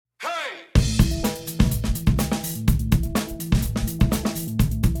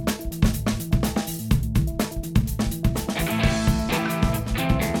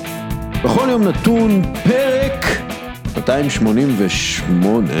בכל יום נתון פרק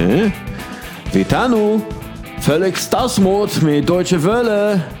 288, ואיתנו פליקס טאסמוט מדויטשה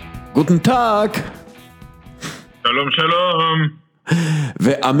וולה. גוטן טאג. שלום שלום.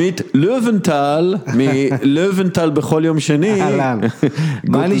 ועמית לוונטל מלוונטל בכל יום שני. אהלן,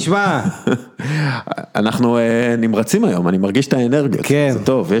 מה נשמע? אנחנו נמרצים היום, אני מרגיש את האנרגיות. כן. זה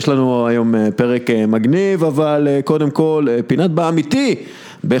טוב, יש לנו היום פרק מגניב, אבל קודם כל פינת באמיתי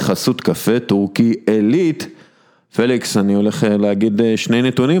בחסות קפה טורקי אלית. פליקס, אני הולך להגיד שני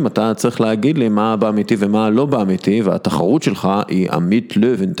נתונים, אתה צריך להגיד לי מה באמיתי ומה לא באמיתי, והתחרות שלך היא עמית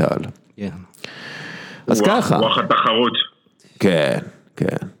לוונטל. כן. אז ככה. וואח התחרות. כן,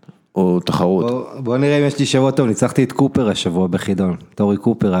 כן. או תחרות. בוא נראה אם יש לי שבוע טוב, ניצחתי את קופר השבוע בחידון, טורי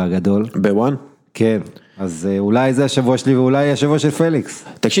קופר הגדול. בוואן? כן, אז אולי זה השבוע שלי ואולי השבוע של פליקס.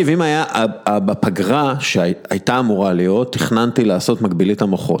 תקשיב, אם היה בפגרה שהייתה אמורה להיות, תכננתי לעשות מקבילית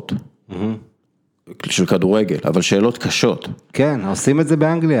המוחות. של כדורגל, אבל שאלות קשות. כן, עושים את זה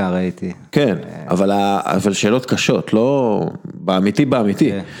באנגליה, ראיתי. כן, אבל שאלות קשות, לא באמיתי.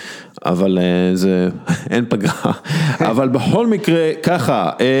 אבל זה, אין פגרה. אבל בכל מקרה, ככה,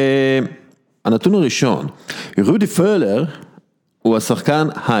 הנתון הראשון, רודי פלר הוא השחקן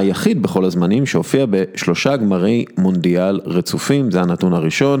היחיד בכל הזמנים שהופיע בשלושה גמרי מונדיאל רצופים, זה הנתון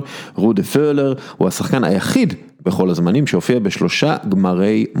הראשון. רודי פלר הוא השחקן היחיד בכל הזמנים שהופיע בשלושה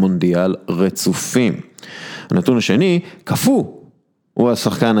גמרי מונדיאל רצופים. הנתון השני, קפו, הוא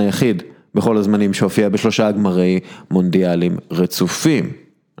השחקן היחיד בכל הזמנים שהופיע בשלושה גמרי מונדיאלים רצופים.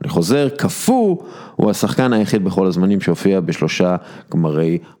 אני חוזר, קפו, הוא השחקן היחיד בכל הזמנים שהופיע בשלושה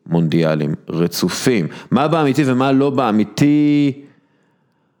גמרי מונדיאלים רצופים. מה באמיתי ומה לא באמיתי?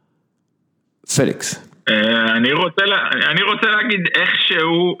 פליקס. אני רוצה להגיד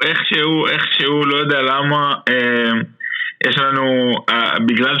איכשהו, לא יודע למה, יש לנו,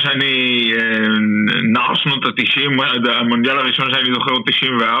 בגלל שאני נער שנות ה-90, המונדיאל הראשון שאני זוכר הוא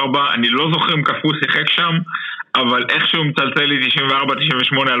 94, אני לא זוכר אם קפו שיחק שם, אבל איכשהו מצלצל לי 94,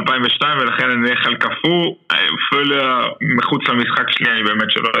 98, 2002, ולכן אני אלך על קפו, פלר מחוץ למשחק שלי, אני באמת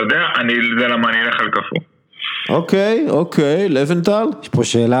שלא יודע, זה למה אני אלך על קפו. אוקיי, לוונטל? יש פה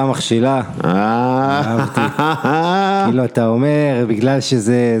שאלה מכשילה. אהבתי. כאילו אתה אומר, בגלל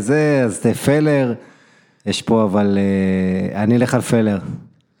שזה זה, אז זה פלר. יש פה, אבל אני אלך על פלר.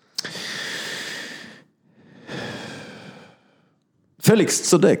 פליקס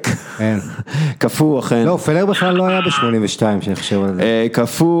צודק. כן. קפו אכן. לא, פלר בכלל לא היה ב-82 שנחשב על זה.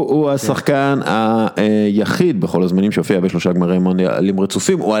 קפו הוא השחקן היחיד בכל הזמנים שהופיע בשלושה גמרי מונדיאלים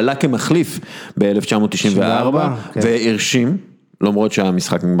רצופים. הוא עלה כמחליף ב-1994 והרשים, למרות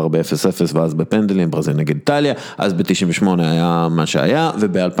שהמשחק נגמר ב-0-0 ואז בפנדלים, ברזיל נגד איטליה, אז ב-98 היה מה שהיה,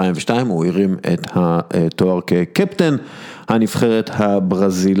 וב-2002 הוא הרים את התואר כקפטן הנבחרת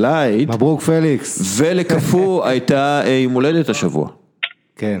הברזילאית. מברוק פליקס. ולקפו הייתה יום הולדת השבוע.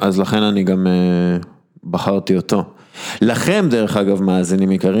 כן. אז לכן אני גם בחרתי אותו. לכם דרך אגב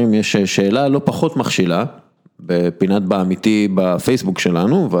מאזינים יקרים, יש שאלה לא פחות מכשילה, בפינת באמיתי בפייסבוק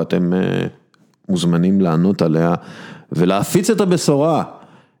שלנו, ואתם מוזמנים לענות עליה, ולהפיץ את הבשורה.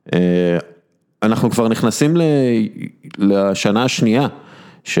 אנחנו כבר נכנסים לשנה השנייה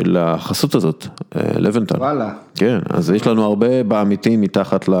של החסות הזאת, לוונטל. וואלה. כן, אז יש לנו הרבה באמיתי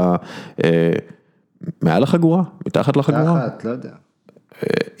מתחת מעל החגורה? מתחת לחגורה? מתחת, לא יודע.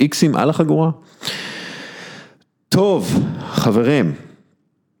 איקסים על החגורה? טוב, חברים,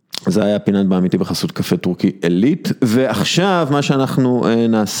 זה היה פינת באמיתי בחסות קפה טורקי אלית, ועכשיו מה שאנחנו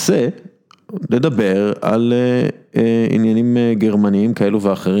נעשה, לדבר על עניינים גרמניים כאלו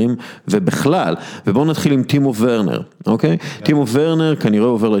ואחרים, ובכלל, ובואו נתחיל עם טימו ורנר, אוקיי? טימו ורנר כנראה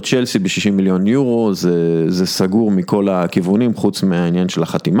עובר לצ'לסי ב-60 מיליון יורו, זה סגור מכל הכיוונים, חוץ מהעניין של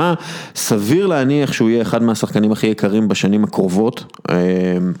החתימה, סביר להניח שהוא יהיה אחד מהשחקנים הכי יקרים בשנים הקרובות,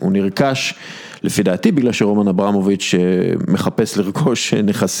 הוא נרכש, לפי דעתי, בגלל שרומן אברמוביץ' מחפש לרכוש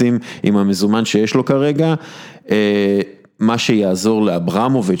נכסים עם המזומן שיש לו כרגע, מה שיעזור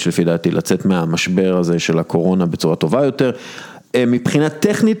לאברמוביץ' לפי דעתי לצאת מהמשבר הזה של הקורונה בצורה טובה יותר. מבחינה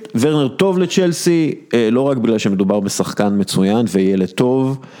טכנית, ורנר טוב לצ'לסי, לא רק בגלל שמדובר בשחקן מצוין וילד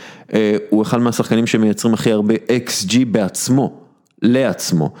טוב, הוא אחד מהשחקנים שמייצרים הכי הרבה XG בעצמו,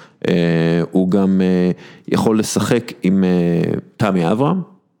 לעצמו. הוא גם יכול לשחק עם תמי אברהם,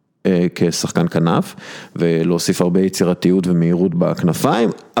 כשחקן כנף, ולהוסיף הרבה יצירתיות ומהירות בכנפיים,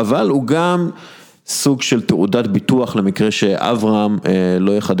 אבל הוא גם סוג של תעודת ביטוח למקרה שאברהם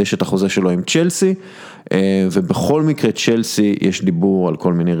לא יחדש את החוזה שלו עם צ'לסי, ובכל מקרה צ'לסי יש דיבור על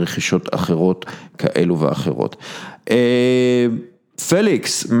כל מיני רכישות אחרות כאלו ואחרות.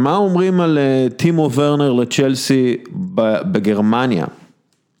 פליקס, מה אומרים על טימו ורנר לצ'לסי בגרמניה?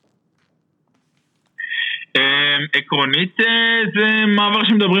 עקרונית זה מעבר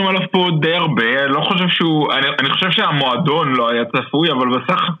שמדברים עליו פה די הרבה, לא חושב אני חושב שהמועדון לא היה צפוי, אבל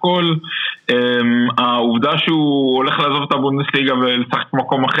בסך הכל העובדה שהוא הולך לעזוב את הבונדסליגה ולשחק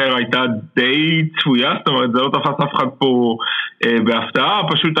במקום אחר הייתה די צפויה, זאת אומרת זה לא תפס אף אחד פה בהפתעה,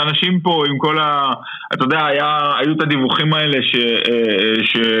 פשוט אנשים פה עם כל אתה יודע, היו את הדיווחים האלה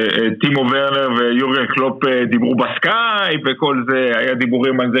שטימו ורנר ויורגן קלופ דיברו בסקייפ וכל זה, היה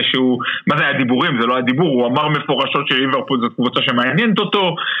דיבורים על זה שהוא, מה זה היה דיבורים? זה לא היה דיבור, הוא אמר מפורשות שליברפול זאת קבוצה שמעניינת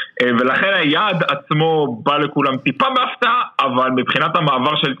אותו, ולכן היעד עצמו בא לכולם טיפה בהפתעה, אבל מבחינת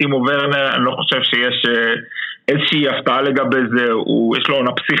המעבר של טימו ורנר אני לא חושב שיש איזושהי הפתעה לגבי זה, יש לו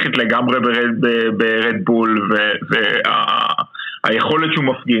עונה פסיכית לגמרי ברדבול, היכולת שהוא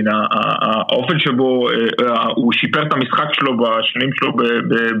מפגין, האופן שבו הוא שיפר את המשחק שלו בשנים שלו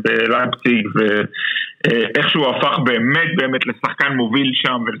בלייפציג, ואיך שהוא הפך באמת לשחקן מוביל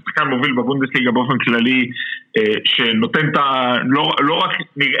שם, ולשחקן מוביל בבונדסליגה באופן כללי, שנותן לא רק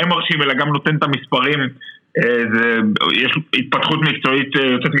נראה מרשים, אלא גם נותן את המספרים, יש התפתחות מקצועית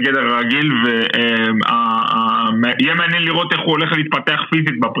יוצאת מגדר הרגיל, ויהיה מעניין לראות איך הוא הולך להתפתח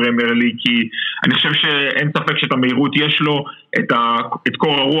פיזית בפרמייר ליג, כי אני חושב שאין ספק שאת המהירות יש לו, את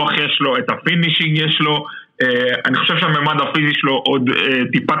קור הרוח יש לו, את הפינישינג יש לו, אני חושב שהממד הפיזי שלו עוד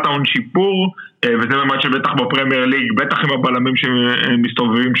טיפה טעון שיפור, וזה ממד שבטח בפרמייר ליג, בטח עם הבלמים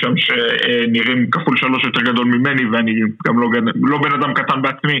שמסתובבים שם שנראים כפול 3 יותר גדול ממני, ואני גם לא בן אדם קטן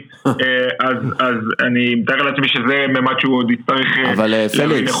בעצמי, אז אני מתאר לעצמי שזה ממד שהוא עוד יצטרך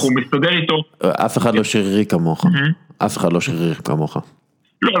להבין איך הוא מסתדר איתו. אף אחד לא שרירי כמוך, אף אחד לא שרירי כמוך.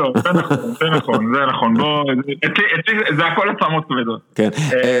 לא, זה נכון, זה הכל עצמות כבדות,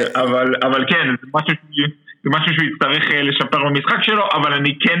 אבל כן, זה משהו שהוא יצטרך לשפר במשחק שלו, אבל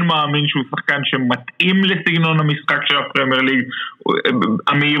אני כן מאמין שהוא שחקן שמתאים לסגנון המשחק של הפרמייר ליג,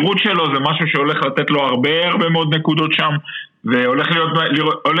 המהירות שלו זה משהו שהולך לתת לו הרבה מאוד נקודות שם, והולך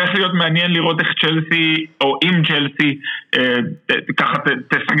להיות מעניין לראות איך צ'לסי, או אם צ'לסי, ככה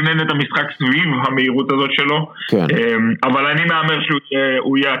תסגנן את המשחק סביב המהירות הזאת שלו, אבל אני מאמר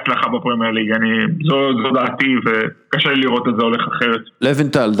שהוא יהיה הצלחה בפרמייר ליג, זו דעתי, וקשה לי לראות את זה הולך אחרת.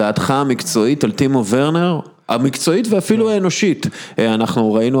 לוינטל, דעתך המקצועית על טימו ורנר? המקצועית ואפילו האנושית,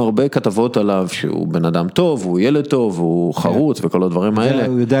 אנחנו ראינו הרבה כתבות עליו שהוא בן אדם טוב, הוא ילד טוב, הוא חרוץ וכל הדברים האלה.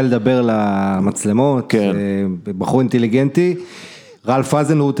 הוא יודע לדבר למצלמות, בחור אינטליגנטי. רלף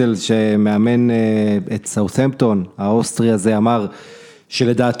אזנהוטל שמאמן את סאות'המפטון, האוסטרי הזה, אמר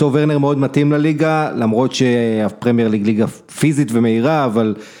שלדעתו ורנר מאוד מתאים לליגה, למרות שהפרמייר ליג ליגה פיזית ומהירה,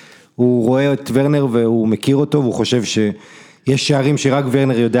 אבל הוא רואה את ורנר והוא מכיר אותו, והוא חושב שיש שערים שרק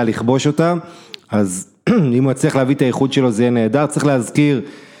ורנר יודע לכבוש אותם, אז אם הוא יצליח להביא את האיחוד שלו זה יהיה נהדר. צריך להזכיר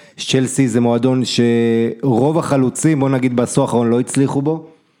שצ'לסי זה מועדון שרוב החלוצים, בוא נגיד בעשור האחרון, לא הצליחו בו,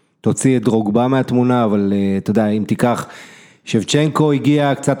 תוציא את דרוגבה מהתמונה, אבל אתה יודע, אם תיקח, שבצ'נקו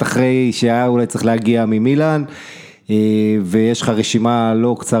הגיע קצת אחרי שהיה אולי צריך להגיע ממילאן, ויש לך רשימה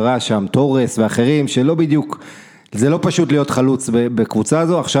לא קצרה שם, טורס ואחרים, שלא בדיוק, זה לא פשוט להיות חלוץ בקבוצה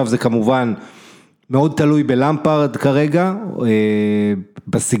הזו. עכשיו זה כמובן מאוד תלוי בלמפרד כרגע,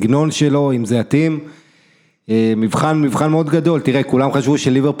 בסגנון שלו, אם זה יתאים, מבחן מאוד גדול. תראה, כולם חשבו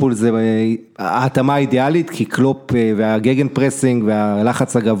שליברפול זה ההתאמה האידיאלית, כי קלופ והגגן פרסינג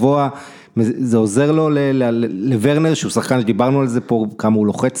והלחץ הגבוה, זה עוזר לו לוורנר, שהוא שחקן שדיברנו על זה פה, כמה הוא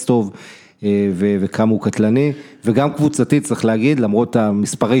לוחץ טוב, וכמה הוא קטלני, וגם קבוצתי צריך להגיד, למרות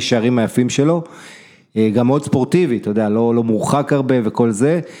המספרי שערים היפים שלו, גם מאוד ספורטיבי, אתה יודע, לא מורחק הרבה וכל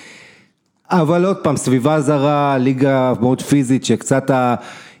זה, אבל עוד פעם, סביבה זרה, ליגה מאוד פיזית, שקצת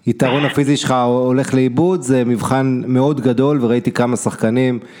היתרון הפיזי שלך הולך לאיבוד, זה מבחן מאוד גדול, וראיתי כמה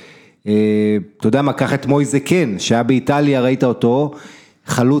שחקנים, אתה יודע מה, קח את מויזה קן, שהיה באיטליה, ראית אותו,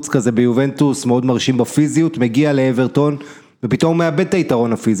 חלוץ כזה ביובנטוס, מאוד מרשים בפיזיות, מגיע לאברטון, ופתאום הוא מאבד את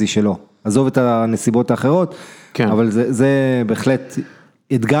היתרון הפיזי שלו, עזוב את הנסיבות האחרות, כן. אבל זה בהחלט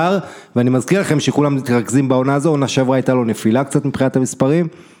אתגר, ואני מזכיר לכם שכולם מתרכזים בעונה הזו, עונה שעברה הייתה לו נפילה קצת מבחינת המספרים,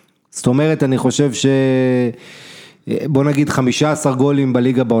 זאת אומרת, אני חושב בוא נגיד 15 גולים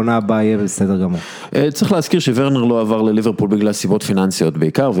בליגה בעונה הבאה יהיה בסדר גמור. צריך להזכיר שוורנר לא עבר לליברפול בגלל סיבות פיננסיות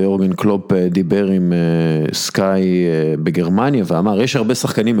בעיקר, ויורגן קלופ דיבר עם סקאי בגרמניה ואמר, יש הרבה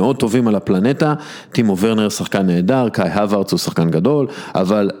שחקנים מאוד טובים על הפלנטה, טימו ורנר שחקן נהדר, קאי הווארץ הוא שחקן גדול,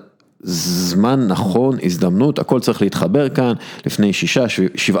 אבל זמן נכון, הזדמנות, הכל צריך להתחבר כאן, לפני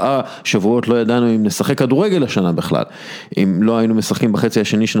 6-7 שבועות לא ידענו אם נשחק כדורגל השנה בכלל, אם לא היינו משחקים בחצי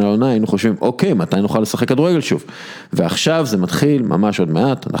השני של העונה, היינו חושבים, אוקיי, מתי נוכל לשחק כדורגל שוב, ועכשיו זה מתחיל ממש עוד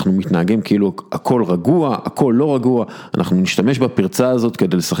מעט, אנחנו מתנהגים כאילו הכל רגוע, הכל לא רגוע, אנחנו נשתמש בפרצה הזאת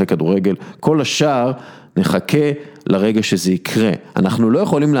כדי לשחק כדורגל, כל השאר נחכה לרגע שזה יקרה. אנחנו לא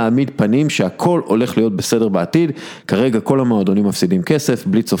יכולים להעמיד פנים שהכל הולך להיות בסדר בעתיד, כרגע כל המועדונים מפסידים כסף,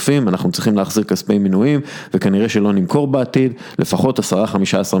 בלי צופים, אנחנו צריכים להחזיר כספי מינויים, וכנראה שלא נמכור בעתיד, לפחות 10-15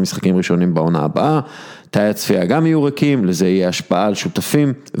 משחקים ראשונים בעונה הבאה, תאי הצפייה גם יהיו ריקים, לזה יהיה השפעה על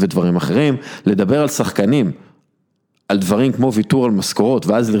שותפים ודברים אחרים, לדבר על שחקנים, על דברים כמו ויתור על משכורות,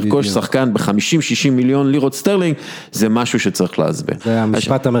 ואז לרכוש שחקן ב-50-60 מיליון לירות סטרלינג, זה משהו שצריך להסביר. זה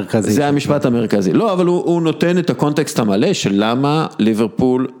המשפט המרכזי. זה המשפט המרכזי. לא, אבל הוא נותן את הקונטקסט המלא של למה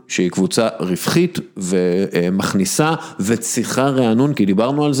ליברפול, שהיא קבוצה רווחית ומכניסה וצריכה רענון, כי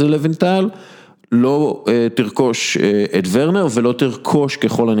דיברנו על זה לוינטל, לא תרכוש את ורנר ולא תרכוש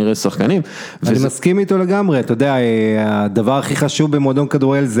ככל הנראה שחקנים. אני מסכים איתו לגמרי, אתה יודע, הדבר הכי חשוב במועדון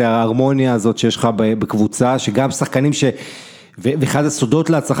כדורגל זה ההרמוניה הזאת שיש לך בקבוצה, שגם שחקנים ואחד הסודות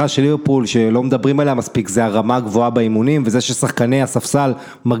להצלחה של ליברפול שלא מדברים עליה מספיק זה הרמה הגבוהה באימונים, וזה ששחקני הספסל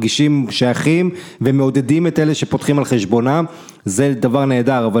מרגישים שייכים ומעודדים את אלה שפותחים על חשבונם, זה דבר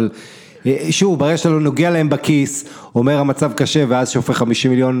נהדר, אבל שוב, ברגע שאתה לא נוגע להם בכיס, אומר המצב קשה, ואז שופך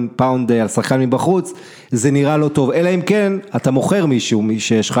 50 מיליון פאונד על שחקן מבחוץ, זה נראה לא טוב, אלא אם כן, אתה מוכר מישהו, מי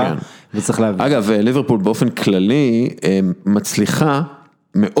שיש לך, וצריך להבין. אגב, ליברפול באופן כללי, מצליחה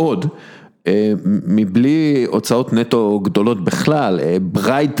מאוד, מבלי הוצאות נטו גדולות בכלל,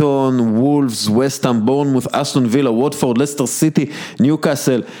 ברייטון, וולפס, וסטהאם, בורנמות', אסטון וילה, ווטפורד, לסטר סיטי,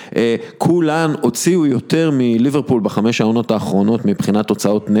 ניוקאסל, כולן הוציאו יותר מליברפול בחמש העונות האחרונות מבחינת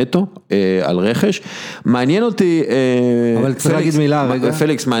הוצאות נטו על רכש. מעניין אותי, אבל צריך להגיד מילה רגע.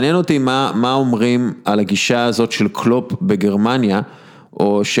 פליקס, מעניין אותי מה אומרים על הגישה הזאת של קלופ בגרמניה,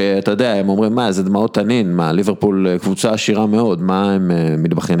 או שאתה יודע, הם אומרים, מה, זה דמעות תנין, מה, ליברפול קבוצה עשירה מאוד, מה הם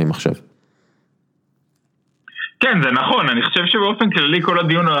מתבחיינים עכשיו? כן, זה נכון, אני חושב שבאופן כללי כל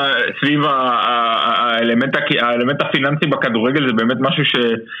הדיון סביב האלמנט הפיננסי בכדורגל זה באמת משהו ש...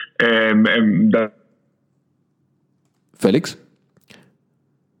 פליקס?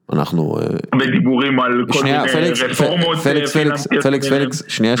 אנחנו... בדיבורים על כל מיני רפורמות פיננסיות. פליקס,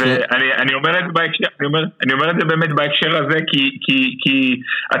 שנייה. אני אומר את זה באמת בהקשר הזה, כי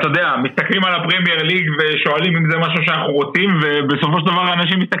אתה יודע, מסתכלים על הפרמייר ליג ושואלים אם זה משהו שאנחנו רוצים, ובסופו של דבר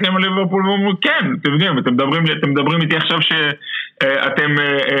האנשים מסתכלים על ליברפול ואומרים, כן, אתם יודעים, אתם מדברים איתי עכשיו שאתם,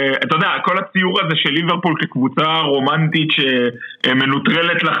 אתה יודע, כל הציור הזה של ליברפול כקבוצה רומנטית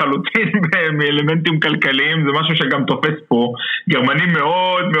שמנוטרלת לחלוטין מאלמנטים כלכליים, זה משהו שגם תופס פה. גרמנים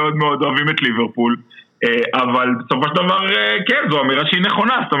מאוד מאוד מאוד אוהבים את ליברפול, אבל בסופו של דבר, כן, זו אמירה שהיא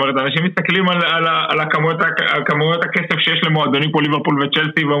נכונה, זאת אומרת, אנשים מסתכלים על כמויות הכסף שיש למועדונים פה ליברפול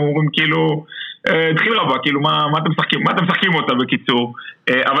וצ'לסי, ואומרים כאילו, התחיל רבה, כאילו, מה אתם משחקים אותה בקיצור,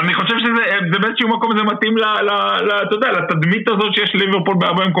 אבל אני חושב שזה באיזשהו מקום זה מתאים אתה יודע, לתדמית הזאת שיש ליברפול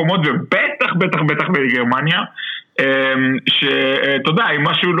בהרבה מקומות, ובטח בגרמניה, שאתה יודע, אם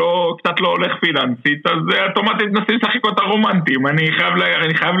משהו קצת לא הולך פיננסית, אז אוטומטית נסים לשחק אותה רומנטיים.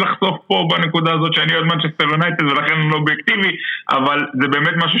 אני חייב לחשוף פה בנקודה הזאת שאני עוד מנצ'סטר יונייטד ולכן לא אובייקטיבי, אבל זה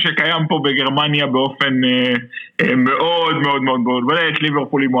באמת משהו שקיים פה בגרמניה באופן מאוד מאוד מאוד מאוד בולט.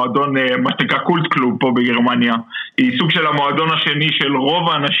 ליברפול היא מועדון, מה שנקרא קולט קלוב פה בגרמניה, היא סוג של המועדון השני של רוב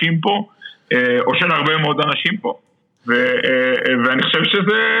האנשים פה, או של הרבה מאוד אנשים פה. ואני חושב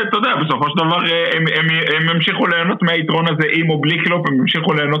שזה, אתה יודע, בסופו של דבר הם המשיכו ליהנות מהיתרון הזה עם או בלי קלופ, הם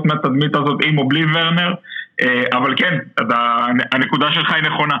המשיכו ליהנות מהתדמית הזאת עם או בלי ורנר, אבל כן, הנקודה שלך היא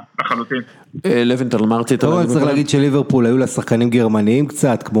נכונה לחלוטין. לוינטל, מה רצית? צריך להגיד שליברפול היו לה שחקנים גרמניים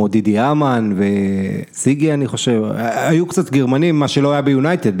קצת, כמו דידי אמן וסיגי, אני חושב, היו קצת גרמנים, מה שלא היה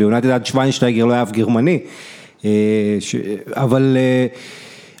ביונייטד, ביונייטד עד שוויינשטייגר לא היה אף גרמני, אבל...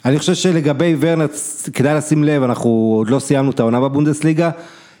 אני חושב שלגבי ורנר, כדאי לשים לב, אנחנו עוד לא סיימנו את העונה בבונדסליגה,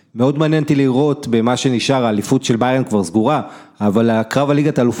 מאוד מעניינתי לראות במה שנשאר, האליפות של ביירן כבר סגורה, אבל הקרב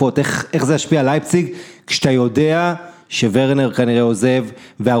הליגת האלופות, איך זה השפיע על לייפציג, כשאתה יודע שוורנר כנראה עוזב,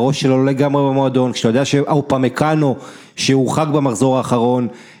 והראש שלו לא לגמרי במועדון, כשאתה יודע שאופמקאנו, שהורחק במחזור האחרון,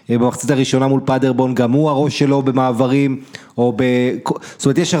 במחצית הראשונה מול פאדרבון, גם הוא הראש שלו במעברים, זאת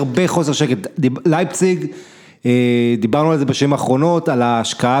אומרת, יש הרבה חוסר שקט, לייפציג, דיברנו על זה בשנים האחרונות, על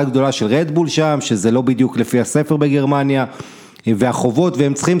ההשקעה הגדולה של רדבול שם, שזה לא בדיוק לפי הספר בגרמניה, והחובות,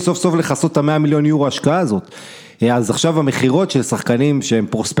 והם צריכים סוף סוף לחסות את ה100 מיליון יורו ההשקעה הזאת. אז עכשיו המחירות של שחקנים שהם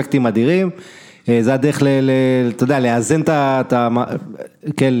פרוספקטים אדירים, זה הדרך אתה יודע, לאזן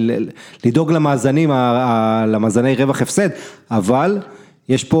כן, לדאוג למאזנים, למאזני רווח הפסד, אבל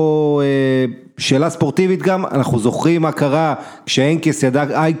יש פה שאלה ספורטיבית גם, אנחנו זוכרים מה קרה כשאייקס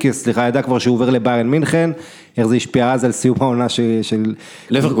ידע כבר שהוא עובר לביירן מינכן, איך זה השפיע אז על סיום העונה של...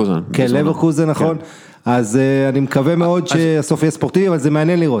 לברקוזן. כן, לברקוזן, נכון. אז אני מקווה מאוד שהסוף יהיה ספורטיבי, אבל זה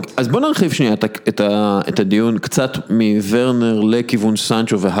מעניין לראות. אז בוא נרחיב שנייה את הדיון קצת מוורנר לכיוון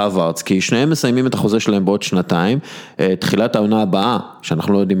סנצ'ו והווארדס, כי שניהם מסיימים את החוזה שלהם בעוד שנתיים, תחילת העונה הבאה,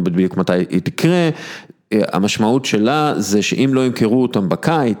 שאנחנו לא יודעים בדיוק מתי היא תקרה, המשמעות שלה זה שאם לא ימכרו אותם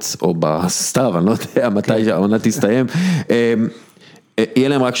בקיץ, או בסתיו, אני לא יודע מתי העונה תסתיים, יהיה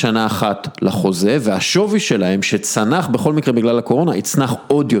להם רק שנה אחת לחוזה, והשווי שלהם שצנח בכל מקרה בגלל הקורונה, יצנח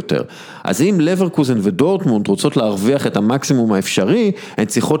עוד יותר. אז אם לברקוזן ודורטמונד רוצות להרוויח את המקסימום האפשרי, הן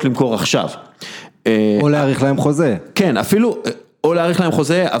צריכות למכור עכשיו. או להאריך להם חוזה. כן, אפילו, או להאריך להם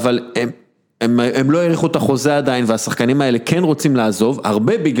חוזה, אבל הם לא העריכו את החוזה עדיין, והשחקנים האלה כן רוצים לעזוב,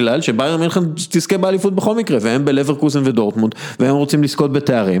 הרבה בגלל שבאיירן מינכן תזכה באליפות בכל מקרה, והם בלברקוזן ודורטמונד, והם רוצים לזכות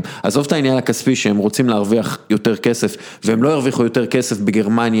בתארים. עזוב את העניין הכספי שהם רוצים להרוויח יותר כסף, והם לא ירוויחו יותר כסף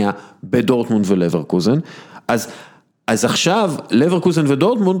בגרמניה, בדורטמונד ולברקוזן. אז עכשיו, לברקוזן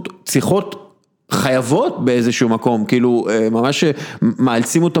ודורטמונד צריכות, חייבות באיזשהו מקום, כאילו ממש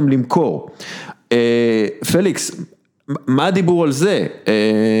מאלצים אותם למכור. פליקס, מה הדיבור על זה,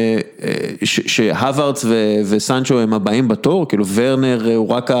 שהווארדס וסנצ'ו הם הבאים בתור, כאילו ורנר הוא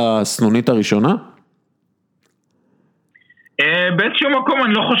רק הסנונית הראשונה? באיזשהו מקום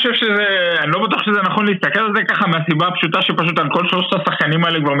אני לא חושב שזה, אני לא בטוח שזה נכון להסתכל על זה ככה מהסיבה הפשוטה שפשוט על כל שלושת השחקנים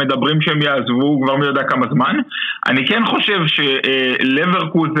האלה כבר מדברים שהם יעזבו כבר מי יודע כמה זמן. אני כן חושב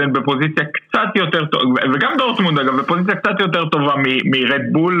שלברקוזן בפוזיציה קצת יותר טובה, וגם דורטמונד אגב, בפוזיציה קצת יותר טובה מרד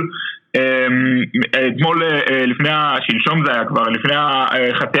בול, אתמול לפני, שלשום זה היה כבר, לפני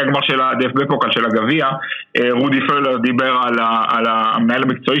חצי הגמר של ה-DFB פוקל של הגביע, רודי פולר דיבר על המנהל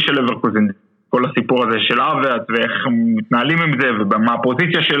המקצועי של לברקוזן, כל הסיפור הזה של אברץ ואיך מתנהלים עם זה ומה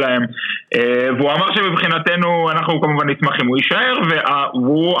הפוזיציה שלהם, והוא אמר שמבחינתנו אנחנו כמובן נשמח אם הוא יישאר,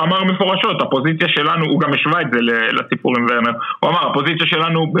 והוא אמר מפורשות, הפוזיציה שלנו, הוא גם השווה את זה לסיפור עם ורנר, הוא אמר הפוזיציה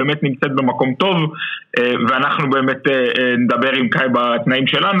שלנו באמת נמצאת במקום טוב, ואנחנו באמת נדבר עם קאי בתנאים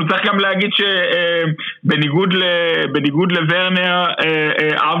שלנו. צריך גם להגיד שבניגוד לוורנר,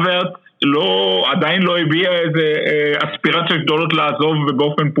 אברץ עדיין לא הביע איזה אספירציות גדולות לעזוב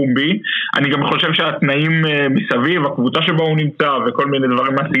ובאופן פומבי. אני גם חושב שהתנאים מסביב, הקבוצה שבה הוא נמצא וכל מיני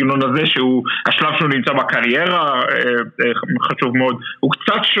דברים מהסגנון הזה, שהוא השלב שהוא נמצא בקריירה, חשוב מאוד, הוא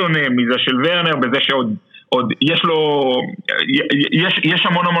קצת שונה מזה של ורנר, בזה שעוד יש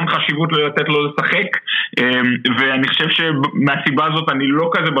המון חשיבות לתת לו לשחק, ואני חושב שמהסיבה הזאת אני לא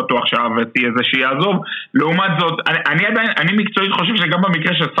כזה בטוח שהאברץ יהיה זה שיעזוב. לעומת זאת, אני מקצועית חושב שגם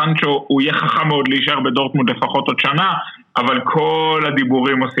במקרה של סנצ'ו הוא יהיה חכם מאוד להישאר בדורטמונד לפחות עוד שנה, אבל כל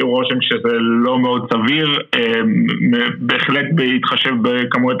הדיבורים עושים רושם שזה לא מאוד סביר, בהחלט בהתחשב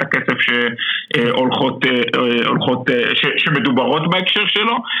בכמויות הכסף שמדוברות בהקשר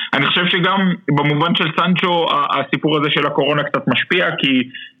שלו. אני חושב שגם במובן של סנצ'ו הסיפור הזה של הקורונה קצת משפיע, כי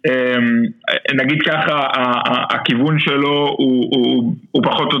נגיד ככה, הכיוון שלו הוא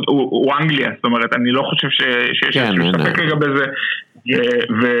פחות, הוא אנגליה, זאת אומרת, אני לא חושב שיש ספק לגבי זה,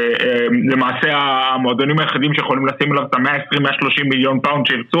 ולמעשה המועדונים היחידים שיכולים לשים עליו את ה-120-130 מיליון פאונד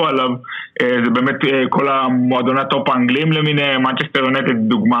שירצו עליו, זה באמת כל המועדוני הטופ האנגלים למיניהם, מנצ'סטר יונייטד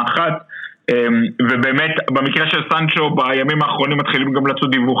דוגמה אחת, ובאמת במקרה של סנצ'ו בימים האחרונים מתחילים גם לצאת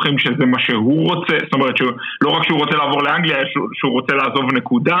דיווחים שזה מה שהוא רוצה, זאת אומרת לא רק שהוא רוצה לעבור לאנגליה, שהוא רוצה לעזוב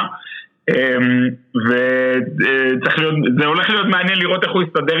נקודה, וצריך להיות, זה הולך להיות מעניין לראות איך הוא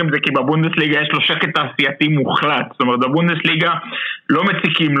יסתדר עם זה, כי בבונדסליגה יש לו שקט תעשייתי מוחלט, זאת אומרת בבונדסליגה לא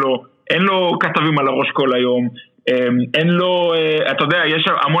מציקים לו, אין לו כתבים על הראש כל היום, אין לו, אתה יודע, יש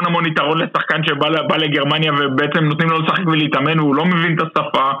המון יתרון לשחקן שבא לגרמניה ובעצם נותנים לו לשחק ולהתאמן, הוא לא מבין את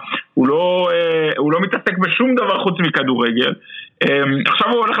השפה, הוא לא מתעסק בשום דבר חוץ מכדורגל. עכשיו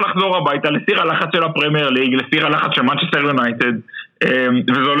הוא הולך לחזור הביתה לסיר הלחץ של הפרמייר ליג, לסיר הלחץ של מנצ'סטר יונייטד,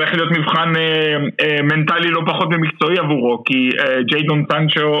 וזה הולך להיות מבחן מנטלי לא פחות ממקצועי עבורו, כי ג'יידון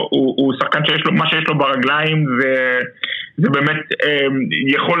סנצ'ו הוא שחקן שיש לו, מה שיש לו ברגליים זה באמת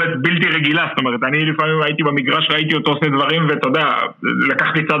יכולת בלתי רגילה. זאת אומרת, אני לפעמים הייתי במגרש, ראיתי אותו עושה דברים, ואתה יודע,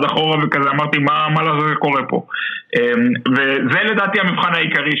 לקחתי צעד אחורה וכזה אמרתי מה לזה קורה פה, וזה לדעתי המבחן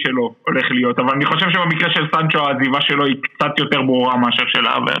העיקרי שלו הולך להיות. אבל אני חושב שבמקרה של סנצ'ו העזיבה שלו היא קצת יותר ברורה מאשר של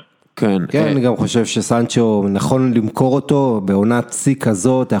האברץ. כן, אני גם חושב שסנצ'ו נכון למכור אותו בעונת שיא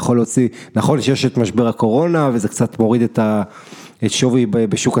כזאת, אתה יכול להוציא, נכון שיש את משבר הקורונה וזה קצת מוריד את שווי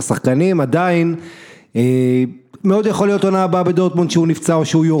בשוק השחקנים, עדיין מאוד יכול להיות עונה הבאה בדורטמונד שהוא נפצע או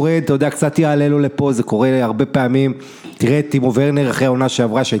שהוא יורד, אתה יודע, קצת יעלה לו לפה, זה קורה הרבה פעמים. תראה את טימו ורנר אחרי העונה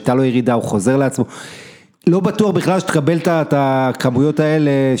שעברה שהייתה לו ירידה, הוא חוזר לעצמו, לא בטוח בכלל שתקבל את הכמויות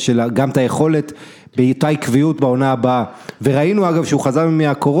האלה, גם את היכולת באותה עקביות בעונה הבאה. וראינו אגב שהוא חזר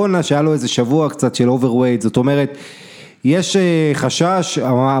מהקורונה, שהיה לו איזה שבוע קצת של אוברווייט, זאת אומרת, יש חשש,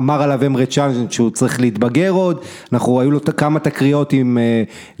 אמר עליו אמרה צ'אן שהוא צריך להתבגר עוד, היו לו כמה תקריות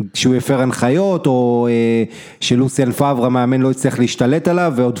שהוא יפר הנחיות, או שלוסיאן פאבר המאמן לא יצטרך להשתלט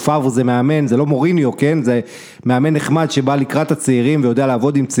עליו, ועוד פאבר זה מאמן, זה לא מוריניו, כן? זה מאמן נחמד שבא לקראת הצעירים ויודע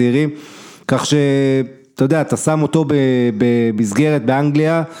לעבוד עם צעירים, כך שאתה יודע, אתה שם אותו במסגרת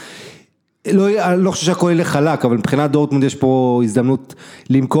באנגליה, לא חושב שהכל ילך חלק, אבל מבחינת דורטמונד יש פה הזדמנות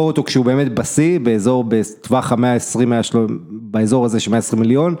למכור אותו כשהוא באמת בסי, בטווח ה-120, באזור הזה של 120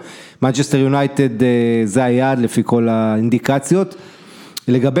 מיליון, מנצ'סטר יונייטד זה היעד לפי כל האינדיקציות.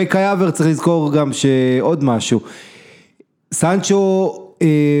 לגבי קאי האוורץ צריך לזכור גם שעוד משהו, סנצ'ו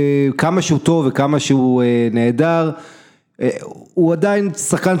כמה שהוא טוב וכמה שהוא נהדר, הוא עדיין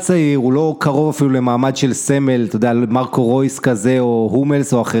שחקן צעיר, הוא לא קרוב אפילו למעמד של סמל, אתה יודע, מרקו רויס כזה, או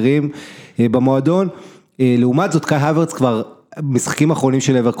הומלס או אחרים במועדון. לעומת זאת, קאי האוורץ כבר, משחקים האחרונים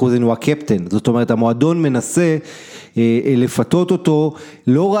של לברקוזן הוא הקפטן, זאת אומרת, המועדון מנסה לפתות אותו,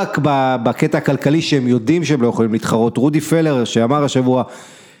 לא רק בקטע הכלכלי שהם יודעים שהם לא יכולים להתחרות. רודי פלר, שאמר השבוע,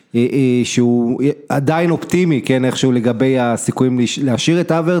 שהוא עדיין אופטימי, כן, איכשהו לגבי הסיכויים להשאיר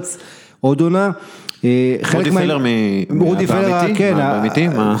את האוורץ, עוד עונה, רודי פלר מהאמיתי?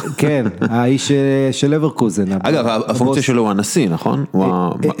 כן, האיש של לברקוזן. אגב, הפונקציה שלו הוא הנשיא, נכון?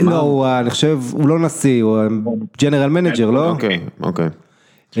 לא, אני חושב, הוא לא נשיא, הוא ג'נרל מנג'ר, לא? אוקיי.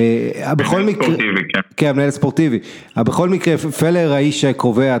 בכל מקרה, כן, מנהל ספורטיבי. בכל מקרה, פלר האיש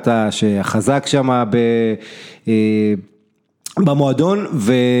שקובע, שחזק שם במועדון,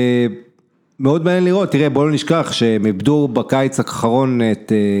 ומאוד מעניין לראות, תראה, בואו לא נשכח שהם איבדו בקיץ האחרון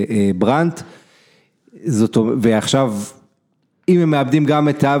את ברנט, ועכשיו, אם הם מאבדים גם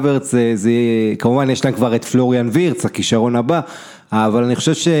את האוורץ, כמובן יש להם כבר את פלוריאן וירץ, הכישרון הבא, אבל אני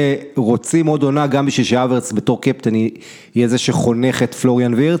חושב שרוצים עוד עונה, גם בשביל שהאוורץ בתור קפטן, יהיה זה שחונך את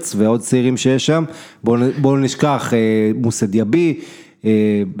פלוריאן וירץ, ועוד צעירים שיש שם, בואו נשכח, מוסא דיאבי,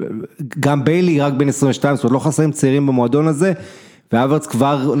 גם ביילי, רק בין 22, זאת אומרת, לא חסרים צעירים במועדון הזה, והאוורץ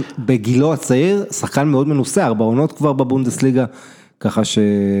כבר בגילו הצעיר, שחקן מאוד מנוסה, 4 עונות כבר בבונדסליגה, ככה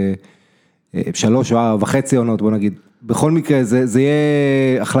 3.5 עונות, בוא נגיד. בכל מקרה, זה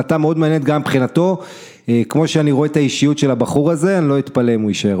יהיה החלטה מאוד מעניינת גם מבחינתו, כמו שאני רואה את האישיות של הבחור הזה, אני לא אתפלא אם הוא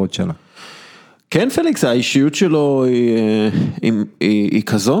יישאר עוד שנה. כן, פליקס, האישיות שלו היא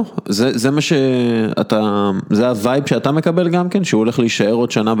כזו, זה מה שאתה, זה הווייב שאתה מקבל גם כן, שהוא הולך להישאר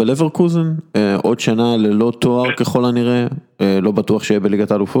עוד שנה בלברקוזן, עוד שנה ללא תואר ככל הנראה, לא בטוח שיהיה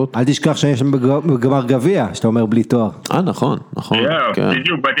בליגת האלופות. אל תשכח שיש בגמר גביע, שאתה אומר בלי תואר. נכון.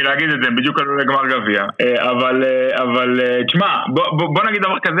 בדיוק, באתי להגיד את זה, בדיוק עלו לגמר גביע, אבל תשמע, בוא נגיד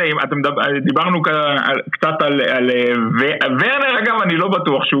דבר כזה, דיברנו קצת על ורנר, אגב, אני לא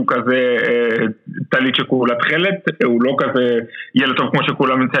בטוח שהוא כזה טלית שכולה תחלת, הוא לא כזה ילד טוב כמו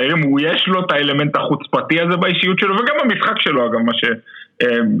שכולם מציירים, יש לו את האלמנט החוצפתי הזה באישיות שלו, וגם במשחק שלו, אגב, מה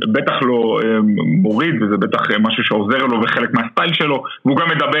שבטח לא מוריד, וזה בטח משהו שעוזר לו וחלק מהסטייל שלו, והוא גם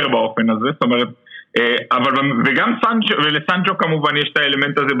מדבר באופן הזה, זאת אומרת, אבל וגם ולסנצ'ו כמובן יש את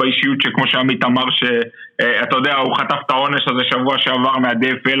האלמנט הזה באישיות שכמו שעמית אמר שאתה יודע הוא חטף את העונש הזה שבוע שעבר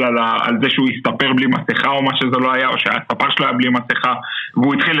מה-DFL על זה שהוא הסתפר בלי מסכה או מה שזה לא היה או שהספר שלו היה בלי מסכה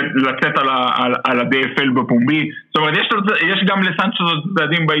והוא התחיל לצאת על ה-DFL בפומבי, זאת אומרת יש גם לסנצ'ו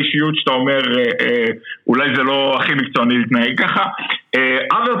צדדים באישיות שאתה אומר אולי זה לא הכי מקצועני להתנהג ככה.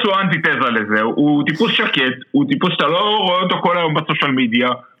 האוורץ הוא אנטיתזה לזה, הוא טיפוס שקט, הוא טיפוס שאתה לא רואה אותו כל היום בסושיאל מדיה,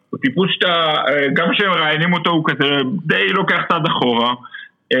 הוא טיפוס שאתה, גם כשהם ראיינים אותו הוא כזה די לוקח צעד אחורה.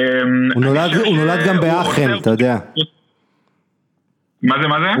 הוא נולד גם באחן, אתה יודע. מה זה?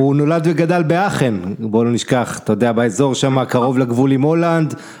 הוא נולד וגדל באחן, בואו לא נשכח, אתה יודע, באזור שם קרוב לגבול עם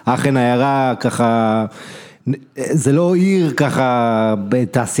הולנד, אחן העיירה ככה, זה לא עיר ככה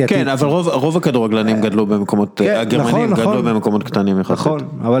בתעשייתית. כן, אבל רוב הכדורגלנים גדלו במקומות, הגרמנים גדלו במקומות קטנים יחסית. נכון,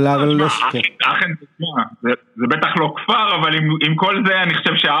 אבל אחן זה בטח לא כפר, אבל עם כל זה אני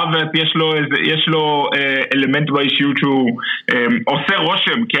חושב שהאוורץ יש לו אלמנט באישיות שהוא עושה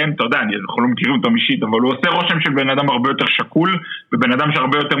רושם, כן, אתה יודע, אנחנו לא מכירים אותו אישית, אבל הוא עושה רושם של בן אדם הרבה יותר שקול, ובן אדם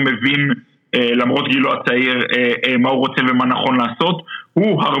שהרבה יותר מבין למרות גילו הצעיר מה הוא רוצה ומה נכון לעשות,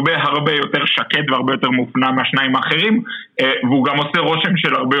 הוא הרבה יותר שקט והרבה יותר מופנע מהשניים האחרים, והוא גם עושה רושם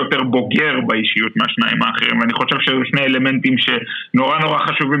של הרבה יותר בוגר באישיות מהשניים האחרים, ואני חושב שזה שני אלמנטים שנורא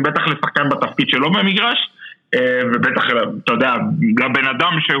חשובים, בטח לשחקן בתפקיד שלו במגרש, ובטח, אתה יודע, לבן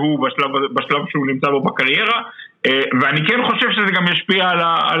אדם שהוא בשלב שהוא נמצא בו בקריירה, ואני כן חושב שזה גם ישפיע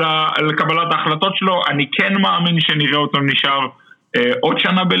על קבלת ההחלטות שלו, אני כן מאמין שנראה אותו נשאר עוד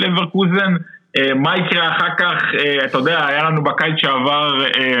שנה בלברקוזן, מה יקרה אחר כך, אתה יודע, היה לנו בקיץ שעבר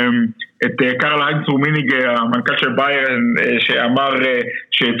את קרל היינץ רומיניג, המנכ"ל של ביירן, שאמר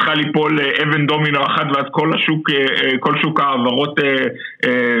שצריכה ליפול אבן דומינו אחת ואז כל שוק העברות,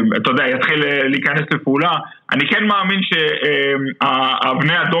 אתה יודע, יתחיל להיכנס לפעולה. אני כן מאמין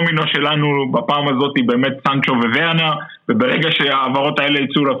שהאבני הדומינו שלנו בפעם הזאת היא באמת סנצ'ו וורנר, וברגע שהעברות האלה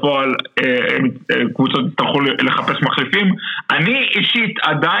יצאו לפועל, קבוצות יצטרכו לחפש מחליפים. אני אישית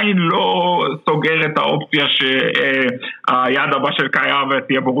עדיין לא סוגר את האופציה שהיעד הבא של קאי האוורץ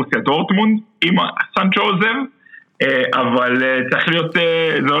תהיה ברוסיה דורטמונד, אם סנצ'ו עוזב, אבל צריך להיות,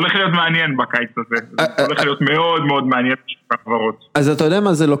 זה הולך להיות מעניין בקיץ הזה, זה הולך להיות מאוד מאוד מעניין בעברות. אז אתה יודע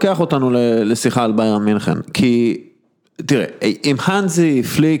מה, זה לוקח אותנו לשיחה על ביירן מינכן, כי תראה, עם הנזי,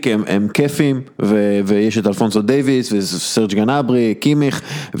 פליק הם כיפים, ויש את אלפונסו דייביס, וסרג' גנברי, קימיך,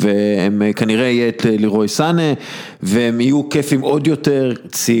 והם כנראה יהיה את לירוי סאנה, והם יהיו כיפים עוד יותר,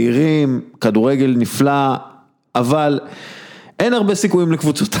 צעירים, כדורגל נפלא, אבל אין הרבה סיכויים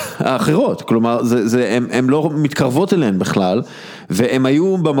לקבוצות האחרות, כלומר, הם לא מתקרבות אליהן בכלל, והם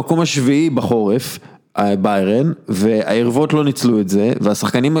היו במקום השביעי בחורף, ביירן, והיריבות לא ניצלו את זה,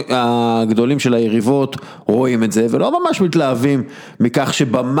 והשחקנים הגדולים של היריבות רואים את זה, ולא ממש מתלהבים מכך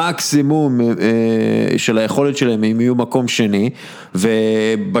שבמקסימום של היכולת שלהם הם יהיו מקום שני,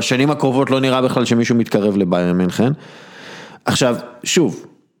 ובשנים הקרובות לא נראה בכלל שמישהו מתקרב לביירן מינכן. עכשיו, שוב,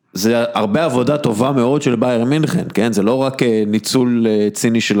 זה הרבה עבודה טובה מאוד של ביירן מינכן, כן? זה לא רק ניצול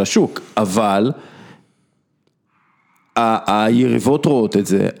ציני של השוק, אבל היריבות רואות את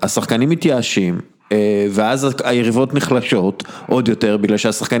זה, השחקנים מתייאשים, ואז היריבות נחלשות עוד יותר, בגלל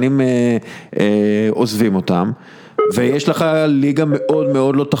שהשחקנים עוזבים אותם, ויש לך ליגה מאוד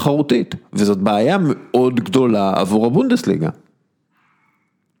מאוד לא תחרותית, וזאת בעיה מאוד גדולה עבור הבונדסליגה.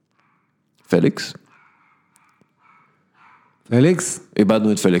 פליקס?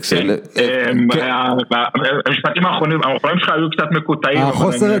 איבדנו את פליקס. המשפטים האחרונים שלך היו קצת מקוטעים.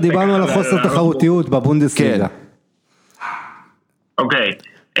 דיברנו על החוסר תחרותיות בבונדסליגה. אוקיי.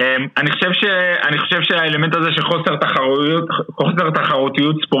 אני חושב שהאלמנט הזה של חוסר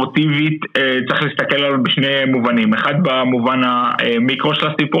תחרותיות ספורטיבית צריך להסתכל עליו בשני מובנים. אחד במובן המיקרו של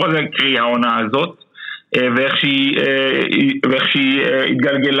הסיפור הזה, קרי העונה הזאת, ואיך שהיא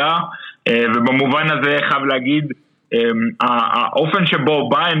התגלגלה, ובמובן הזה חייב להגיד, האופן שבו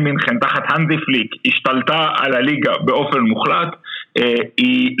ביירן מינכן תחת הנזי פליק השתלטה על הליגה באופן מוחלט,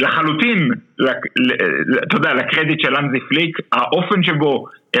 היא לחלוטין, אתה יודע, לקרדיט של הנזי פליק, האופן שבו,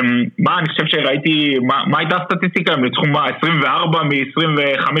 אני חושב שראיתי, מה הייתה הסטטיסטיקה? הם ניצחו 24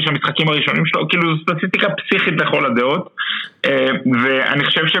 מ-25 המשחקים הראשונים שלו, כאילו זו סטטיסטיקה פסיכית לכל הדעות, ואני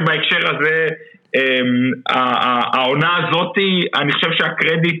חושב שבהקשר הזה, העונה הזאת, אני חושב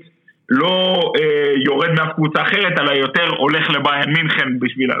שהקרדיט לא יורד מאף קבוצה אחרת, אלא יותר הולך לביירן מינכן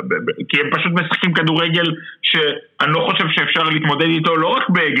כי הם פשוט משחקים כדורגל שאני לא חושב שאפשר להתמודד איתו לא רק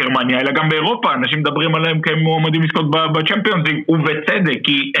בגרמניה, אלא גם באירופה. אנשים מדברים עליהם כהם מועמדים לזכות בצ'מפיונס ליג, ובצדק,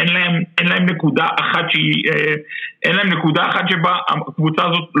 כי אין להם נקודה אחת שבה הקבוצה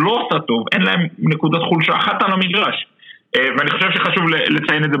הזאת לא עושה טוב, אין להם נקודת חולשה אחת על המגרש, ואני חושב שחשוב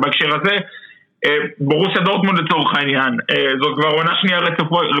לציין את זה בהקשר הזה. ברוסיה דורטמונד לצורך העניין, זאת כבר עונה שנייה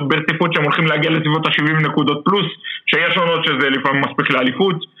ברציפות שהם הולכים להגיע לסביבות ה-70 נקודות פלוס, שיש עונות שזה לפעמים מספיק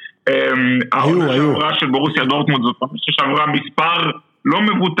לאליפות. העונה שעברה של ברוסיה דורטמונד זאת שעברה מספר לא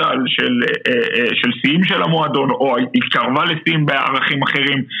מבוטל של שיאים של המועדון, או התקרבה לשיאים בערכים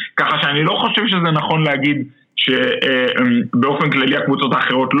אחרים, ככה שאני לא חושב שזה נכון להגיד שבאופן כללי הקבוצות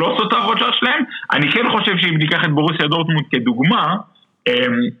האחרות לא עושות העבודה שלהם. אני כן חושב שאם ניקח את ברוסיה דורטמונד כדוגמה,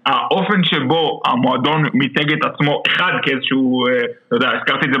 האופן שבו המועדון מיתג את עצמו, אחד כאיזשהו, אתה יודע,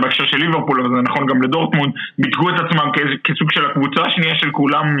 הזכרתי את זה בהקשר של ליברפול, אבל זה נכון גם לדורטמונד, מיתגו את עצמם כסוג של הקבוצה השנייה של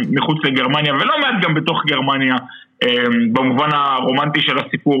כולם מחוץ לגרמניה, ולא מעט גם בתוך גרמניה, במובן הרומנטי של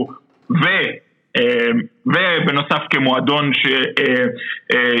הסיפור, ובנוסף כמועדון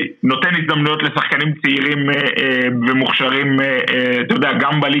שנותן הזדמנויות לשחקנים צעירים ומוכשרים, אתה יודע,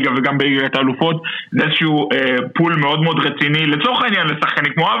 גם בליגה וגם בליגת האלופות. זה איזשהו פול מאוד מאוד רציני לצורך העניין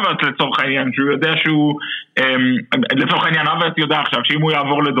לשחקנים כמו אברט, לצורך העניין שהוא יודע שהוא, לצורך העניין אברט יודע עכשיו שאם הוא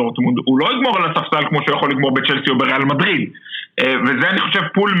יעבור לדורטמונד הוא לא יגמור על הספסל כמו שהוא יכול לגמור בצ'לסי או בריאל מדריד, וזה אני חושב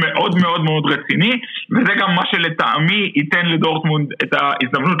פול מאוד מאוד מאוד רציני, וזה גם מה שלטעמי ייתן לדורטמונד את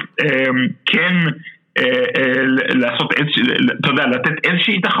ההזדמנות כן לעשות, אתה יודע, לתת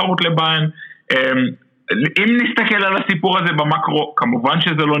איזושהי תחרות לביירן. אם נסתכל על הסיפור הזה במקרו, כמובן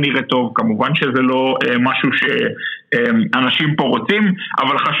שזה לא נראה טוב, כמובן שזה לא משהו שאנשים פה רוצים,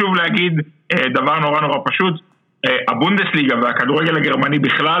 אבל חשוב להגיד דבר נורא נורא פשוט, הבונדסליגה והכדורגל הגרמני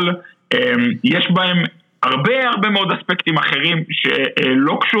בכלל, יש בהם הרבה מאוד אספקטים אחרים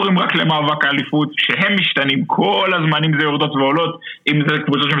שלא קשורים רק למאבק האליפות, שהם משתנים כל הזמן, אם זה יורדות ועולות, אם זה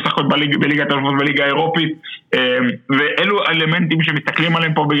קבוצות שמשחקות בליגת האלופות ובליגה האירופית, ואלו אלמנטים שמסתכלים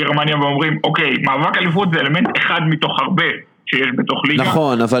עליהם פה בגרמניה ואומרים, אוקיי, מאבק האליפות זה אלמנט אחד מתוך הרבה שיש בתוך ליגה.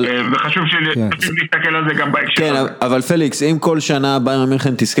 נכון, אבל... וחשוב להסתכל על זה גם בהקשר. כן, אבל פליקס, אם כל שנה ביירן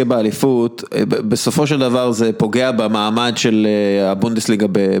מינכן תזכה באליפות, בסופו של דבר זה פוגע במעמד של הבונדסליגה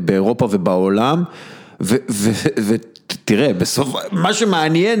באירופה ובעולם, ותראה, בסוף, מה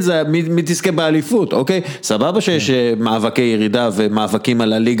שמעניין זה מי תזכה באליפות, אוקיי? סבבה שיש מאבקי ירידה ומאבקים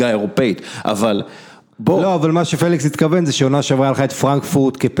על הליגה האירופאית, אבל... לא, אבל מה שפליקס התכוון זה שעונה שעברה לך את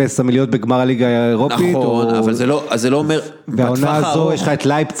פרנקפורט כפסע מלהיות בגמר הליגה האירופית. נכון, אבל זה לא אומר... בעונה הזו יש לך את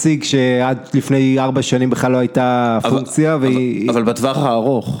לייפציג שעד לפני 4 שנים בכלל לא הייתה פונקציה. אבל בטווח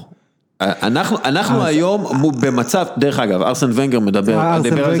הארוך. אנחנו היום במצב, דרך אגב, ארסן ונגר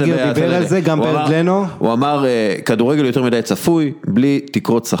דיבר על זה, גם ברדלנו. הוא אמר, כדורגל יותר מדי צפוי, בלי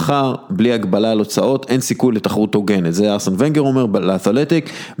תקרות שכר, בלי הגבלה על הוצאות, אין סיכוי לתחרות הוגנת. זה ארסן ונגר אומר לאתלטיק,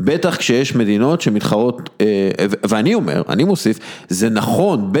 בטח כשיש מדינות שמתחרות, ואני אומר, אני מוסיף, זה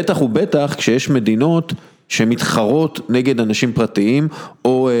נכון, בטח ובטח כשיש מדינות שמתחרות נגד אנשים פרטיים,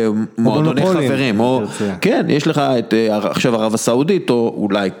 או מועדוני חברים, או, כן, יש לך את, עכשיו ערב הסעודית, או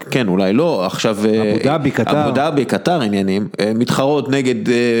אולי, כן, אולי לא, עכשיו, אבו דאבי, קטר עניינים, מתחרות נגד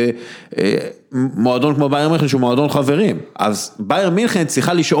מועדון כמו ביירן מינכן, שהוא מועדון חברים, אז ביירן מינכן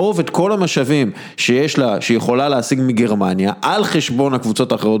צריכה לשאוב את כל המשאבים שיש לה, שיכולה להשיג מגרמניה, על חשבון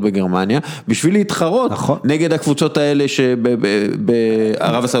הקבוצות האחרות בגרמניה, בשביל להתחרות נגד הקבוצות האלה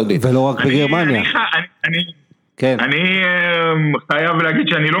בערב הסעודית. ולא רק בגרמניה. אני חייב להגיד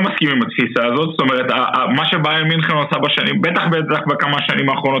שאני לא מסכים עם התפיסה הזאת, זאת אומרת, מה שביירן מינכן עושה בשנים, בטח בכמה שנים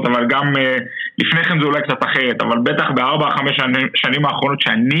האחרונות, אבל גם לפני כן זה אולי קצת אחרת, אבל בטח ב4-5 שנים האחרונות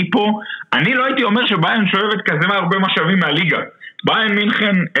שאני פה, אני לא הייתי אומר שביירן שואבת כזה הרבה משאבים מהליגה. ביירן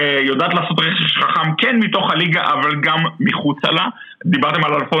מינכן יודעת לעשות רכש חכם כן מתוך הליגה, אבל גם מחוצה לה. דיברתם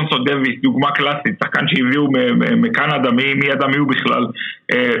על אלפונסו דוויס, דוגמה קלאסית, שחקן שהביאו מקנדה, מי ידע מי הוא בכלל,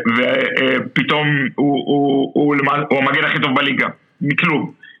 ופתאום הוא המגן הכי טוב בליגה,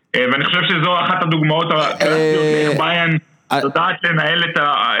 מכלום. ואני חושב שזו אחת הדוגמאות הקלאסיות, איך ביירן יודעת לנהל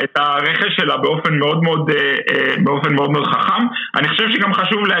את הרכש שלה באופן מאוד מאוד חכם. אני חושב שגם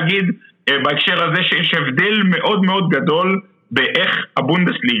חשוב להגיד בהקשר הזה שיש הבדל מאוד מאוד גדול באיך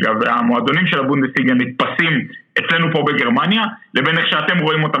הבונדסליגה והמועדונים של הבונדסליגה נתפסים אצלנו פה בגרמניה, לבין איך שאתם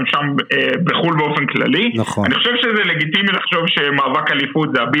רואים אותם שם בחול באופן כללי. נכון. אני חושב שזה לגיטימי לחשוב שמאבק אליפות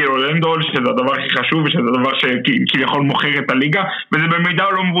זה הבי או לנדול, שזה הדבר הכי חשוב ושזה הדבר שכביכול מוכר את הליגה, וזה במידה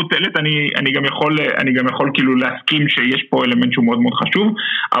לא מבוטלת. אני גם יכול כאילו להסכים שיש פה אלמנט שהוא מאוד מאוד חשוב,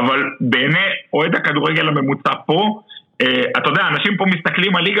 אבל בעיני אוהד הכדורגל הממוצע פה, אתה יודע, אנשים פה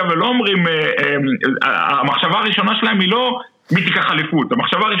מסתכלים על ליגה ולא אומרים, המחשבה הראשונה שלהם היא לא מי תיקח אליפות,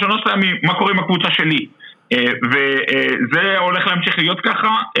 המחשבה הראשונה שלהם היא מה קורה עם הקבוצה שלי, וזה הולך להמשיך להיות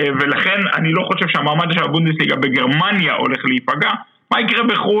ככה, ולכן אני לא חושב שהמעמד של הבונדסליגה בגרמניה הולך להיפגע. מה יקרה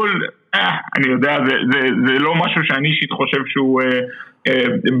בחול? אני יודע, זה לא משהו שאני אישית חושב שהוא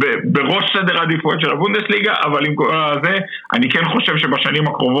בראש סדר העדיפויות של הבונדסליגה, אבל עם כל זה, אני כן חושב שבשנים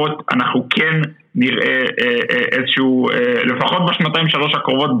הקרובות אנחנו כן נראה איזשהו, לפחות בשנתיים-3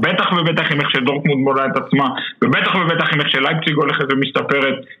 הקרובות, בטח ובטח עם איך שדורטמונד מולה את עצמה, ובטח ובטח עם איך שלייפציג הולכת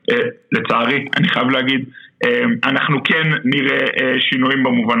ומשתפרת, לצערי, אני חייב להגיד, אנחנו כן נראה שינויים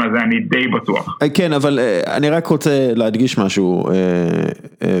במובן הזה, אני די בטוח. כן, אבל אני רק רוצה להדגיש משהו,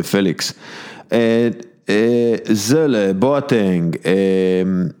 פליקס. זלה, בואטנג,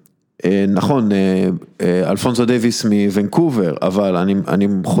 נכון, אלפונסו דייביס מוונקובר, אבל אני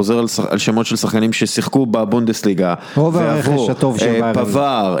חוזר על שמות של שחקנים ששיחקו בבונדסליגה, רוב הרכש הטוב של ביירן,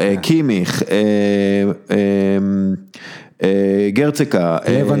 פבר, קימיך, גרצקה,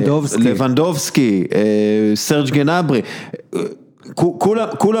 לבנדובסקי, סרג' גנברי,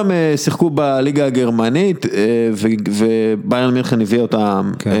 כולם שיחקו בליגה הגרמנית, וביירן מינכן הביא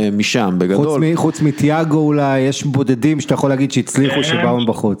אותם משם בגדול. חוץ מתיאגו אולי, יש בודדים שאתה יכול להגיד שהצליחו שבאו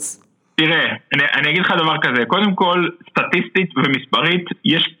בחוץ. תראה, אני אגיד לך דבר כזה, קודם כל, סטטיסטית ומספרית,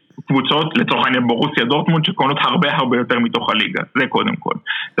 יש קבוצות, לצורך העניין ברוסיה דורטמונד, שקונות הרבה יותר מתוך הליגה, זה קודם כל.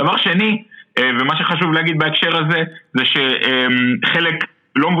 דבר שני, ומה שחשוב להגיד בהקשר הזה, זה שחלק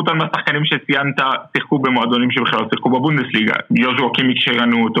לא מבוטל מהשחקנים שציינת שיחקו במועדונים שבכלל לא שיחקו בבונדסליגה. יוז'ו קימיץ'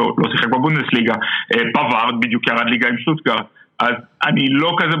 שראינו אותו לא שיחק בבונדסליגה, פאברד בדיוק ירד ליגה עם שטוטגרט, אז אני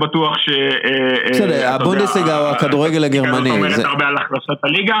לא כזה בטוח בסדר, הבונדסליגה הוא הכדורגל הגרמני. זאת אומרת הרבה על החלשת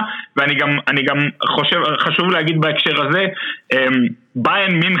הליגה, ואני גם חשוב להגיד בהקשר הזה,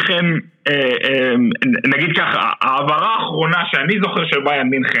 ביירן מינכן, נגיד ככה, העברה האחרונה שאני זוכר של ביירן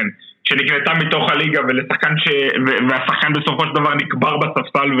מינכן, שנקלטה מתוך הליגה, והשחקן בסופו של דבר נקבר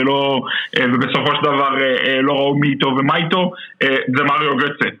בספסל, ובסופו של דבר לא ראו מי איתו ומה איתו, זה מריו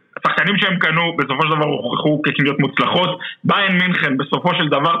גוטצה. השחקנים שהם קנו בסופו של דבר הוכחו כקניות מוצלחות. ביירן מינכן בסופו של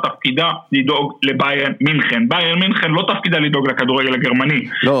דבר תפקידה לדאוג לביירן מינכן. ביירן מינכן לא תפקידה לדאוג לכדורגל הגרמני.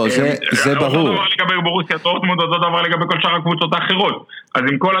 לא, זה ברור. אותו דבר לגבי בורוסיה דורטמונד, אותו דבר לגבי כל שאר הקבוצות האחרות. אז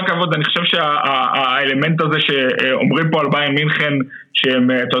עם כל הכבוד, אני חושב שהאלמנט הזה שאומרים פה על ביירן מינכן,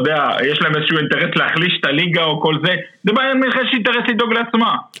 שהם, אתה יודע, יש להם איזשהו אינטרס להחליש את הליגה או כל זה, זה ביירן מינכן שאינטרס לדאוג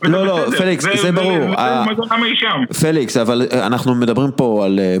לעצמה. לא, פליקס, זה ברור. פליקס, אבל אנחנו מדברים פה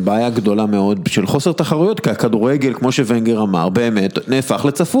על בעיה גדולה מאוד של חוסר תחרויות, כי הכדורגל, כמו שוונגר אמר, באמת נהפך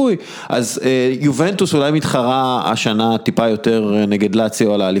לצפוי. אז יובנטוס אולי מתחרה השנה טיפה יותר נגד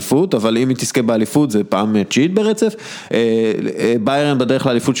לאציו על האליפות, אבל אם היא תזכה באליפות זה פעם תשיעית ברצף. ביירן בדרך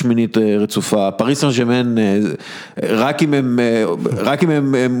לאליפות שמינית רצופה. פריס סן ז'רמן, רק אם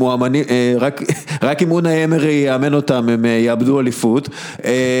הם מואמנים, רק אם אונאי אמרי יאמן אותם, הם יאבדו אליפות.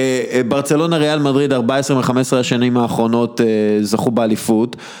 ברצלונה ריאל מדריד 14 מ-15 השנים האחרונות זכו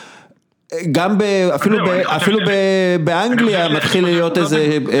באליפות. גם אפילו באנגליה מתחיל להיות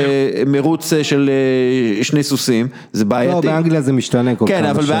איזה מרוץ של שני סוסים, זה בעייתי. לא, באנגליה זה משתנה כל כך. כן,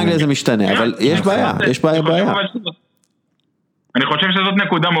 אבל באנגליה זה משתנה, אבל יש בעיה. אני חושב שזאת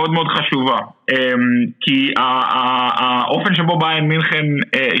נקודה מאוד מאוד חשובה, כי האופן שבו ביירן מינכן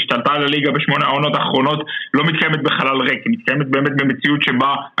השתלטה על הליגה בשמונה העונות האחרונות לא מתקיימת בחלל ריק, היא מתקיימת באמת במציאות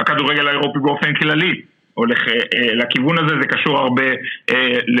שבה הכדורגל האירופי באופן כללי הולך לכיוון הזה. זה קשור הרבה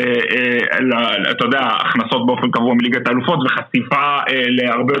אתה יודע, הכנסות באופן קבוע מליגת האלופות וחשיפה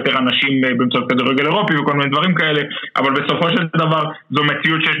להרבה יותר אנשים באמצעות כדורגל אירופי וכל מיני דברים כאלה, אבל בסופו של דבר זו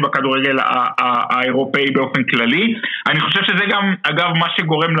מציאות שיש בכדורגל האירופאי באופן כללי. אני חושב שזה גם אגב מה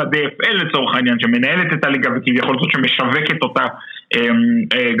שגורם ל-DFL לצורך העניין, שמנהלת את הליגה וכביכול זאת שמשווקת אותה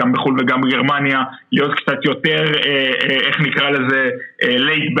גם בחול וגם בגרמניה, להיות קצת יותר, איך נקרא לזה,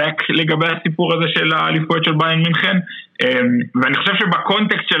 laid back לגבי הסיפור הזה של האליפויות של ביירן מינכן. ואני חושב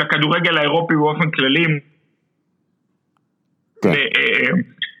שבקונטקסט של הכדורגל האירופי באופן כללי,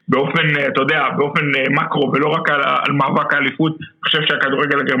 באופן, אתה יודע, באופן מקרו ולא רק על מאבק האליפות, אני חושב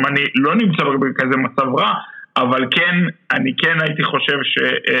שהכדורגל הגרמני לא נמצא בכזה מצב רע, אבל כן, אני כן הייתי חושב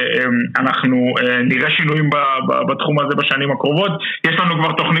שאנחנו נראה שינויים בתחום הזה בשנים הקרובות. יש לנו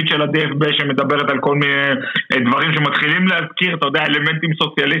כבר תוכנית של ה-DFB שמדברת על כל מיני דברים שמתחילים להזכיר, אתה יודע, אלמנטים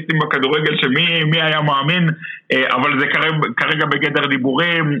סוציאליסטיים בכדורגל שמי היה מאמין, אבל זה כרגע בגדר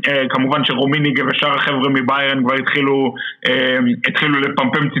דיבורים. כמובן שרומיניגה ושאר החבר'ה מביירן כבר התחילו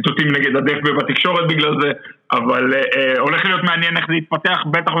לפמפם ציטוטים נגד ה-DFB בתקשורת בגלל זה, אבל הולך להיות מעניין איך זה יתפתח,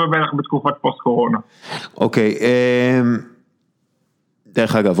 בטח ובטח בתקופת פוסט קורונה. אוקיי,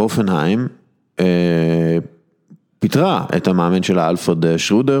 דרך אגב, אופנהיים פיתרה את המאמן של אלפרד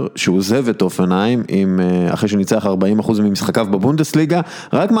שרודר, שהוא עוזב את אופנהיים אחרי שניצח 40% ממשחקיו בבונדסליגה.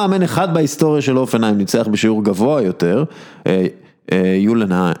 רק מאמן אחד בהיסטוריה של אופנהיים ניצח בשיעור גבוה יותר,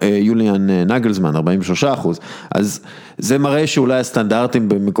 יוליאן נגלזמן, 43%. אז זה מראה שאולי הסטנדרטים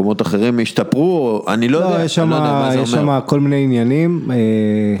במקומות אחרים השתפרו, אני לא יודע, יש שם כל מיני עניינים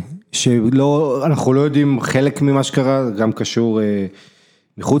שאנחנו לא יודעים, חלק ממה שקרה גם קשור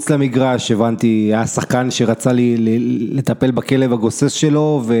מחוץ למגרש. הבנתי, היה שחקן שרצה לטפל בכלב הגוסס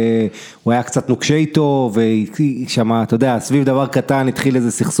שלו, והוא היה קצת נוקשה איתו, ושם, אתה יודע, סביב דבר קטן התחיל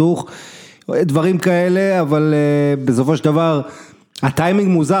איזה סכסוך, דברים כאלה, אבל בסופו של דבר, הטיימינג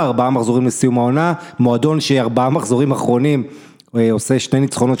מוזר, 4 מחזורים לסיום העונה, מועדון ש4 מחזורים אחרונים, עושה 2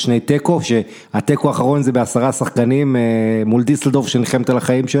 ניצחונות 2 טקו, שהטקו האחרון זה ב10 שחקנים, מול דיסלדורף שנלחמת על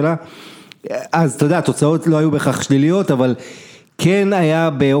החיים שלה. אז אתה יודע, התוצאות לא היו בכך שליליות, אבל כן היה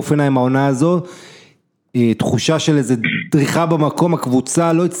באופנהיים העונה הזו, תחושה של איזה דריכה במקום,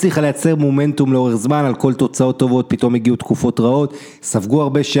 הקבוצה לא הצליחה לייצר מומנטום לאורך זמן, על כל תוצאות טובות, פתאום הגיעו תקופות רעות, ספגו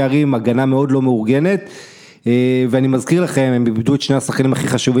הרבה שערים, הגנה מאוד לא מאורגנת, ואני מזכיר לכם, הם איבדו את 2 השחקנים הכי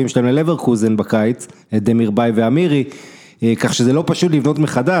חשובים שלהם ללברקוזן בקיץ, את דמיר ביי ואמירי, כך שזה לא פשוט לבנות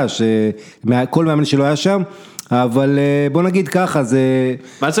מחדש, כל מאמן שלא היה שם, אבל בוא נגיד ככה, זה...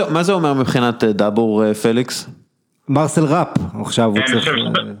 מה זה אומר מבחינת דאבור פליקס? מרסל ראפ, עכשיו הוא צריך...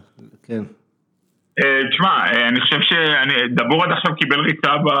 כן. תשמע, אני חושב שדאבור עד עכשיו קיבל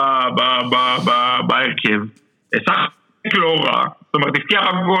ריצה בהרכב, שחק לא רע, זאת אומרת, הפקיע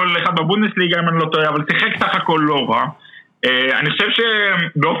רק גול אחד בבונדסליגה אם אני לא טועה, אבל שיחק סך הכל לא רע. אני חושב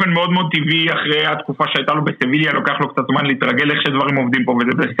שבאופן מאוד מאוד טבעי אחרי התקופה שהייתה לו בסביליה לוקח לו קצת זמן להתרגל איך שדברים עובדים פה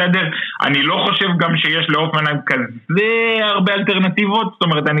וזה בסדר. אני לא חושב גם שיש לאופנהיים כזה הרבה אלטרנטיבות, זאת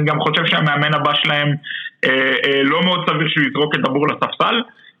אומרת אני גם חושב שהמאמן הבא שלהם לא מאוד סביר שהוא יזרוק את דאבור לספסל,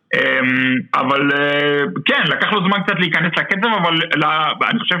 אבל כן, לקח לו זמן קצת להיכנס לקצב, אבל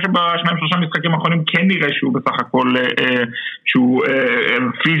אני חושב שבשניים שלושה משחקים האחרונים כן נראה שהוא בסך הכל, שהוא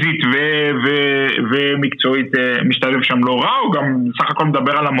פיזית ומקצועית משתלב שם לא רע, הוא גם בסך הכל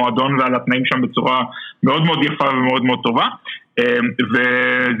מדבר על המועדון ועל התנאים שם בצורה מאוד מאוד יפה ומאוד מאוד טובה.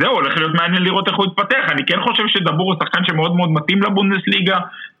 וזהו, הולך להיות מעניין לראות איך הוא יתפתח. אני כן חושב שדבור הוא שחקן שמאוד מאוד מתאים לבונדסליגה,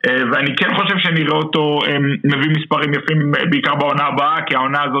 ואני כן חושב שנראה אותו מביא מספרים יפים בעיקר בעונה הבאה, כי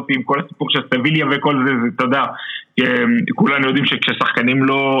העונה הזאת עם כל הסיפור של סביליה וכל זה, אתה יודע, כולנו יודעים שכששחקנים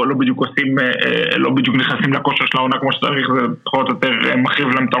לא בדיוק עושים, לא בדיוק נכנסים לכושר של העונה כמו שצריך, זה פחות או יותר מחריב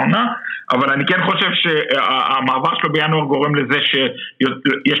להם את העונה, אבל אני כן חושב שהמעבר שלו בינואר גורם לזה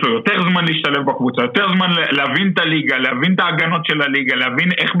שיש לו יותר זמן להשתלב בקבוצה, יותר זמן להבין את הליגה, להבין את ההגנות של הליגה, להבין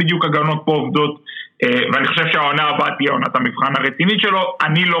איך בדיוק הגנות פה עובדות, ואני חושב שהעונה הבאה תהיה עונת המבחן הרצינית שלו.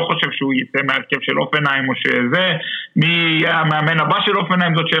 אני לא חושב שהוא יצא מהרכב של אופנהיים או שזה, מי יהיה המאמן הבא של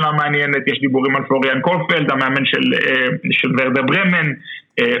אופנהיים, זאת שאלה מעניינת. יש דיבורים על פלוריאן קולפלד, המאמן של ורדר ברמן,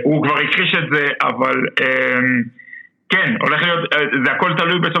 הוא כבר הכחיש את זה, אבל כן, הולך להיות, זה הכל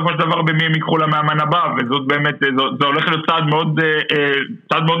תלוי בסופו של דבר במי הם יקחו למאמן הבא, וזאת באמת, זה הולך להיות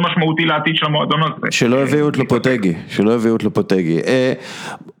צעד מאוד משמעותי לעתיד של המועדון הזה. שלא הביאו את לפוטגי.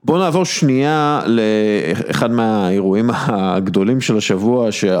 בואו נעבור שנייה לאחד מהאירועים הגדולים של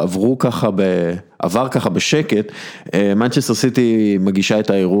השבוע, שעבר ככה בשקט. מנצ'סטר סיטי מגישה את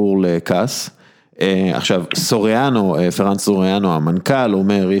הערעור לקאס. עכשיו, פרנס סוריאנו, המנכ"ל,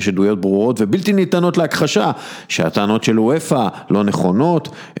 אומר, יש עדויות ברורות ובלתי ניתנות להכחשה, שהטענות של אופה לא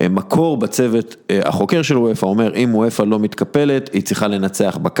נכונות. מקור בצוות החוקר של אופה אומר, אם אופה לא מתקפלת, היא צריכה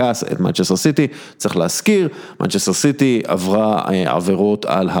לנצח בקאס את מנצ'סטר סיטי. צריך להזכיר, מנצ'סטר סיטי עברה עבירות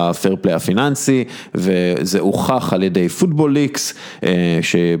על הפייר פליי הפיננסי, וזה הוכח על ידי פליקס,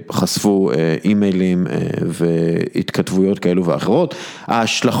 שחשפו אימיילים והתכתבויות כאלו ואחרות.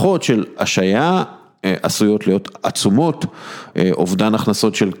 ההשלכות של השעיה עשויות להיות עצומות, אובדן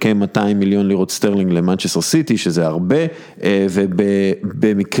הכנסות של כ-200 מיליון לירות סטרלינג למנצ'סטר סיטי, שזה הרבה,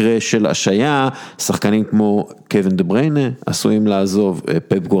 ובמקרה של השעיה, שחקנים כמו קווין דה בריינה עשויים לעזוב,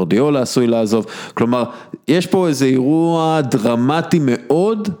 פפ גוארדיולה עשוי לעזוב, כלומר, יש פה איזה אירוע דרמטי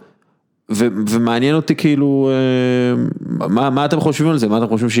מאוד, ומעניין אותי כאילו, מה אתם חושבים על זה? מה אתם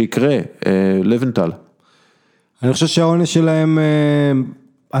חושבים שיקרה? לבנטל. אני חושב שהעונש שלהם,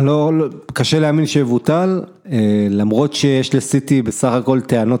 קשה להאמין שיבוטל, למרות שיש לסיטי בסך הכל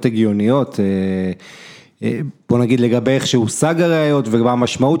טענות הגיוניות, בוא נגיד לגבי איך שהושג הראיות ומה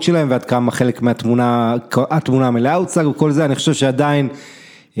המשמעות שלהם, ועד כמה חלק מהתמונה, התמונה המלאה הוצג וכל זה, אני חושב שעדיין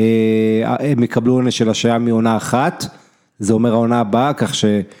הם יקבלו עונש של השעיה מעונה אחת, זה אומר העונה הבאה, כך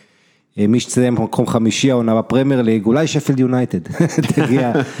שמי שצריך מקום חמישי העונה בפרמייר ליג, אולי שפילד יונייטד,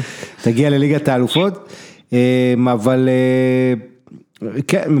 תגיע לליגת האלופות, אבל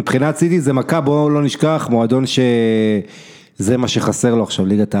כן, מבחינת סיטי זה מכה, בואו לא נשכח, מועדון שזה מה שחסר לו עכשיו,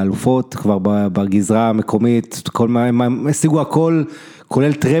 ליגת האלופות, כבר בגזרה המקומית, הם השיגו הכל,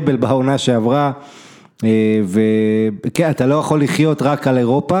 כולל טראבל בעונה שעברה, וכן, אתה לא יכול לחיות רק על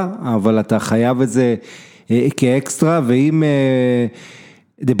אירופה, אבל אתה חייב את זה כאקסטרה, ואם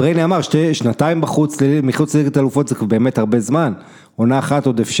דה בריינה אמר, שנתיים מחוץ לליגת האלופות זה באמת הרבה זמן, עונה אחת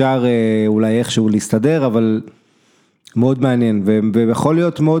עוד אפשר אולי איכשהו להסתדר, אבל מאוד מעניין, ויכול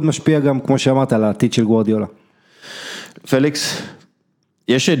להיות מאוד משפיע גם, כמו שאמרת, על העתיד של גוארדיולה. פליקס,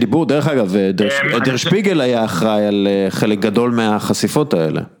 יש דיבור, דרך אגב, דר שפיגל היה אחראי על חלק גדול מהחשיפות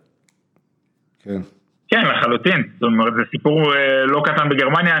האלה. כן. כן, לחלוטין. זאת אומרת, זה סיפור לא קטן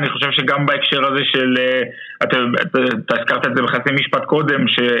בגרמניה, אני חושב שגם בהקשר הזה של, אתה הזכרת את זה בחצי משפט קודם,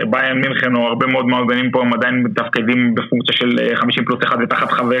 שביירן מינכן או הרבה מאוד מועדונים פה הם עדיין מתפקדים בפונקציה של 50+1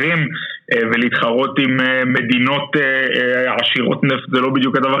 ותחת חברים, ולהתחרות עם מדינות עשירות נפט, זה לא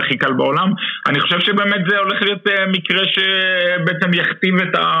בדיוק הדבר הכי קל בעולם. אני חושב שבאמת זה הולך להיות מקרה שבעצם יכתיב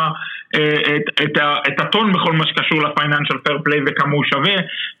את הטון בכל מה שקשור לפייננשל פייר פליי וכמה הוא שווה.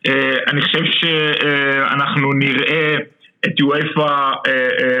 אני חושב שאנחנו נראה את יואפה,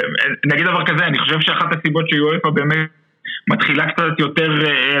 נגיד דבר כזה, אני חושב שאחת הסיבות שיואפה באמת מתחילה קצת יותר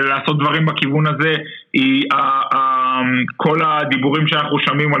לעשות דברים בכיוון הזה, היא כל הדיבורים שאנחנו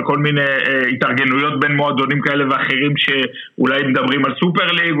שומעים על כל מיני התארגנויות בין מועדונים כאלה ואחרים שאולי מדברים על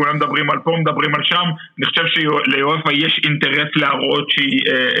סופר ליג, אולי מדברים על פה, מדברים על שם. אני חושב שליואפה יש אינטרס להראות שהיא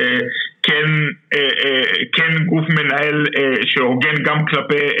כן גוף מנהל שהוגן גם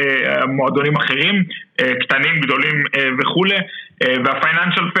כלפי מועדונים אחרים, קטנים, גדולים וכו'.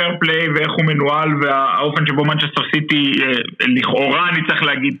 והפייננשל פייר פליי ואיך הוא מנוהל והאופן שבו מנצ'סטר סיטי לכאורה אני צריך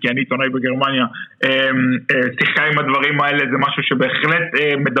להגיד כי אני עיתונאי בגרמניה שיחקה עם הדברים האלה, זה משהו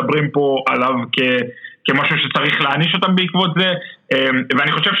שבהחלט מדברים פה עליו כמשהו שצריך להעניש אותם בעקבות זה,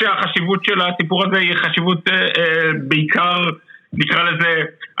 ואני חושב שהחשיבות של הסיפור הזה היא חשיבות בעיקר, נקרא לזה,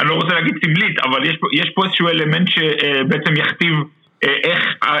 אני לא רוצה להגיד סמלית, אבל יש פה איזשהו אלמנט שבעצם יכתיב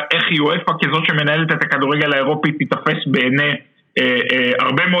איך יואפה כזאת שמנהלת את הכדורגל האירופי תתפס בעיני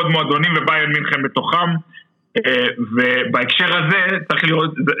הרבה מאוד מועדונים וביירן מינכן בתוכם, ובהקשר הזה צריך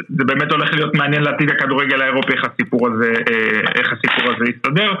לראות, זה באמת הולך להיות מעניין לעתיד הכדורגל האירופי איך הסיפור הזה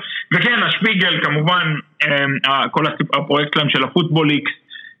יסתדר. וכן, השפיגל כמובן, כל הפרויקט שלהם של הפוטבוליקס,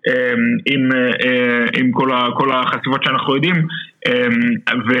 עם כל החשיבות שאנחנו יודעים,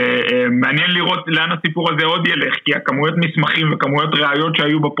 ומעניין לראות לאן הסיפור הזה עוד ילך, כי הכמויות מסמכים וכמויות ראיות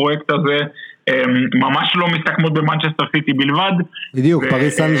שהיו בפרויקט הזה ממש לא מסתכמות במנצ'סטר סיטי בלבד. בדיוק,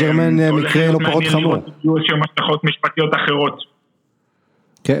 פריס סן ז'רמן מקרה לא פחות חמור. שהן השלכות משפטיות אחרות.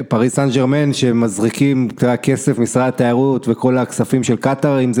 כן, פריס סן ז'רמן שמזריקים כסף משרד התיירות וכל הכספים של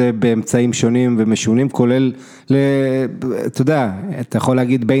קטר, אם זה באמצעים שונים ומשונים, כולל, אתה יודע, אתה יכול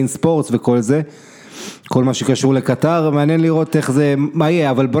להגיד ביין ספורטס וכל זה, כל מה שקשור לקטר, מעניין לראות איך זה, מה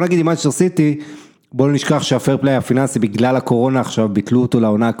יהיה, אבל בוא נגיד עם מנצ'סטר סיטי, בוא לא נשכח שהפייר פליי הפיננסי בגלל הקורונה עכשיו ביטלו אותו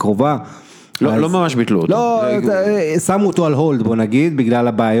לעונה הקרובה. לא ממש ביטלו אותו. לא, שמו אותו על הולד בוא נגיד, בגלל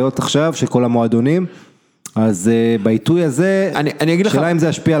הבעיות עכשיו של כל המועדונים, אז בעיתוי הזה, שאלה אם זה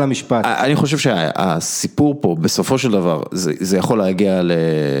ישפיע על המשפט. אני חושב שהסיפור פה בסופו של דבר, זה יכול להגיע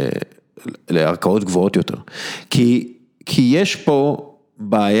לערכאות גבוהות יותר. כי יש פה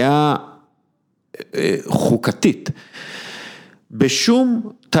בעיה חוקתית. בשום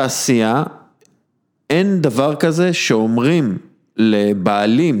תעשייה אין דבר כזה שאומרים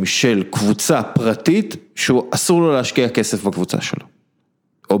לבעלים של קבוצה פרטית שהוא אסור לו להשקיע כסף בקבוצה שלו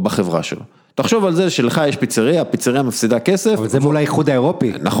או בחברה שלו. תחשוב על זה שלך יש פיצריה, הפיצריה מפסידה כסף. אבל זה מול האיחוד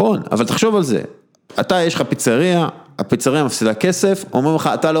האירופי. נכון, אבל תחשוב על זה. אתה יש לך פיצריה, הפיצריה מפסידה כסף, אומרים לך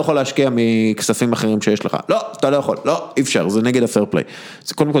אתה לא יכול להשקיע מכספים אחרים שיש לך. לא, אתה לא יכול, לא, אי אפשר, זה נגד הפייר פליי.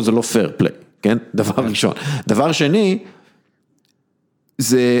 קודם כל זה לא פייר פליי, כן? דבר ראשון. דבר שני,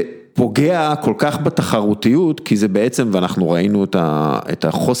 זה פוגע כל כך בתחרותיות, כי זה בעצם, ואנחנו ראינו את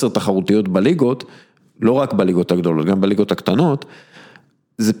החוסר תחרותיות בליגות, לא רק בליגות הגדולות, גם בליגות הקטנות,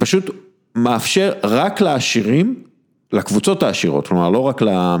 זה פשוט מאפשר רק לעשירים, לקבוצות העשירות, כלומר לא רק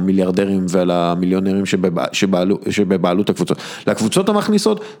למיליארדרים ולמיליונרים שבבעלות הקבוצות, לקבוצות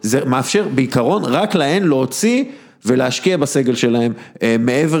המכניסות, זה מאפשר בעיקרון רק להן להוציא ולהשקיע בסגל שלהם,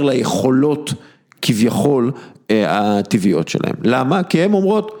 מעבר ליכולות כביכול הטבעיות שלהם. למה? כי הן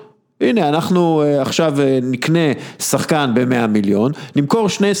אומרות, הנה, אנחנו עכשיו נקנה שחקן ב100 מיליון, נמכור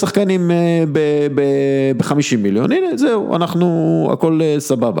שני שחקנים ב50 מיליון, הנה, זהו, אנחנו, הכל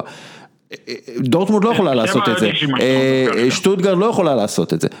סבבה. דורטמונד לא יכולה לעשות את זה, שטוטגרד לא יכולה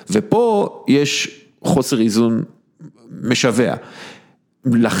לעשות את זה, ופה יש חוסר איזון משווע.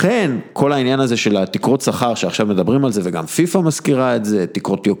 לכן, כל העניין הזה של התקרות שכר, שעכשיו מדברים על זה, וגם פיפא מזכירה את זה,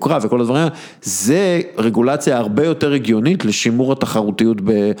 תקרות יוקרה וכל הדברים, זה רגולציה הרבה יותר הגיונית לשימור התחרותיות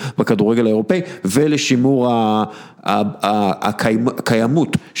בכדורגל האירופאי, ולשימור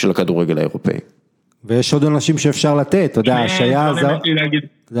הקיימות של הכדורגל האירופאי. ויש עוד אנשים שאפשר לתת, אתה יודע, השעיה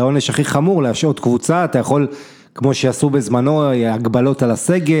זה העונש הכי חמור, להשעות קבוצה, אתה יכול, כמו שעשו בזמנו, הגבלות על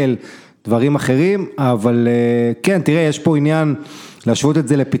הסגל, דברים אחרים, אבל כן, תראה, יש פה עניין להשוות את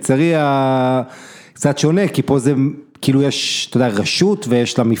זה לפיצריה קצת שונה, כי פה זה, כאילו יש, אתה יודע, רשות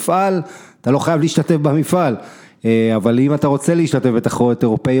ויש לה מפעל, אתה לא חייב להשתתף במפעל, אבל אם אתה רוצה להשתתף בתחרויות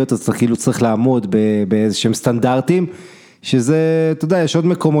אירופאיות, אז כאילו צריך לעמוד באיזשהם סטנדרטים, שזה, אתה יודע, יש עוד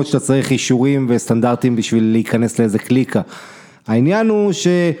מקומות שאתה צריך אישורים וסטנדרטים בשביל להיכנס לאיזה קליקה. העניין הוא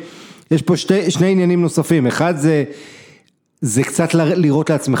שיש פה שני עניינים נוספים, אחד זה קצת לראות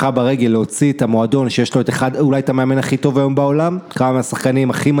לעצמך ברגל, להוציא את המועדון שיש לו את אחד, אולי את המאמן הכי טוב היום בעולם, כמה מהשחקנים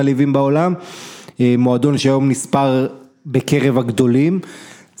הכי מלהיבים בעולם, מועדון שהיום נספר בקרב הגדולים,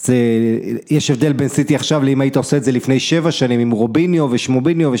 יש הבדל בין סיטי עכשיו, לאם היית עושה את זה לפני 7 שנים, עם רוביניו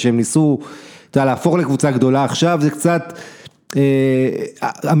ושמוביניו, ושהם ניסו להפוך לקבוצה גדולה עכשיו, זה קצת,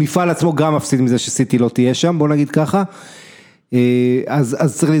 המפעל עצמו גם מפסיד מזה שסיטי לא תהיה שם, בוא נגיד ככה,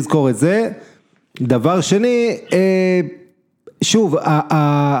 אז צריך לזכור את זה. דבר שני, שוב,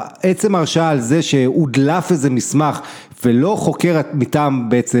 עצם הרשאה על זה שהודלף איזה מסמך, ולא חוקר מטעם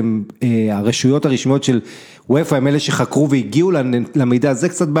בעצם הרשויות הרשמיות של וופא, הם אלה שחקרו והגיעו למידע, זה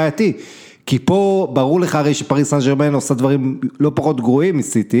קצת בעייתי, כי פה ברור לך הרי שפריס סן ז'רמן עושה דברים לא פחות גרועים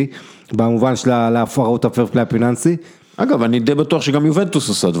מסיטי, במובן של להפרות הפייר פליי הפיננסי. אגב, אני די בטוח שגם יובנטוס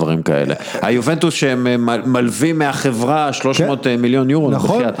עושה דברים כאלה. היובנטוס שהם מלווים מהחברה 300 מיליון יורו.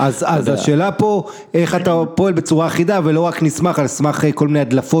 נכון, אז השאלה פה, איך אתה פועל בצורה אחידה, ולא רק נסמך על סמך כל מיני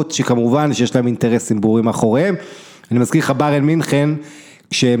הדלפות, שכמובן שיש להם אינטרסים ברורים מאחוריהם. אני מזכיר לך ביירן מינכן,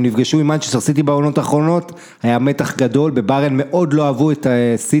 כשהם נפגשו עם מנצ'סטר סיטי בעונות האחרונות, היה מתח גדול, בביירן מאוד לא אהבו את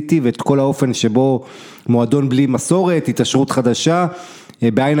סיטי ואת כל האופן שבו מועדון בלי מסורת, התעשרות חדשה,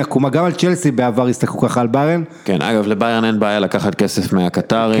 בעין עקומה, גם על צ'לסי בעבר הסתכלו ככה על ביירן. כן, אגב, לביירן אין בעיה לקחת כסף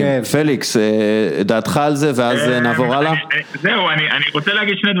מהקטרים. פליקס, דעתך על זה, ואז נעבור הלאה? זהו, אני רוצה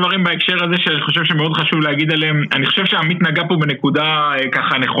להגיד שני דברים בהקשר הזה, שאני חושב שמאוד חשוב להגיד עליהם. אני חושב שעמית נגע פה בנקודה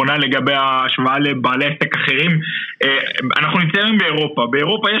ככה נכונה לגבי ההשוואה לבעלי עסק אחרים. אנחנו נמצאים באירופה.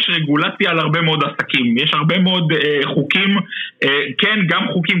 באירופה יש רגולציה על הרבה מאוד עסקים. יש הרבה מאוד חוקים, כן, גם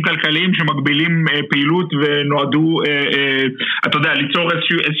חוקים כלכליים שמגבילים פעילות ונועדו, אתה יודע, ליצור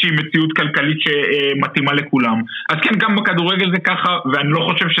איזושהי מציאות כלכלית שמתאימה לכולם. אז כן, גם בכדורגל זה ככה, ואני לא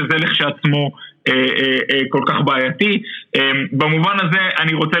חושב שזה לכשעצמו כל כך בעייתי. במובן הזה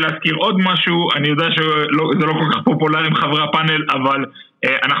אני רוצה להזכיר עוד משהו, אני יודע שזה לא כל כך פופולרי עם חברי הפאנל, אבל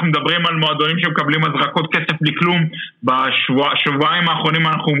אנחנו מדברים על מועדונים שמקבלים הזרקות כסף בלי כלום. בשבועיים האחרונים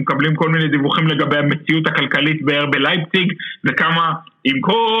אנחנו מקבלים כל מיני דיווחים לגבי המציאות הכלכלית בארבי לייפציג, וכמה עם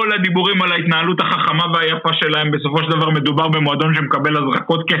כל הדיבורים על ההתנהלות החכמה והיפה שלהם, בסופו של דבר מדובר במועדון שמקבל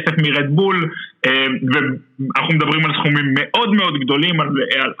הזרקות כסף מרדבול, ואנחנו מדברים על סכומים מאוד מאוד גדולים,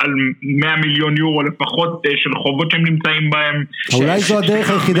 על 100 מיליון יורו לפחות של חובות שהם נמצאים בהם. אולי זו הדרך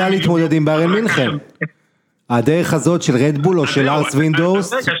היחידה להתמודד עם ביירן מינכן. הדרך הזאת של רדבול או של ארס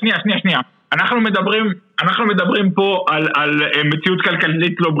וינדורס? רגע, שנייה. אנחנו מדברים פה על מציאות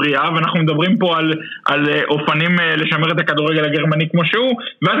כלכלית לא בריאה, ואנחנו מדברים פה על אופנים לשמר את הכדורגל הגרמני כמו שהוא,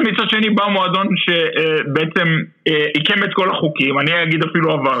 ואז מצד שני בא מועדון שבעצם עיקם את כל החוקים, אני אגיד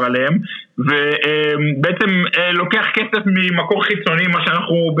אפילו עבר עליהם, ובעצם לוקח כסף ממקור חיצוני, מה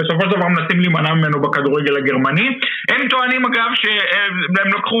שאנחנו בסופו של דבר מנסים להימנע ממנו בכדורגל הגרמני. הם טוענים אגב שהם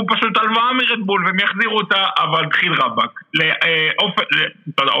לקחו פשוט הלוואה מרדבול והם יחזירו אותה, אבל תחיל רבק.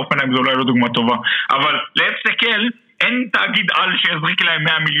 אופנהיים זו אולי לא דוגמה טובה, אבל לאפסקל אין תאגיד על שיזריק להם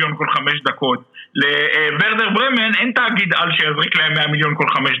 100 מיליון כל 5 דקות. לוורדר ברמן אין תאגיד על שיזריק להם 100 מיליון כל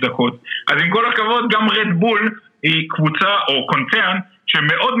 5 דקות. אז עם כל הכבוד, גם רדבול היא קבוצה או קונצרן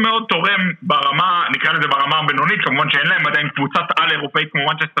שמאוד מאוד תורם ברמה, נקרא לזה ברמה הבינונית, כמובן שאין להם עדיין קבוצת על אירופאית כמו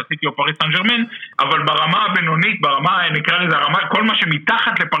מנצ'סטר סיטי או פריס סן ז'רמן, אבל ברמה הבינונית, ברמה, נקרא לזה הרמה, כל מה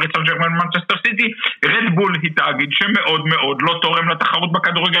שמתחת לפריס סן ז'רמן ומנצ'סטר סיטי, רדבול היא תאגיד שמאוד מאוד לא תורם לתחרות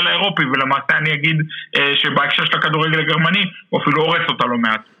בכדורגל האירופי, ולמעשה אני אגיד שבהקשר של הכדורגל הגרמני, הוא אפילו הורס אותה לא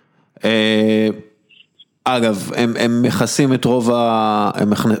מעט. אגב, הם מכסים את רוב הם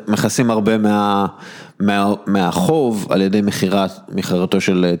מכסים הרבה מהחוב על ידי מכירתו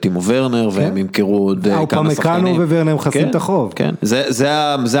של טימו ורנר, והם ימכרו עוד כמה שחקנים. אופמקאנו וורנר מכסים את החוב. כן,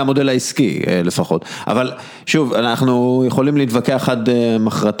 זה המודל העסקי לפחות. אבל שוב, אנחנו יכולים להתווכח עד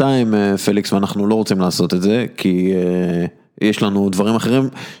מחרתיים, פליקס, ואנחנו לא רוצים לעשות את זה, כי יש לנו דברים אחרים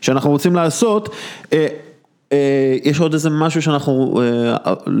שאנחנו רוצים לעשות. יש עוד איזה משהו שאנחנו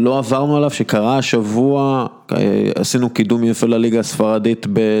לא עברנו עליו, שקרה השבוע, עשינו קידום יפה לליגה הספרדית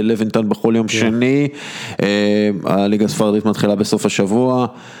בלוינטון בכל יום שני, הליגה הספרדית מתחילה בסוף השבוע,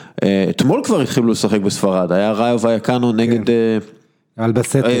 אתמול כבר התחילו לשחק בספרד, היה ראיו ויאקנו נגד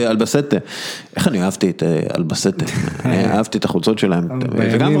אלבסטה. איך אני אהבתי את אלבסטה, אהבתי את החולצות שלהם,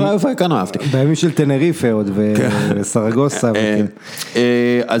 וגם ראיו ויאקנו אהבתי. בימים של טנריפה עוד וסרגוסה.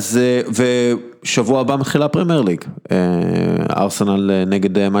 אז שבוע הבא מתחילה פרמייר ליג, ארסנל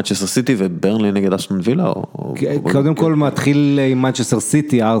נגד מנצ'סטר סיטי וברנלי נגד אסטון וילה. קודם כל מתחיל עם מנצ'סטר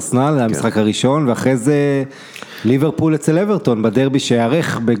סיטי, ארסנל, המשחק הראשון, ואחרי זה ליברפול אצל אברטון, בדרבי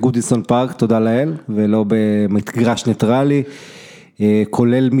שיערך בגודיסון פארק, תודה לאל, ולא במגרש ניטרלי,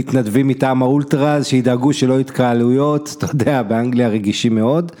 כולל מתנדבים מטעם האולטראז, שידאגו שלא יתקהלויות, אתה יודע, באנגליה רגישים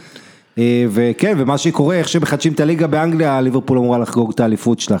מאוד. וכן, ומה שקורה, איך שמחדשים את הליגה באנגליה, ליברפול אמורה לחגוג את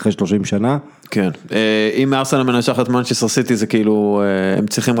האליפות שלה אחרי 30 שנה. כן, אם ארסנל מנצחת מנצ'סטר סיטי, זה כאילו, הם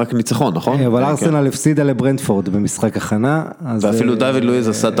צריכים רק ניצחון, נכון? אבל ארסנל הפסידה לברנטפורד במשחק הכנה. ואפילו דוד לואיז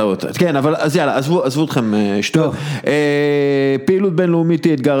עשה טעות. כן, אבל אז יאללה, עזבו אתכם שטות. פעילות בינלאומית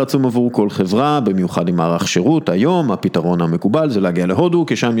היא אתגר עצום עבור כל חברה, במיוחד עם מערך שירות. היום הפתרון המקובל זה להגיע להודו,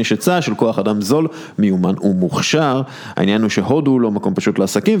 כי שם יש היצע של כוח אדם זול, מיומן ומוכשר. העניין הוא שהודו לא מקום פשוט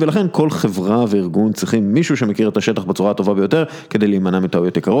לעסקים, ולכן כל חברה וארגון צריכים מישהו שמכיר את השטח בצורה הטובה ביותר, כדי להימנע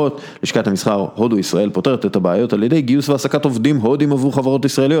מטעויות יקרות. לשכת המסחר הודו ישראל פותרת את הבעיות על ידי גיוס והעסקת עובדים הודים עבור חברות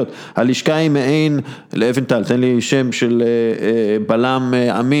ישראליות. הלשכה היא מעין לאבנטל, תן לי שם של בלם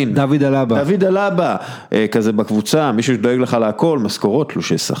אמין. דוד אלאבה, כזה בקבוצה, מישהו שדואג לך להכל, משכורות,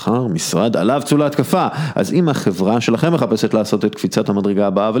 תלושי שכר, משרד, עליו צולה התקפה. אז אם החברה שלכם מחפשת לעשות את קפיצת המדרגה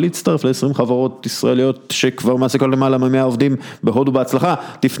הבאה, ולהצטרף ל-20 חברות ישראליות שכבר מעסיקות למעלה מ100 עובדים בהודו בהצלחה,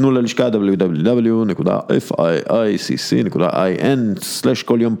 תפנו ללשכה בלשכה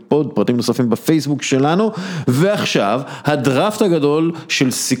www.fiicc.in/כל יום פוד, פרטים נוספים בפייסבוק שלנו, ועכשיו הדראפט הגדול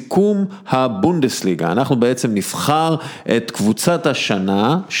של סיכום הבונדסליגה, אנחנו בעצם נבחר את קבוצת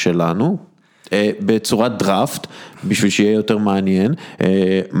השנה שלנו, בצורת דראפט, בשביל שיהיה יותר מעניין,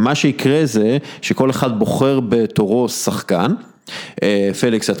 מה שיקרה זה שכל אחד בוחר בתורו שחקן,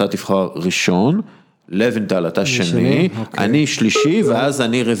 פליקס אתה תבחר ראשון, לבנטל אתה שני, אני שלישי ואז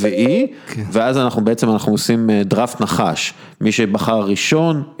אני רביעי, ואז אנחנו בעצם עושים דראפט נחש, מי שבחר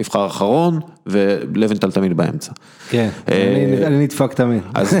ראשון יבחר אחרון, ולבנטל תמיד באמצע. כן, אני נדפק תמיד.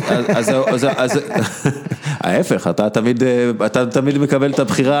 אז ההפך, אתה תמיד מקבל את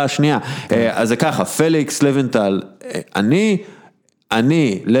הבחירה השנייה, אז זה ככה, פליקס, לבנטל, אני,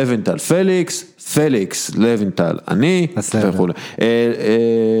 לבנטל, פליקס, לבנטל, אני, וכו'.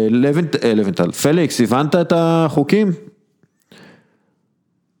 לבנטל, פליקס, הבנת את החוקים?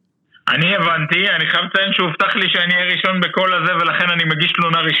 אני הבנתי, אני חייב לציין שהובטח לי שאני אהיה ראשון בכל הזה, ולכן אני מגיש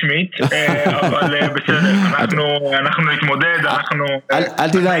תלונה רשמית, אבל בסדר, אנחנו נתמודד, אל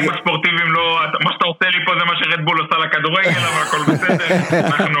תדאג. הספורטיביים לא, מה שאתה עושה לי פה זה מה שרדבול עושה לכדורגל, אבל הכל בסדר,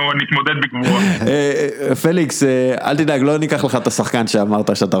 אנחנו נתמודד בגבורה. פליקס, אל תדאג, לא ניקח לך את השחקן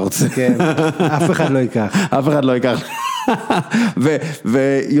שאמרת שאתה רוצה. כן, אף אחד לא ייקח. אף אחד לא ייקח.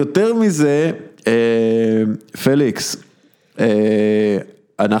 ויותר מזה, פליקס,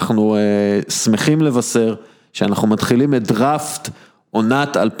 אנחנו שמחים לבשר שאנחנו מתחילים את דראפט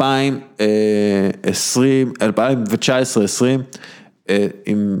עונת 2019-2020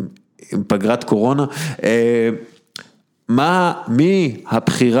 עם פגרת קורונה. מי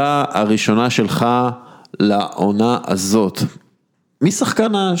הבחירה הראשונה שלך לעונה הזאת? מי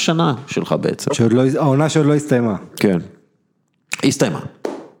שחקן השנה שלך בעצם? העונה שעוד לא הסתיימה. כן, הסתיימה.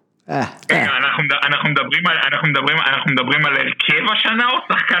 אנחנו מדברים על הרכב השנה או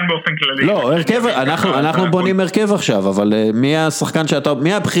שחקן באופן כללי? לא, הרכב, אנחנו בונים הרכב עכשיו, אבל מי השחקן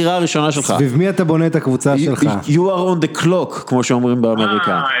מי הבחירה הראשונה שלך? סביב מי אתה בונה את הקבוצה שלך? You are on the clock, כמו שאומרים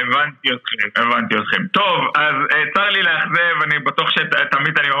באמריקה. הבנתי אתכם. טוב, אז צר לי לאכזב, אני בטוח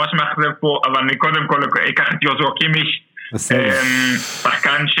שתמיד אני ממש מאכזב פה, אבל אני קודם כל אקח את יוזו קימיש,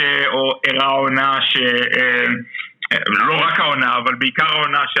 שחקן שהראה עונה לא רק העונה, אבל בעיקר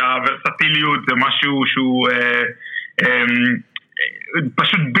העונה שהוורסטיליות זה משהו שהוא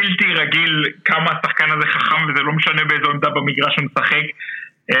פשוט בלתי רגיל, כמה השחקן הזה חכם, וזה לא משנה באיזו עמדה במגרש הוא משחק,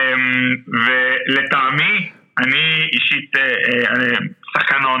 ולטעמי, אני אישית,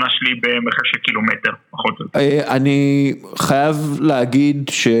 שחקן העונה שלי במרחק של קילומטר, פחות או יותר. אני חייב להגיד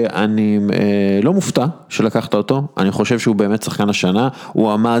שאני לא מופתע שלקחת אותו, אני חושב שהוא באמת שחקן השנה,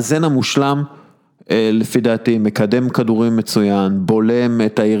 הוא המאזן המושלם, לפי דעתי, מקדם כדורים מצוין, בולם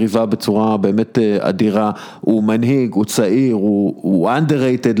את היריבה בצורה באמת אדירה, הוא מנהיג, הוא צעיר, הוא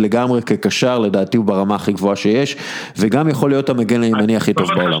underrated לגמרי כקשר, לדעתי הוא ברמה הכי גבוהה שיש, וגם יכול להיות המגן הימני הכי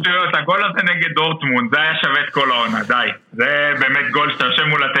טוב בעולם. הגול הזה נגד דורטמונד, זה היה שווה את כל העונה, די. זה באמת גול שאתה יושב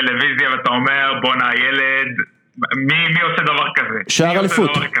מול הטלוויזיה ואתה אומר, בונה הילד, מי עושה דבר כזה? שער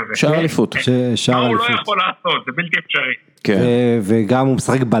אליפות. הוא לא יכול לעשות, זה בלתי אפשרי. וגם הוא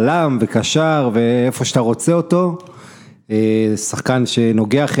משחק בלם וקשר ואיפה שאתה רוצה אותו, שחקן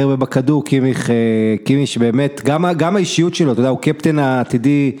שנוגע הכי הרבה בכדור, קימיש באמת, גם האישיות שלו, אתה יודע, הוא קפטן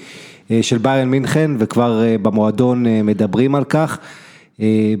העתידי של ביירן מינכן, וכבר במועדון מדברים על כך.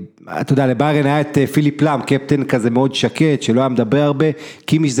 אתה יודע, לביירן היה את פיליפ לאם, קפטן כזה מאוד שקט, שלא היה מדבר הרבה,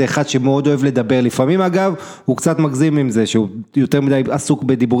 קימיש זה אחד שמאוד אוהב לדבר, לפעמים אגב, הוא קצת מגזים עם זה, שהוא יותר מדי עסוק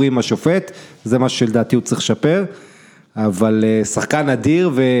בדיבורים עם השופט, זה משהו שלדעתי הוא צריך לשפר, אבל שחקן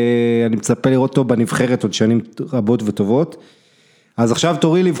אדיר, ואני מצפה לראות אותו בנבחרת עוד שנים רבות וטובות, אז עכשיו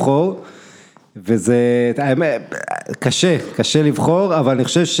תורי לבחור, וזה קשה לבחור, אבל אני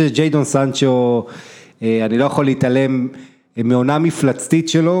חושב שג'יידון סנצ'ו, אני לא יכול להתעלם מעונה מפלצתית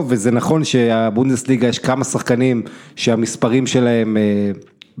שלו, וזה נכון שהבונדסליגה יש כמה שחקנים שהמספרים שלהם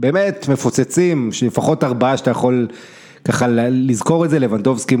באמת מפוצצים, לפחות 4 שאתה יכול ככה לזכור את זה,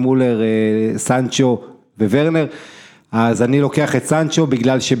 לבנדובסקי, מולר, סנצ'ו וורנר, אז אני לוקח את סנצ'ו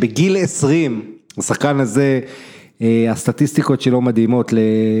בגלל שבגיל 20, השחקן הזה, הסטטיסטיקות שלו מדהימות,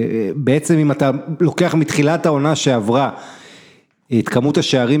 בעצם אם אתה לוקח מתחילת העונה שעברה, את כמות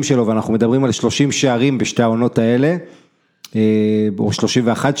השערים שלו, ואנחנו מדברים על 30 שערים בשתי העונות האלה, או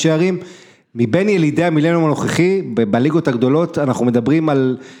 31 שערים, מבין ילידי המילניום הנוכחי, בליגות הגדולות, אנחנו מדברים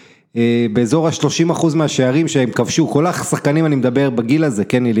על באזור ה-30% מהשערים שהם כבשו, כל השחקנים אני מדבר בגיל הזה,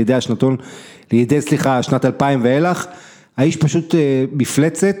 כן, ילידי שנת 2000 ואילך, האיש פשוט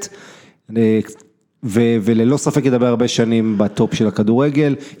מפלצת, וללא ספק ידבר הרבה שנים בטופ של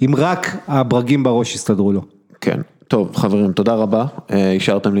הכדורגל, אם רק הברגים בראש יסתדרו לו. כן. טוב, חברים, תודה רבה.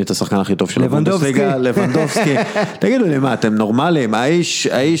 השארתם לי את השחקן הכי טוב של הבונדסליגה, לבנדובסקי. תגידו לי, מה, אתם נורמליים?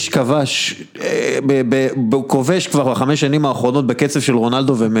 האיש כבש, כובש כבר 5 שנים האחרונות בקצב של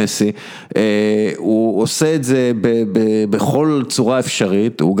רונלדו ומסי. הוא עושה את זה בכל צורה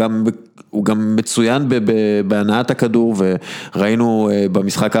אפשרית. הוא גם מצוין בהנעת הכדור, וראינו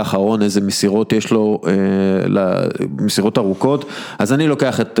במשחק האחרון איזה מסירות יש לו, מסירות ארוכות. אז אני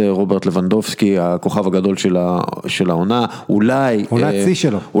לוקח את רוברט לבנדובסקי, הכוכב הגדול של העונה,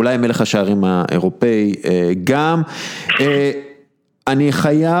 אולי מלך השערים האירופאי גם. אני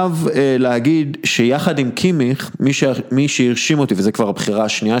חייב להגיד שיחד עם קימיך, מי שהרשים אותי, וזה כבר הבחירה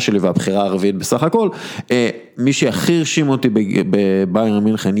השנייה שלי והבחירה הרביעית בסך הכל, מי שהכי הרשים אותי בביירן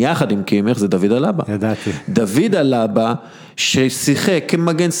מינכן יחד עם קימיך זה דוד אלאבה. ידעתי. דוד אלאבה ששיחק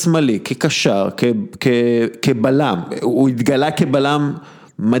כמגן שמאלי, כקשר, כבלם, הוא התגלה כבלם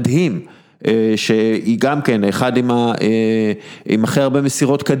מדהים. שהיא גם כן, אחד עם הכי הרבה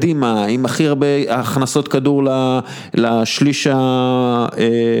מסירות קדימה, עם הכי הרבה הכנסות כדור לשליש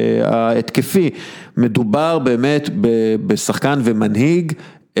ההתקפי, מדובר באמת בשחקן ומנהיג,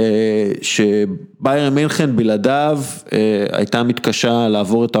 שביירן מינכן בלעדיו הייתה מתקשה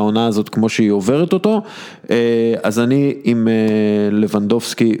לעבור את העונה הזאת כמו שהיא עוברת אותו, אז אני עם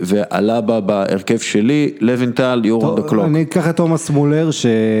לבנדובסקי ואלאבה בהרכב שלי. לוינטל, you're on the clock. אני אקח את תומאס מולר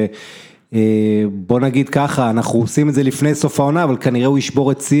בוא נגיד ככה, אנחנו עושים את זה לפני סוף העונה, אבל כנראה הוא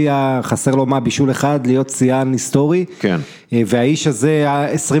ישבור את שיא, חסר לו מה, בישול אחד, להיות שיאן היסטורי, כן. והאיש הזה,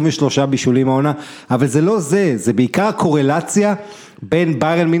 23 בישולים העונה, אבל זה לא זה, זה בעיקר קורלציה בין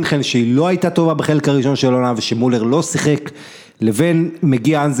ביירן מינכן, שהיא לא הייתה טובה בחלק הראשון של העונה, ושמולר לא שיחק, לבין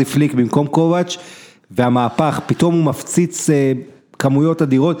מגיע אנזי פליק במקום קובץ', והמהפך, פתאום הוא מפציץ כמויות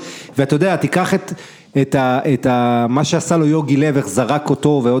אדירות, ואתה יודע, תיקח את מה שעשה לו יוגי לב, איך זרק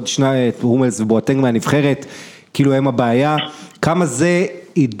אותו, ועוד שני, הומלס ובואטנג מהנבחרת, כאילו הם הבעיה, כמה זה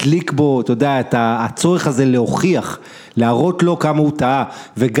הדליק בו, אתה יודע, את הצורך הזה להוכיח, להראות לו כמה הוא טעה,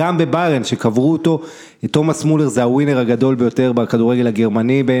 וגם בביירן שקברו אותו, תומאס מולר זה הווינר הגדול ביותר בכדורגל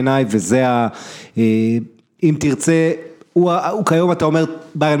הגרמני בעיניי, וזה, אם תרצה, הוא כיום אתה אומר,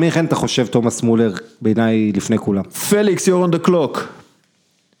 ביירן מינכן, אתה חושב תומאס מולר בעיניי לפני כולם. פליקס, you're on the clock.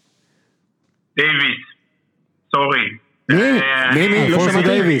 דייביס, סורי. מי? אלפונסו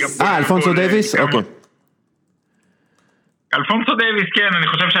דייביס. אלפונסו דייביס? אוקיי. אלפונסו דייביס, כן, אני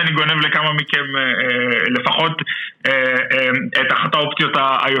חושב שאני גונב לכמה מכם לפחות את אחת האופציות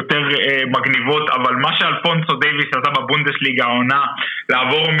היותר מגניבות, אבל מה שאלפונסו דייביס עשה בבונדסליגה העונה,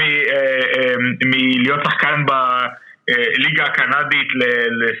 לעבור מלהיות שחקן בליגה הקנדית,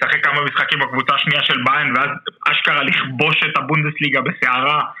 לשחק כמה משחקים בקבוצה השנייה של ביירן, ואז אשכרה לכבוש את הבונדסליגה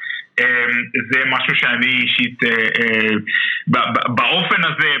בסערה, זה משהו שאני אישית באופן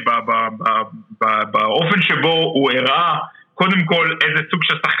הזה, באופן שבו הוא הראה קודם כל איזה סוג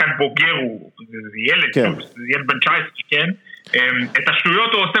של שחקן בוגר הוא, זה ילד, זה ילד בן 19, כן? את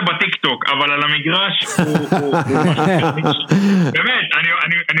השטויות הוא עושה בטיק טוק, אבל על המגרש הוא באמת,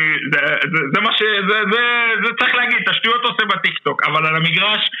 זה צריך להגיד, את השטויות הוא עושה בטיק טוק, אבל על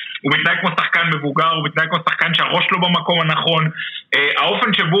המגרש הוא מתנהג כמו שחקן מבוגר, הוא מתנהג כמו שחקן שהראש לו במקום הנכון,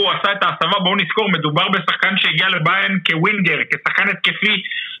 האופן שבו הוא עשה את ההסבה, בואו נזכור, מדובר בשחקן שהגיע לביירן כווינגר, כשחקן התקפי,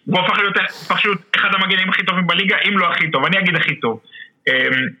 הוא הפך להיות פשוט אחד המגנים הכי טובים בליגה, אם לא הכי טוב, אני אגיד הכי טוב,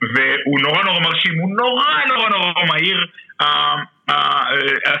 והוא נורא נורא מרשים, הוא נורא מהיר,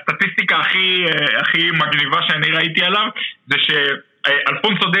 הסטטיסטיקה הכי מגניבה שאני ראיתי עליו זה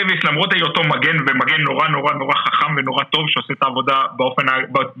שאלפונסו דייביס למרות היותו מגן ומגן נורא חכם ונורא טוב שעושה את העבודה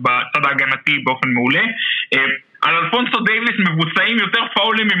בצד ההגנתי באופן מעולה, על אלפונסו דייביס מבוצעים יותר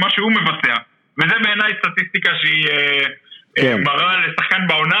פאולים ממה שהוא מבצע, וזה בעיניי סטטיסטיקה שהיא מראה לשחקן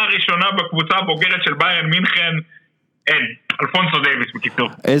בעונה הראשונה בקבוצה הבוגרת של ביירן מינכן. אין, אלפונסו דייביס בקיצור.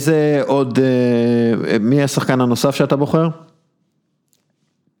 איזה עוד, מי השחקן הנוסף שאתה בוחר?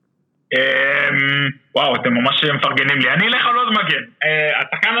 וואו, אתם ממש מפרגנים לי. אני אלך על עוד מגן.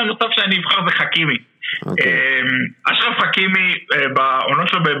 השחקן הנוסף שאני אבחר זה חכימי. אשרף חכימי, בעונות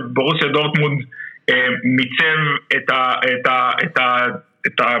שלו בבורוסיה דורטמונד, מיצב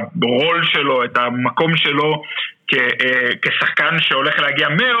את הרול שלו, את המקום שלו, כשחקן שהולך להגיע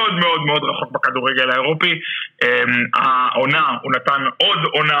מאוד מאוד מאוד רחוק בכדורגל האירופי. העונה, הוא נתן עוד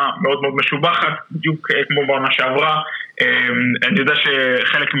עונה מאוד מאוד משובחת, בדיוק כמו בעונה שעברה. אני יודע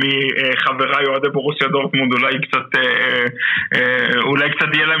שחלק מחבריי אוהדי בורוסיה דורטמונד אולי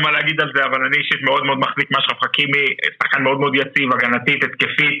קצת יהיה להם מה להגיד על זה, אבל אני אישית מאוד מאוד מחזיק מאשרף חכימי, שחקן מאוד מאוד יציב, הגנתית,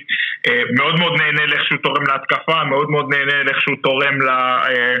 התקפית, מאוד מאוד נהנה לאיך שהוא תורם להתקפה, מאוד מאוד נהנה לאיך שהוא תורם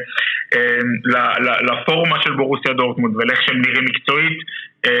לפורמה של בורוסיה דורטמונד ולאיך שהם נראים מקצועית.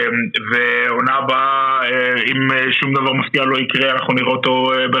 ועונה הבאה, אם שום דבר מפתיע לא יקרה, אנחנו נראה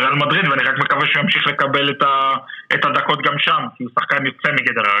אותו בריאל מדריד, ואני רק מקווה שהוא ימשיך לקבל את הדקות גם שם, כי הוא שחקן יוצא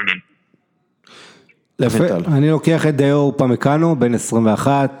מגדר הרגיל. אני לוקח את דיו פמקאנו, בן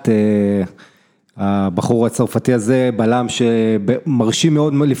 21, הבחור הצרפתי הזה, בלם שמרשים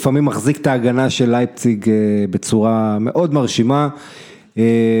מאוד, לפעמים מחזיק את ההגנה של לייפציג בצורה מאוד מרשימה,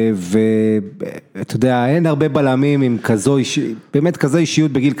 ואתה יודע, אין הרבה בלמים עם כזו, באמת כזו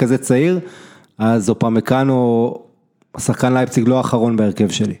אישיות בגיל כזה צעיר, אז אופמקאנו, השחקן לייפציג לא האחרון בהרכב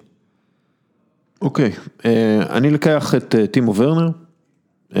שלי. אוקיי, אני לקח את טימו ורנר,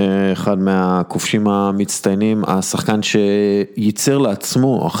 אחד מהכובשים המצטיינים, השחקן שייצר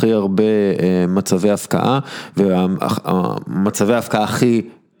לעצמו הכי הרבה מצבי הפקעה, ומצבי ההפקעה הכי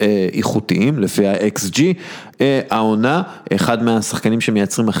איכותיים, לפי ה-XG, העונה, אחד מהשחקנים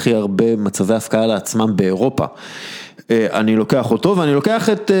שמייצרים הכי הרבה מצבי הפקעה לעצמם באירופה. אני לוקח אותו, ואני לוקח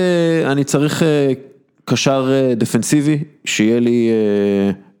אני צריך קשר דפנסיבי, שיהיה לי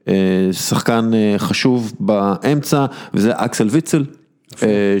שחקן חשוב באמצע, וזה אקסל ויצל,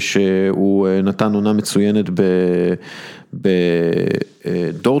 שהוא נתן עונה מצוינת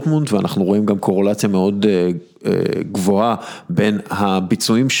בדורטמונד, ואנחנו רואים גם קורולציה מאוד גבוהה בין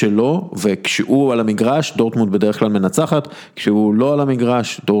הביצועים שלו, וכשהוא על המגרש, דורטמונד בדרך כלל מנצחת, כשהוא לא על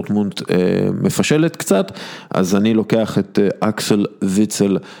המגרש, דורטמונד מפשלת קצת, אז אני לוקח את אקסל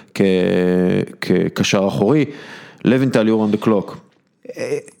ויצל כקשר אחורי. לוינטל, you're on the clock.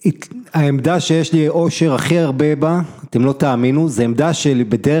 העמדה שיש לי אושר הכי הרבה בה, אתם לא תאמינו, זה עמדה שלי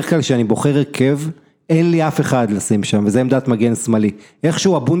בדרך כלל שאני בוחר הרכב, אין לי אף אחד לשים שם, וזה עמדת מגן שמאלי.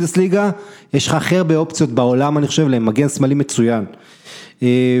 איכשהו הבונדסליגה, יש לך הכי הרבה אופציות בעולם, אני חושב, למגן שמאלי מצוין.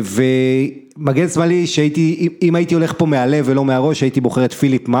 ומגן שמאלי שהייתי, אם הייתי הולך פה מהלב ולא מהראש, הייתי בוחר את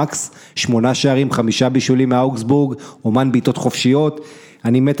פיליפ מקס, 8 שערים, 5 בישולים מהאוגסבורג, אומן בעיטות חופשיות,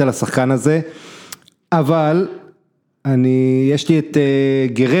 אני מת על השחקן הזה, אבל יש לי את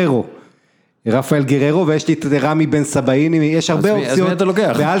גררו, רפאל גררו, ויש לי את רמי בן סבאיני, יש הרבה אופציות, אז מי אתה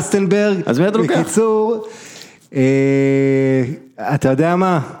לוקח? באלסטנברג, אז מי אתה לוקח? בקיצור, אתה יודע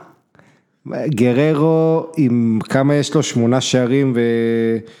מה? גררו, עם כמה יש לו? 8 שערים,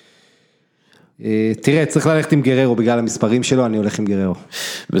 תראה, צריך ללכת עם גררו, בגלל המספרים שלו, אני הולך עם גררו.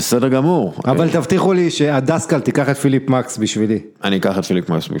 בסדר גמור. אבל תבטיחו לי שהדסקל תיקח את פיליפ מקס בשבילי. אני אקח את פליקס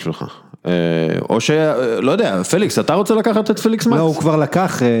מקס בשבילך. או לא יודע, פליקס, אתה רוצה לקחת את פליקס מקס? לא, הוא כבר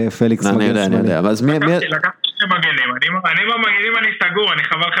לקח פליקס מגן שמאלי. אני יודע, אז מי... לקחתי שני מגנים, אני במגנים אני סגור, אני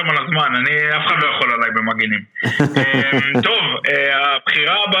חבל לכם על הזמן, אף אחד לא יכול עליי במגנים. טוב,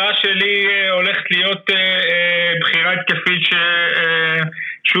 הבחירה הבאה שלי הולכת להיות בחירה התקפית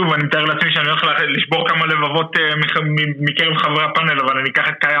שוב, אני מתאר לעצמי שאני הולך לשבור כמה לבבות מקרב חברי הפאנל, אבל אני אקח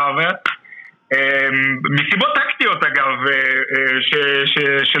את קאי האוורץ. מסיבות טקטיות אגב,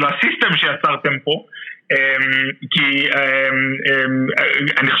 של הסיסטם שיצרתם פה, כי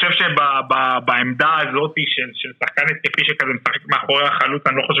אני חושב שבעמדה הזאת של שחקן התקפי שכזה משחק מאחורי החלוץ,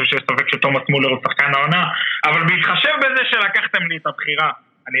 אני לא חושב שיש ספק שתומאס מולר הוא שחקן העונה, אבל בהתחשב בזה שלקחתם לי את הבחירה,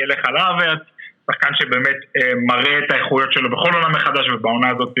 אני אלך על האוורץ, שחקן שבאמת מראה את האיכויות שלו בכל עונה מחדש, ובעונה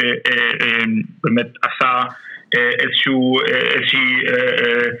הזאת באמת עשה איזושהי,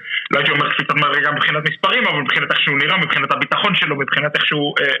 לא הייתי אומר קפיצת מדרגה מבחינת מספרים, אבל מבחינת איך שהוא נראה, מבחינת הביטחון שלו, מבחינת איך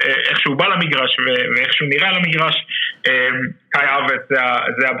שהוא בא למגרש ואיך שהוא נראה למגרש. קאי האוורץ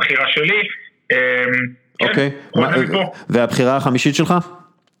זה הבחירה שלי. אוקיי, והבחירה החמישית שלך?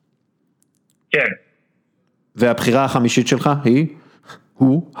 כן. והבחירה החמישית שלך היא?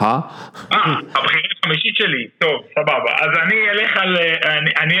 הבחירה החמישית שלי, טוב, סבבה. אז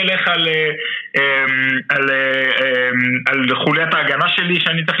אני אלך על חוליית ההגנה שלי,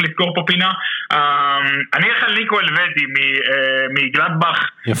 שאני צריך לזכור פה פינה. אני אלך על ניקו אלוודי מגלדבך,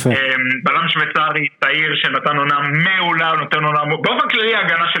 בלם שוויצרי צעיר שנתן עונה מעולה, נותן עונה באופן כללי.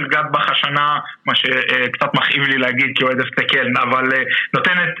 ההגנה של גלדבך השנה, מה שקצת מכאיב לי להגיד כי הוא עדף תקל, אבל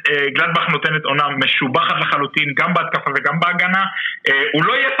גלדבך נותנת עונה משובחת לחלוטין, גם בהתקפה וגם בהגנה. הוא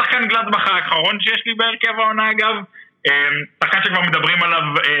לא יהיה שחקן גלדבך האחרון שיש לי בהרכב העונה אגב, שחקן שכבר מדברים עליו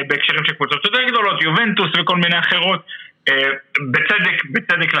בהקשרים של קבוצות יותר גדולות, יובנטוס וכל מיני אחרות,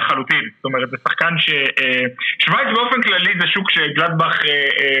 בצדק לחלוטין. זאת אומרת, זה שחקן שוויץ באופן כללי זה שוק שגלדבך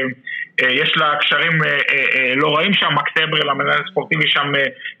יש לה קשרים לא רעים שם, מקס אברל המנהל הספורטיבי שם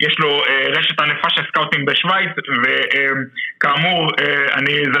יש לו רשת ענפה של סקאוטים בשוויץ, וכאמור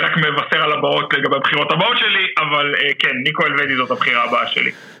זה רק מבשר על הבאות לגבי הבחירות הבאות שלי, אבל כן, ניקו אלוודי זאת הבחירה הבאה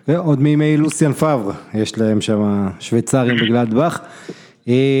שלי. עוד מימי לוסיאן פאבר, יש להם שם שוויצרים בגלדבך.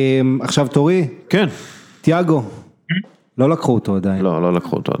 עכשיו תורי? כן. תיאגו. לא לקחו אותו עדיין. לא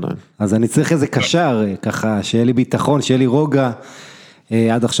לקחו אותו עדיין. אז אני צריך איזה קשר, ככה, שיהיה לי ביטחון, שיהיה לי רוגע.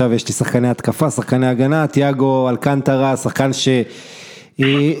 עד עכשיו יש לי שחקני התקפה, שחקני הגנה, תיאגו אלקנטרה, שחקן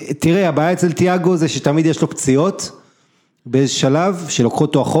תראה, הבעיה אצל תיאגו זה שתמיד יש לו פציעות, באיזה שלב שלוקחו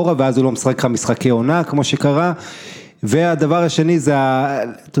אותו אחורה, ואז הוא לא משחק לך משחקי עונה, כמו שקרה, והדבר השני זה,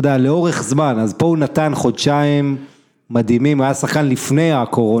 אתה יודע, לאורך זמן, אז פה הוא נתן חודשיים מדהימים, הוא היה שחקן לפני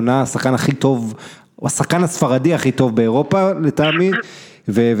הקורונה, השחקן הכי טוב, הוא השחקן הספרדי הכי טוב באירופה, לטעמי,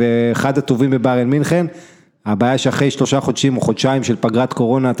 ואחד הטובים בביירן מינכן, הבעיה שאחרי 3 חודשים או חודשיים של פגרת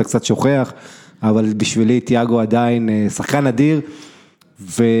קורונה, אתה קצת שוכח, אבל בשבילי תיאגו עדיין שחקן אדיר,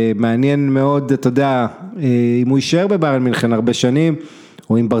 ומעניין מאוד, אתה יודע, אם הוא יישאר בביירן מינכן הרבה שנים,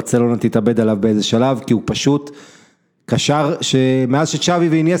 או אם ברצלונה תתאבד עליו באיזה שלב, כי הוא פשוט קשר, שמאז שצ'אבי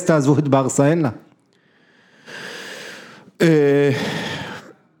ואיניאסטה עזבו את ברסה, אין לה.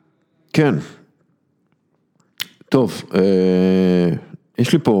 כן. טוב,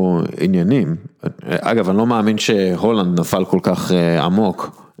 יש לי פה עניינים, אגב, אני לא מאמין שהולנד נפל כל כך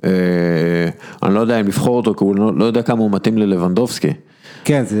עמוק, אני לא יודע אם לבחור אותו, כי הוא לא יודע כמה הוא מתאים ללבנדובסקי.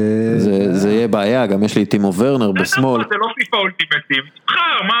 כן, זה יהיה בעיה, גם יש לי טימו ורנר בשמאל. זה לא פיפה אולטימטים,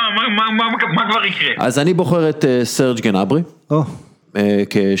 תבחר, מה כבר יקרה? אז אני בוחר את סרג' גנברי,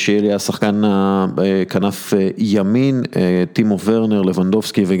 כשיהיה לי השחקן כנף ימין, טימו ורנר,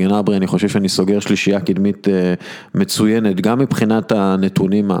 לבנדובסקי וגנברי, אני חושב שאני סוגר שלישייה קדמית מצוינת, גם מבחינת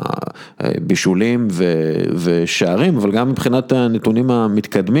הנתונים הבישולים ושערים, אבל גם מבחינת הנתונים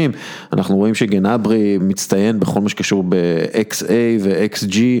המתקדמים, אנחנו רואים שגנברי מצטיין בכל מה שקשור ב-XA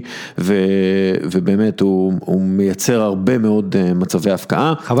ו-XG, ובאמת הוא מייצר הרבה מאוד מצבי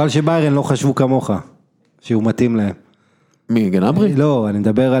הפקעה. חבל שביירן לא חשבו כמוך, שהוא מתאים להם. מי, גנברי? לא, אני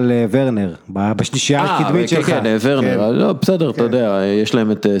מדבר על ורנר, בשלישייה הקדמית שלך. כן, ורנר, לא, בסדר, אתה יודע, יש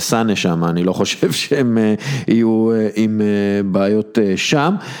להם את סאנה שם, אני לא חושב שהם יהיו עם בעיות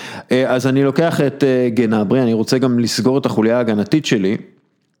שם, אז אני לוקח את גנברי, אני רוצה גם לסגור את החוליה ההגנתית שלי,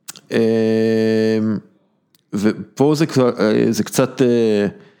 ופה זה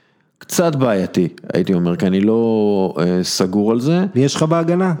קצת בעייתי, הייתי אומר, כי אני לא סגור על זה. ויש לך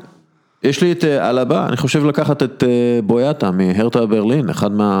בהגנה? יש לי את אלבה, אני חושב לקחת את בויאטה מהרטה ברלין,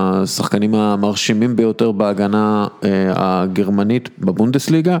 אחד מהשחקנים המרשימים ביותר בהגנה הגרמנית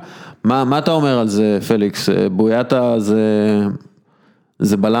בבונדסליגה. מה אתה אומר על זה, פליקס? בויאטה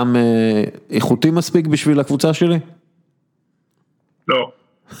זה בלם איכותי מספיק בשביל הקבוצה שלי? לא.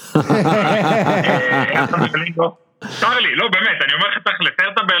 צר לי, לא באמת, אני אומר לך תכל'ס,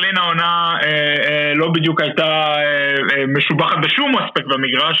 הרטה ברלין העונה לא בדיוק הייתה משובחת בשום אספקט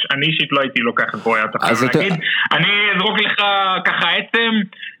במגרש, אני אישית לא הייתי לוקח את בויאטה, אני אזרוק לך ככה עצם,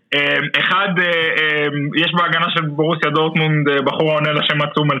 אחד, יש בהגנה של בורוסיה דורטמונד בחור העונה לשם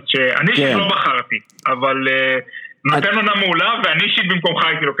עצומלט, שאני אישית לא בחרתי, אבל נותן עונה מעולה, ואני אישית במקומך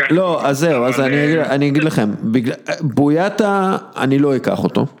הייתי לוקח. לא, אז זהו, אז אני אגיד לכם, בויאטה אני לא אקח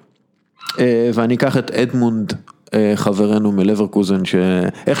אותו, ואני אקח את אדמונד, חברנו מלברקוזן,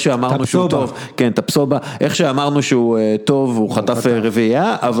 איך שאמרנו שהוא טוב, כן, טפסובה, איך שאמרנו שהוא טוב, הוא חטף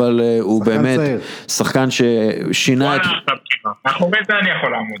רביעייה, אבל הוא באמת שחקן ששינה את... אנחנו בזה אני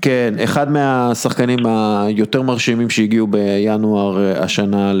יכול לעמוד. כן, אחד מהשחקנים היותר מרשימים שהגיעו בינואר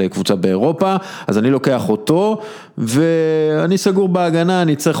השנה לקבוצה באירופה, אז אני לוקח אותו, ואני סגור בהגנה,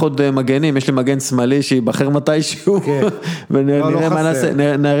 אני צריך עוד מגנים, יש לי מגן שמאלי שיבחר מתישהו,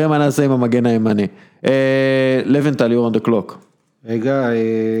 ונראה מה נעשה עם המגן הימני. לבנטל, you're on the clock. רגע,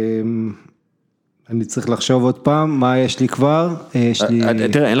 אני צריך לחשוב עוד פעם, מה יש לי כבר?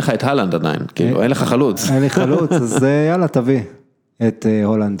 תראה, אין לך את הולנד עדיין, כאילו, אין לך חלוץ. אין לי חלוץ, אז יאללה, תביא את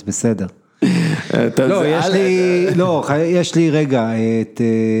הולנד, בסדר. יש לי רגע, את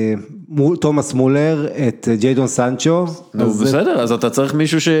תומאס מולר, את ג'יידון סנצ'ו. בסדר, אז אתה צריך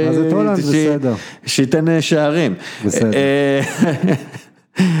מישהו שייתן שערים. בסדר.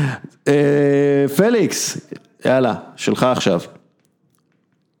 פליקס, יאללה, שלך עכשיו.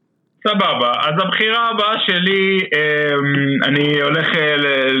 סבבה, אז הבחירה הבאה שלי, אני הולך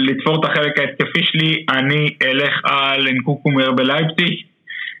לתפור את החלק ההתקפי שלי, אני אלך על אנקוקו מארבי לייפציג,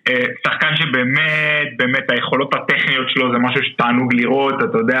 שחקן שבאמת, באמת היכולות הטכניות שלו זה משהו שתענוג לראות,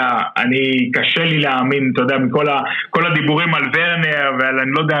 אתה יודע, קשה לי להאמין, אתה יודע, מכל הדיבורים על ורנר ועל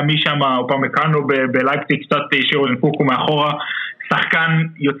אני לא יודע מי שם, או פעם הקרנו בלייפציג קצת השאירו את מאחורה, שחקן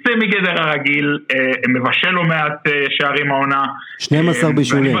יוצא מגדר הרגיל, מבשל לו מעט שערים העונה. 12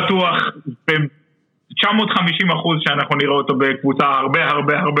 בישולים. ואני בטוח ב-950% שאנחנו נראה אותו בקבוצה הרבה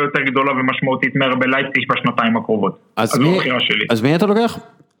הרבה הרבה יותר גדולה ומשמעותית מארבי לייפציג בשנתיים הקרובות. אז זו הבחירה שלי. אז מי אתה לוקח?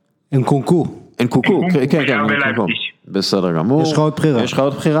 אנקונקו. אנקונקו, כן, כן. בסדר גמור. יש לך עוד בחירה? יש לך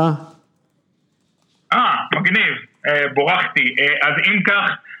עוד בחירה? מגניב, בורחתי. אז אם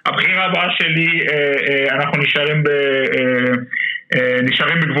כך, הבחירה הבאה שלי, אנחנו נשארים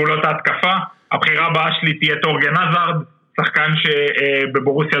נשארים בגבולות ההתקפה. הבחירה הבאה שלי תהיה טורגן עזארד, שחקן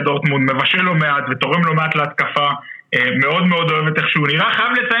שבבורוסיה דורטמונד מבשל לו מעט ותורם לו מעט להתקפה, מאוד מאוד אוהבת איך שהוא נראה. חייב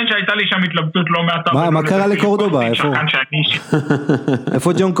לציין שהייתה לי שם התלבטות לא מעטה. מה קרה לקורדובה?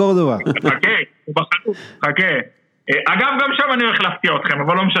 איפה ג'ון קורדובה? חכה, הוא בחלוץ, חכה. אגב, גם שם אני הולך להפתיע אתכם,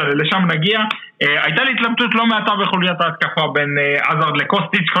 אבל לא משנה, לשם נגיע. הייתה לי התלבטות לא מעטה בחוליית ההתקפה בין עזארד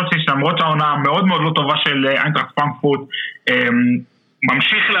לקוסטיץ'. קוסטיץ' למרות שהעונה מאוד מאוד לא טובה של איינטראכט פרנקפורט,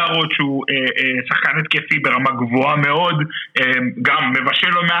 ממשיך להראות שהוא שחקן התקפי ברמה גבוהה מאוד, גם מבשל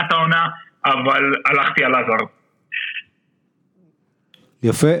לו מעט העונה, אבל הלכתי על עזארד.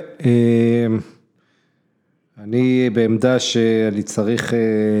 יפה. אני בעמדה שאני צריך,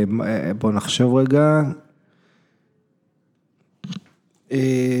 בוא נחשוב רגע,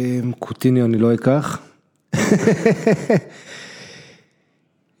 קוטיניו אני לא אקח.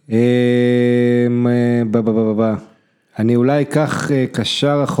 אני אולי אקח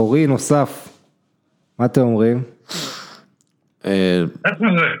קשר אחורי נוסף. מה אתם אומרים?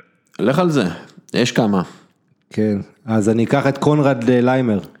 לך על זה, יש כמה. כן, אז אני אקח את קונרד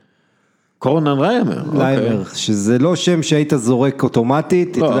ליימר. קורנן ליימר, שזה לא שם שהיית זורק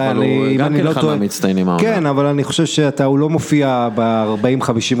אוטומטית. לא, אבל הוא גם כלך מהמצטיינים. כן, אבל אני חושב הוא לא מופיע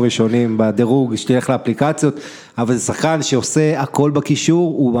ב-40-50 ראשונים בדירוג, שתלך לאפליקציות, אבל זה שחקן שעושה הכל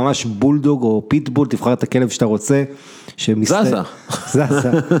בקישור, הוא ממש בולדוג או פיטבול, תבחר את הכלב שאתה רוצה. זזה.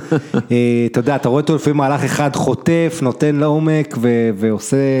 אתה יודע, אתה רואה אותו לפעמים מהלך אחד חוטף, נותן לעומק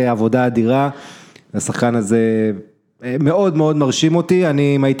ועושה עבודה אדירה. השחקן הזה מאוד מאוד מרשים אותי.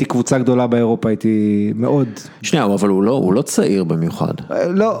 אני, אם הייתי קבוצה גדולה באירופה, הייתי מאוד... שנייה, אבל הוא לא צעיר במיוחד.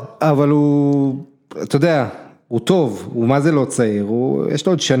 לא, אבל הוא, אתה יודע, הוא טוב, הוא מה זה לא צעיר, יש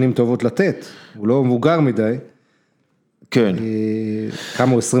לו עוד שנים טובות לתת, הוא לא מבוגר מדי. כן.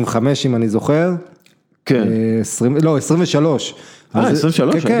 כמה הוא 25 אם אני זוכר? כן. 23.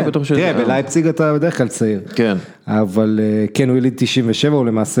 23? כן, תראה, בלייפציג אתה בדרך כלל צעיר. כן. אבל כן, הוא יליד 97, הוא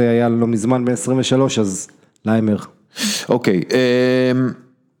למעשה היה לא מזמן ב-23, אז ליימר.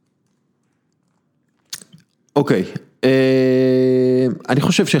 אוקיי. אני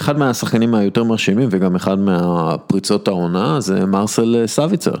חושב שאחד מהשחקנים היותר מרשימים, וגם אחד מהפריצות העונה, זה מרסל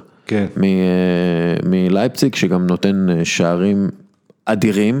סאביצר. כן. מלייפציג, שגם נותן שערים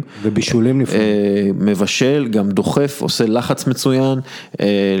אדירים. ובישולים נפלאים. מבשל, גם דוחף, עושה לחץ מצוין,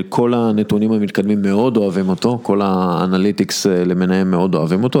 כל הנתונים המתקדמים מאוד אוהבים אותו, כל האנליטיקס למנהם מאוד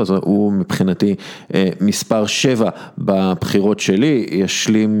אוהבים אותו, אז הוא מבחינתי מספר 7 בבחירות שלי,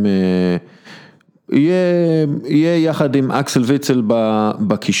 ישלים, יהיה יחד עם אקסל ויצל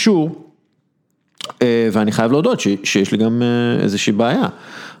בקישור, ואני חייב להודות שיש לי גם איזושהי בעיה,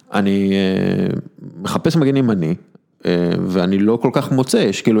 אני מחפש מגן ימני, ואני לא כל כך מוצא,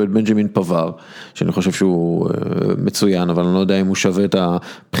 יש כאילו את בנג'מין פבר, שאני חושב שהוא מצוין, אבל אני לא יודע אם הוא שווה את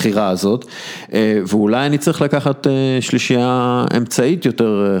הבחירה הזאת, ואולי אני צריך לקחת שלישייה אמצעית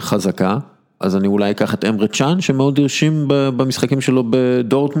יותר חזקה, אז אני אולי אקח את אמרה צ'אן, שמאוד הרשים במשחקים שלו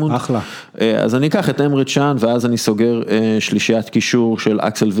בדורטמונד. אחלה. אז אני אקח את אמרה צ'אן, ואז אני סוגר שלישיית קישור של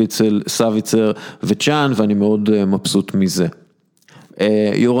אקסל ויצל, סאביצר וצ'אן, ואני מאוד מבסוט מזה.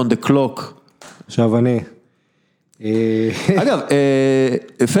 You're on the clock. עכשיו אני... אגב,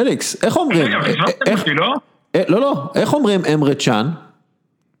 פליקס, איך אומרים? לא, איך אומרים אמרה צ'אן?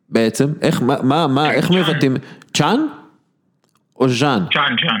 בעצם, איך מבטאים? צ'אן? או ז'אן?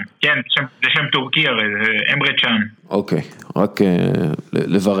 צ'אן, כן, זה שם טורקי הרי, זה אמרה צ'אן. אוקיי, רק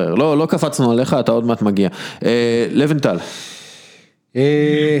לברר. לא קפצנו עליך, אתה עוד מעט מגיע. לבנטל.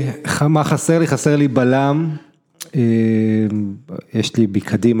 מה חסר לי? חסר לי בלם. יש לי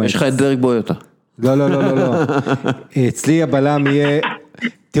בקדימה. יש לך את דרק בויוטה. לא. אצלי הבלם יהיה,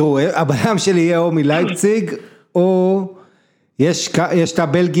 תראו, הבלם שלי יהיה או מלייפציג, או יש את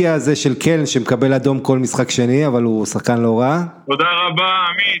הבלגיה הזה של קלן, שמקבל אדום כל משחק שני, אבל הוא שחקן לא רע. תודה רבה,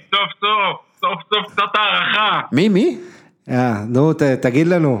 עמית, סוף קצת הערכה. מי? נו, תגיד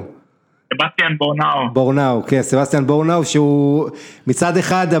לנו. סבסטיאן בורנאו, כן, סבסטיאן בורנאו, שהוא מצד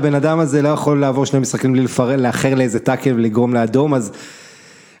אחד, הבן אדם הזה לא יכול לעבור שני משחקים בלי לאחר לאיזה טאקל ולגרום לאדום, אז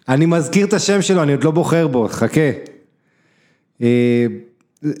אני מזכיר את השם שלו, אני עוד לא בוחר בו, חכה.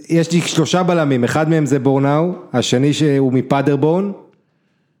 יש לי 3 בלמים, אחד מהם זה בורנאו, השני שהוא מפאדרבורן,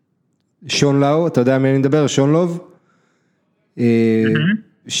 שון לאו, אתה יודע מי אני מדבר? שון לוב,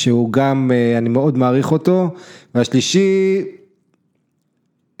 שהוא גם, אני מאוד מעריך אותו, והשלישי,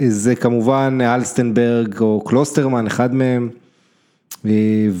 זה כמובן אלסטנברג או קלוסטרמן, אחד מהם,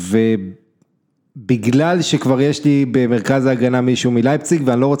 בגלל שכבר יש לי במרכז ההגנה מישהו מלייפציג,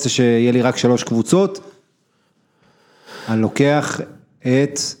 ואני לא רוצה שיהיה לי רק 3 קבוצות, אני לוקח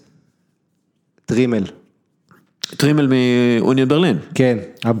את טרימל. טרימל מאוניון ברלין. כן,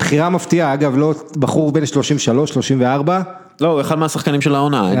 הבחירה מפתיעה, אגב, לא בחור בין 33, 34. לא, הוא אחד מהשחקנים של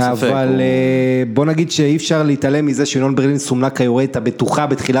העונה, אין ספק. אבל בוא נגיד שאי אפשר להתעלם מזה שאוניון ברלין סומנה כיורדת הבטוחה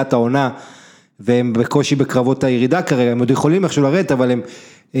בתחילת העונה, והם בקושי בקרבות הירידה כרגע, הם עוד יכולים איכשהו לרדת, אבל הם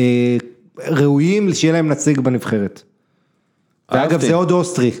ראויים שיהיה להם נציג בנבחרת. ואגב, זה עוד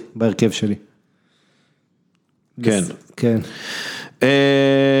אוסטרי בהרכב שלי. כן. כן.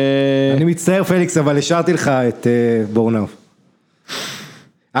 אני מצטער פליקס, אבל השארתי לך את בורנאו.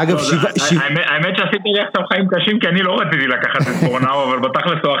 אגב, האמת שעשיתי לי עכשיו חיים קשים, כי אני לא רציתי לקחת את בורנאו, אבל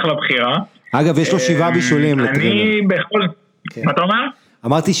בתכלס הוא אחלה בחירה. אגב, יש לו 7 בישולים לטרימל. אני בכל... מה אתה אומר?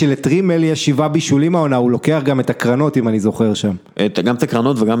 אמרתי שלטרימל יש 7 בישולים העונה, הוא לוקח גם את הקרנות, אם אני זוכר שם. גם את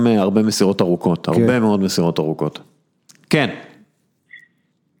הקרנות וגם הרבה מסירות ארוכות, הרבה מאוד מסירות ארוכות. כן.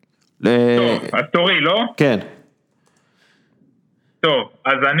 טוב, אז תורי, לא? כן. טוב,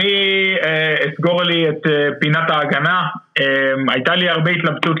 אז אני אסגור לי את פינת ההגנה. הייתה לי הרבה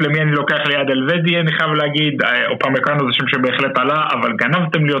התלבטות למי אני לוקח ליד אלבדי, אני חייב להגיד, אופמקאנו זה שם שבהחלט עלה, אבל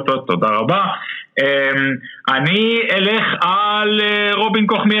גנבתם לי אותו, תודה רבה. אני אלך על רובין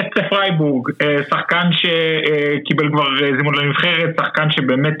קוך מ-FC פרייבורג, שחקן שקיבל כבר זימון לנבחרת, שחקן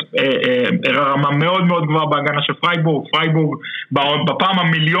שבאמת הראה רמה מאוד מאוד גבוהה בהגנה של פרייבורג. פרייבורג בפעם 1.5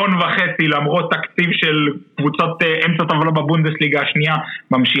 מיליון למרות תקציב של קבוצות אמצע טבלה בבונדסליגה השנייה,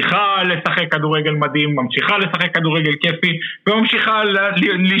 ממשיכה לשחק כדורגל מדהים, ממשיכה לשחק כדורגל כיפי, וממשיכה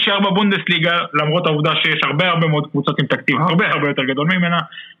להישאר בבונדסליגה למרות העובדה שיש הרבה מאוד קבוצות עם תקציב הרבה יותר גדול ממנה.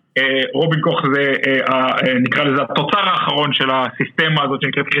 רובין קוך זה נקרא לזה התוצר האחרון של הסיסטמה הזאת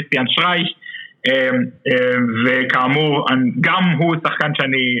שנקראת קריסטיאן שרייש, וכאמור גם הוא שחקן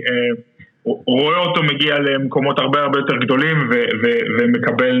שאני רואה אותו מגיע למקומות הרבה יותר גדולים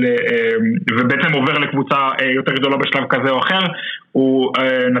ומקבל ובעצם עובר לקבוצה יותר גדולה בשלב כזה או אחר. הוא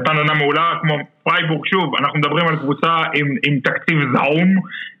נתן עונה מעולה כמו פרייבורג. שוב, אנחנו מדברים על קבוצה עם תקציב זעום,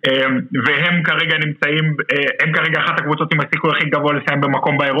 והם כרגע נמצאים, הם כרגע אחת הקבוצות עם הסיכוי הכי גבוה לסיים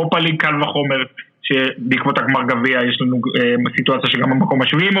במקום באירופה ליג, קל וחומר שבעקבות הגמר גביע יש לנו סיטואציה שגם המקום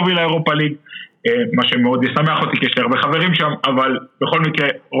השביעי מוביל לאירופה ליג, מה שמאוד ישמח אותי כי יש לי הרבה חברים שם, אבל בכל מקרה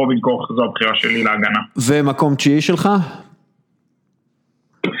רובין קוך זו הבחירה שלי להגנה. ומקום תשיעי שלך?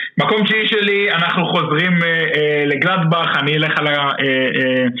 מקום תשיעי שלי, אנחנו חוזרים לגלדבך, אני אלך על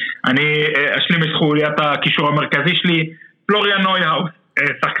אני אשלים את חוליית הקישור המרכזי שלי, פלוריאן נויהאוס,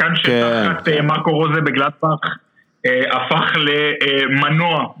 שחקן שתחת מרקו רוזה בגלדבך, הפך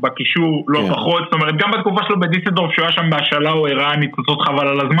למנוע בקישור לא פחות, זאת אומרת גם בתקופה שלו בדיסלדורף שהוא היה שם בהשאלה הוא הראה ניצוצות חבל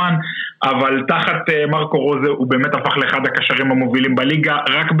על הזמן, אבל תחת מרקו רוזה הוא באמת הפך לאחד הקשרים המובילים בליגה,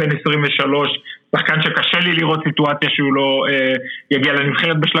 רק בין 23, שחקן שקשה לי לראות סיטואציה שהוא לא יגיע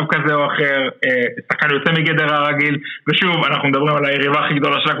לנבחרת בשלב כזה או אחר, שחקן יוצא מגדר הרגיל, ושוב אנחנו מדברים על היריבה הכי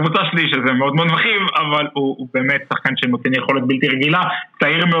גדולה של הקבוצה שלי שזה מאוד מאוד מכאיב, אבל הוא באמת שחקן שנותן יכולת בלתי רגילה,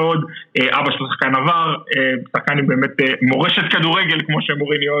 צעיר מאוד, אבא שלו שחקן עבר, שחקן עם באמת מורשת כדורגל כמו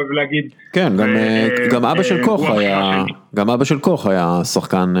שמוריני אוהב להגיד. כן, גם אבא של קוך היה, גם אבא של קוך היה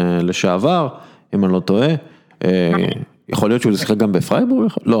שחקן לשעבר, אם אני לא טועה. יכול להיות שהוא שיחק גם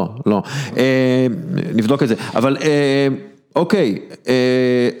בפרייבורג? לא. נבדוק את זה. אבל, אוקיי,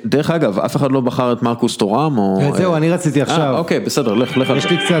 דרך אגב, אף אחד לא בחר את מרקוס טורם? זהו, אני רציתי עכשיו. אוקיי, בסדר, לך.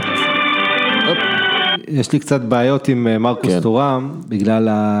 יש לי קצת בעיות עם מרקוס טורם, בגלל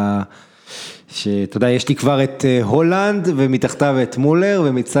שאתה יודע, יש לי כבר את הולנד, ומתחתיו את מולר,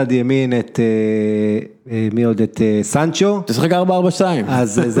 ומצד ימין את, מי עוד? את סנצ'ו. תשחק 4-4-2.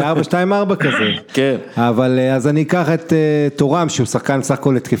 אז זה 4-2-4 כזה. כן. אבל אז אני אקח את טורם, שהוא שחקן סך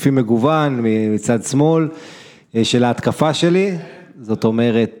הכל התקפי מגוון, מצד שמאל, של ההתקפה שלי. זאת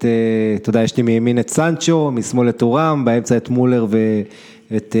אומרת, אתה יודע, יש לי מימין את סנצ'ו, משמאל את טורם, באמצע את מולר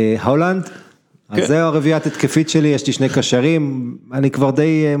ואת הולנד. אז זהו הרביעיית התקפית שלי, יש לי 2 קשרים, אני כבר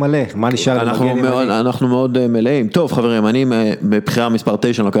די מלא, מה נשאר? אנחנו מאוד מלאים. טוב חברים, אני בבחירה מספר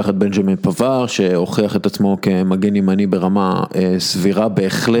 9 לוקח את בנג'מין פבר, שהוכיח את עצמו כמגן ימני ברמה סבירה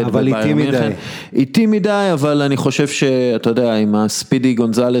בהחלט. אבל איטי מדי, אבל אני חושב שאתה יודע, עם הספידי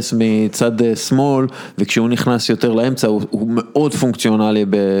גונזלס מצד שמאל, וכשהוא נכנס יותר לאמצע, הוא מאוד פונקציונלי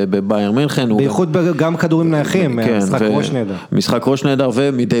בבייר מינכן. בייחוד גם כדורים נייחים, משחק ראש נהדר. משחק ראש נהדר,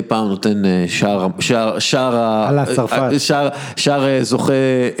 ומדי פעם נותן שער זוכה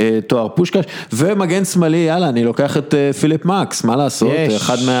תואר פושקש, ומגן שמאלי, יאללה, אני לוקח את פיליפ מקס, מה לעשות?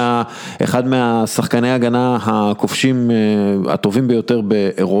 אחד מהשחקני הגנה הכובשים הטובים ביותר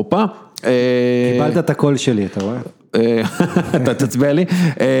באירופה. קיבלת את הקול שלי, אתה רואה? אתה תצביע לי.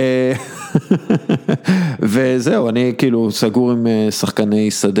 וזהו, אני כאילו סגור עם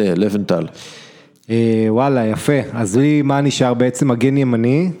שחקני שדה, לבנטל. וואלה, יפה. אז מה נשאר בעצם? מגן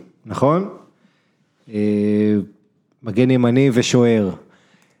ימני, נכון? מגן ימני ושוער.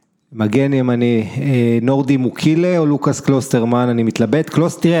 מגן ימני, נורדי מוקילה או לוקאס קלוסטרמן, אני מתלבט.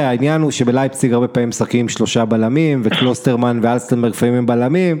 תראה, העניין הוא שבלייפציג הרבה פעמים משחקים 3 בלמים, וקלוסטרמן ואלסטנברג לפעמים הם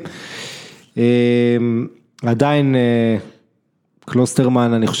בלמים. עדיין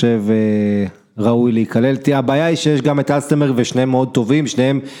קלוסטרמן אני חושב ראוי להיכלל. הבעיה היא שיש גם את אלסטנברג ושניהם מאוד טובים,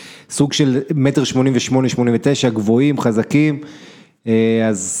 שניהם סוג של 1.88-89, גבוהים, חזקים.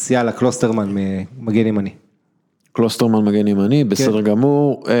 אז יאללה, קלוסטרמן מגן ימני. קלוסטרמן מגן ימני, בסדר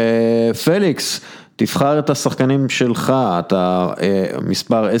גמור. פליקס, תבחר את השחקנים שלך, אתה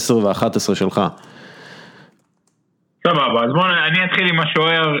מספר 10 ו-11 שלך. סבבה, אז בואו אני אתחיל עם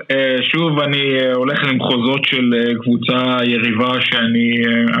השוער. שוב אני הולך למחוזות של קבוצה יריבה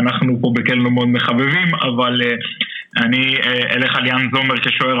שאנחנו פה בקלנו מאוד מחבבים, אבל אני אלך על יאן זומר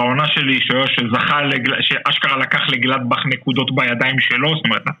כשוער העונה שלי, שוער שזכה, שאשכרה לקח לגלדבך נקודות בידיים שלו, זאת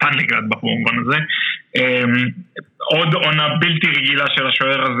אומרת נתן לגלדבך במובן הזה. עוד עונה בלתי רגילה של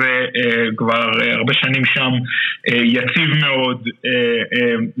השוער הזה, כבר הרבה שנים שם, יציב מאוד,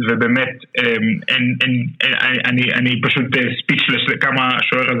 ובאמת אני פשוט ספיצ'לס לכמה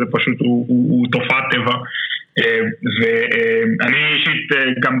השוער הזה פשוט הוא תופעת טבע. ואני אישית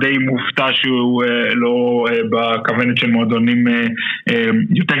גם די מופתע שהוא לא בכוונת של מועדונים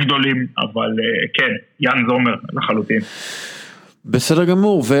יותר גדולים, אבל כן, יאן זומר לחלוטין. בסדר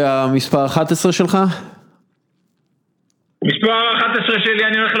גמור, והמספר 11 שלך? מספר 11 שלי,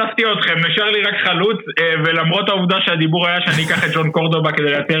 אני הולך להפתיע אתכם, נשאר לי רק חלוץ, ולמרות העובדה שהדיבור היה שאני אקח את ג'ון קורדובה כדי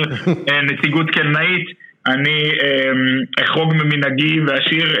לייצר נציגות קלנאית, אני אחרוג ממנהגי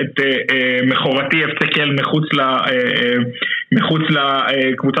ואשאיר את מחורתי אפסקל מחוץ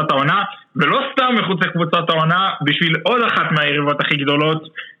לקבוצת העונה, ולא סתם מחוץ לקבוצת העונה, בשביל עוד אחת מהיריבות הכי גדולות.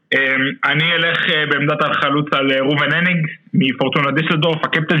 אני אלך בעמדת החלוץ על רובן הנינג מפורטונה דיסלדורף,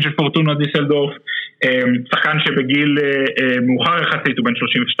 הקפטן של פורטונה דיסלדורף, שחקן שבגיל מאוחר יחסית, הוא בן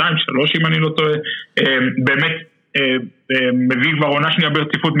 32-3 אם אני לא טועה, באמת מביא כבר עונה שנייה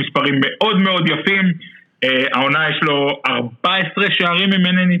ברציפות, מספרים מאוד מאוד יפים. העונה יש לו 14 שערים אם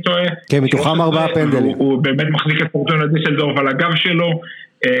אינני טועה, כן, מתוכם 4 פנדלים. הוא באמת מחזיק את פורטונה דיסלדורף על הגב שלו,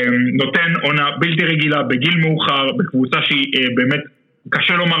 נותן עונה בלתי רגילה בגיל מאוחר, בקבוצה שהיא באמת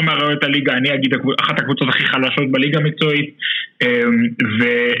קשה לומר מהראיות הליגה, אני אגיד אחת הקבוצות הכי חלשות בליגה המקצועית,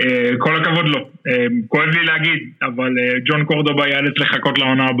 וכל הכבוד לו, כואב לי להגיד, אבל ג'ון קורדובה יאלץ לחכות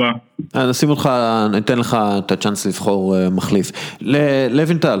לעונה הבאה. נשים אותך, ניתן לך את הצ'אנס לבחור מחליף.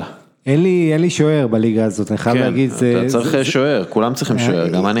 לוינטל. אין לי שוער בליגה הזאת, אני חייב להגיד. אתה צריך שוער, כולם צריכים שוער,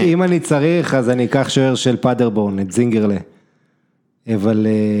 גם אני. אם אני צריך, אז אני אקח שוער של פאדרבורן, את זינגרלה. אבל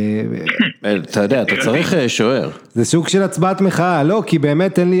אתה יודע, אתה צריך שוער. זה סוג של הצבעת מחאה, לא, כי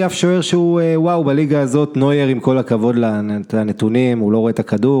באמת אין לי אף שוער שהוא וואו בליגה הזאת. נויר עם כל הכבוד לנתונים, הוא לא רואה את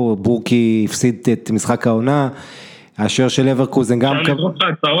הכדור, בורקי הפסיד את משחק העונה, השוער של אברקוזן גם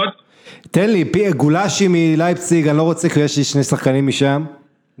תן לי, גולשי מלייפציג, אני לא רוצה, כי יש לי 2 שחקנים משם,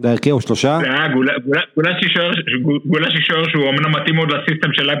 דרכי או 3. גולשי שוער שהוא אמנם מתאים מאוד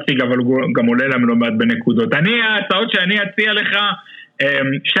לסיסטם של לייפציג, אבל הוא גם עולה להם לא מעט בנקודות. ההצעות שאני אציע לך,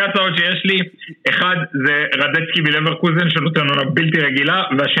 2 הצעות שיש לי, אחד זה רדצקי בלברקוזן שנותן עונה בלתי רגילה,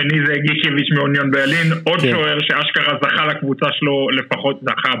 והשני זה גיקביץ' מאוניון ברלין, עוד שוער שאשכרה זכה לקבוצה שלו, לפחות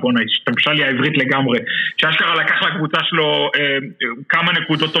זכה, בוא השתמשה לי העברית לגמרי, שאשכרה לקח לקבוצה שלו כמה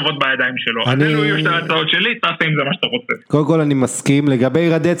נקודות טובות בידיים שלו. אז אלו יהיו 2 הצעות שלי, תעשה עם זה מה שאתה רוצה. קודם כל אני מסכים, לגבי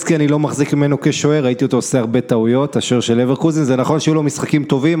רדצקי אני לא מחזיק ממנו כשוער, ראיתי אותו עושה הרבה טעויות, השוער של לברקוזן, זה נכון שהוא לא משחקים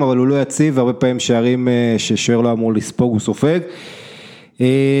טובים, אבל הוא לא יציב, והרבה פעמים שערים ששוער לא אמור לספוג, הוא סופג.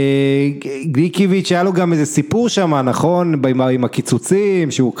 גיקביץ' היה לו גם איזה סיפור שם, נכון, עם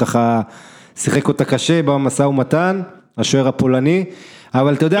הקיצוצים, שהוא ככה שיחק אותה קשה במשא ומתן, השוער הפולני,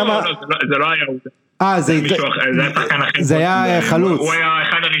 אבל אתה יודע מה... זה לא היה זה היה שחקן אחר. זה היה חלוץ. הוא היה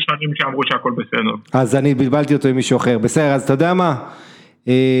אחד הראשונים שאמרו שהכל בסדר. אז אני בלבלתי אותו עם מישהו אחר, בסדר, אז אתה יודע מה?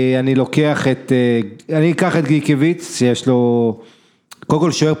 אני אקח את גיקביץ' שיש לו... קודם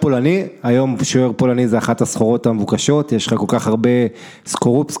כל שוער פולני, היום שוער פולני זה אחת הסחורות המבוקשות, יש לך כל כך הרבה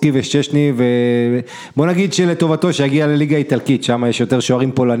סקורופסקי ושצ'שני, ובוא נגיד שלטובתו שהגיע לליגה האיטלקית, שם יש יותר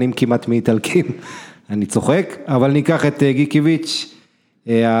שוערים פולנים כמעט מאיטלקים, אני צוחק, אבל ניקח את גיקביץ',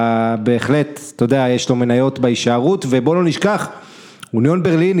 בהחלט, אתה יודע, יש לו מניות בהישארות, ובוא לא נשכח, אוניון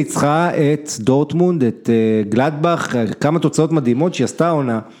ברלין ניצחה את דורטמונד, את גלדבך, כמה תוצאות מדהימות שהיא עשתה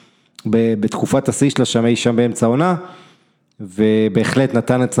עונה, בתקופת השיא שלה שם, היא שם באמצע עונה, ובהחלט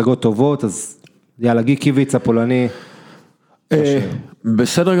נתן הצגות טובות, אז יאללה, גיקביץ' הפולני.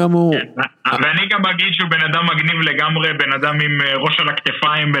 בסדר גמור. ואני גם אגיד שהוא בן אדם מגניב לגמרי, בן אדם עם ראש על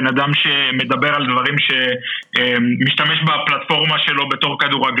הכתפיים, בן אדם שמדבר על דברים שמשתמש בפלטפורמה שלו בתור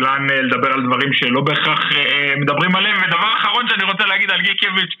כדורגלן, לדבר על דברים שלא בהכרח מדברים עליהם. ודבר אחרון שאני רוצה להגיד על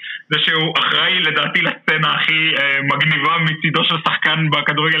גיקביץ' זה שהוא אחראי לדעתי לסצנה הכי מגניבה מצידו של שחקן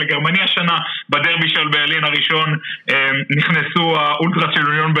בכדורגל הגרמני השנה, בדרבי של ברלין הראשון, נכנסו האולטרה של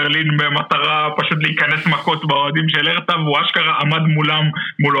אוניון ברלין במטרה פשוט להיכנס מכות באוהדים של הרטה, והוא אשכרה עמד מולם,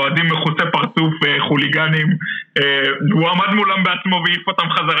 מול אוהדים מחוסי פרצוף חוליגנים, והוא עמד מולם בעצמו והעיף אותם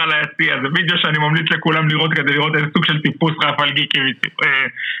חזרה ליציע. זה וידאו שאני ממליץ לכולם לראות כדי לראות איזה סוג של טיפוס רפאל גיקביץ'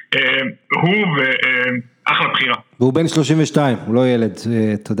 הוא ואחלה בחירה. והוא בן 32, הוא לא ילד,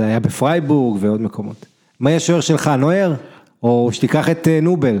 אתה יודע, היה בפרייבורג ועוד מקומות. מה יהיה השוער שלך, נויר? או שתיקח את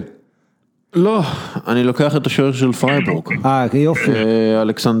נובל? לא, אני לוקח את השוער של פרייבורג. יופי.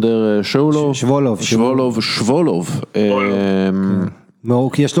 אלכסנדר שבולוב.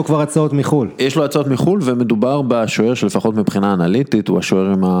 כי יש לו כבר הצעות מחול. יש לו הצעות מחול, ומדובר בשוער שלפחות מבחינה אנליטית, הוא השוער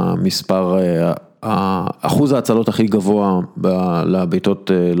עם המספר, אחוז ההצלות הכי גבוה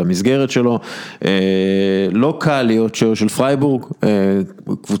לביתות למסגרת שלו. לא קל להיות שוער של פרייבורג,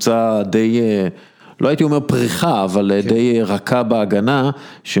 קבוצה די, לא הייתי אומר פריחה, אבל די רכה בהגנה,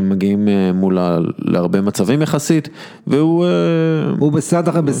 שמגיעים מולה להרבה מצבים יחסית, והוא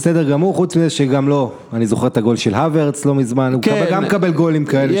בסדר גמור, חוץ מזה שגם לא, אני זוכר את הגול של הוורץ לא מזמן, הוא גם קבל גולים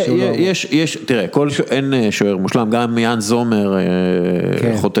כאלה. תראה, אין שוער מושלם, גם יאן זומר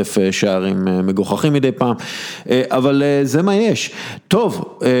חוטף שערים מגוחכים מדי פעם, אבל זה מה יש.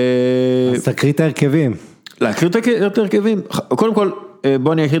 טוב. אז תקריא את ההרכבים. להקריא את ההרכבים? קודם כל,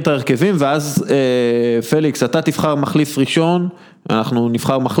 בוא אני אקריא את ההרכבים, ואז פליקס, אתה תבחר מחליף ראשון, אנחנו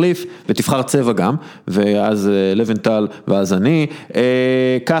נבחר מחליף, ותבחר צבע גם, ואז לבנטל, ואז אני,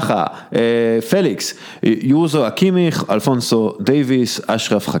 ככה, פליקס, יוזו אקימיך, אלפונסו דייביס,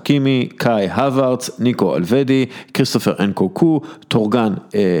 אשרף חכימי, קאי הוורץ, ניקו אלוודי, כריסטופר אנקוקו, טורגן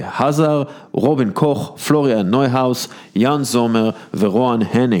הזר, רובין קוך, פלוריאן נויהאוס, יאן זומר, ורואן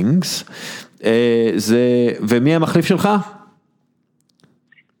הנינגס, ומי המחליף שלך?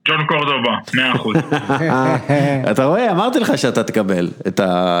 ג'ון קורדובה, 100%. אתה רואה, אמרתי לך שאתה תקבל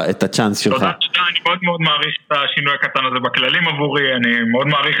את הצ'אנס שלך. תודה, אני מאוד מאוד מעריך את השינוי הקטן הזה בכללים עבורי, אני מאוד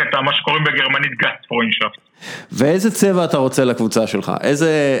מעריך את מה שקוראים בגרמנית גאסט פרוינשאפט. ואיזה צבע אתה רוצה לקבוצה שלך?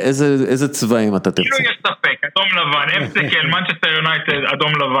 איזה צבעים אתה תרצה? כאילו יש ספק, אדום לבן, אפסקל, מנצ'סטר יונייטד,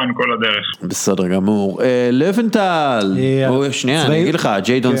 אדום לבן כל הדרך. בסדר גמור. לבנטל, שנייה, אני אגיד לך,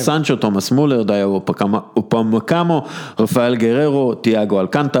 ג'יידון סנצ'ו, תומאס מולר, דיו אופמקאמו, רפאל גררו, תיאגו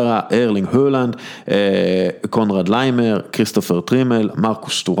אלקנטרה, ארלינג הולנד, קונרד ליימר, כריסטופר טרימל,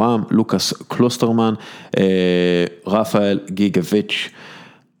 מרקוס טורם, לוקאס קלוסטרמן, רפאל גיגביץ'.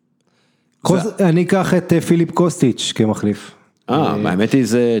 אני אקח את פיליפ קוסטיץ' כמחליף. האמת היא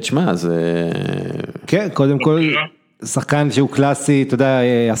זה, תשמע, זה... כן, קודם כל, שחקן שהוא קלאסי, אתה יודע,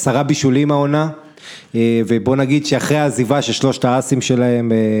 10 בישולים העונה, ובוא נגיד שאחרי העזיבה של 3 האסים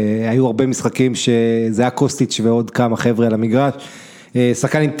שלהם, היו הרבה משחקים שזה היה קוסטיץ' ועוד כמה חבר'ה על המגרש,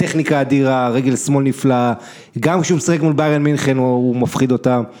 שחקן עם טכניקה אדירה, רגל שמאל נפלא, גם כשהוא משחק מול ביירן מינכן, הוא מפחיד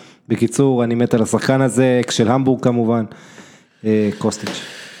אותם. בקיצור, אני מת על השחקן הזה, של המבורג כמובן, קוסטיץ'.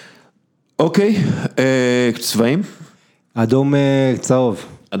 אוקיי, צבעים? אדום צהוב.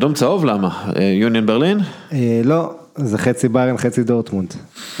 אדום צהוב, למה? יוניון ברלין? לא, זה חצי ביירן, חצי דורטמונד.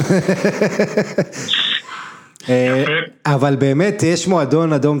 אבל באמת, יש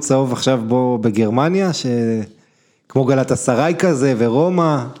מועדון אדום צהוב עכשיו בו בגרמניה, כמו גלאטסראי כזה,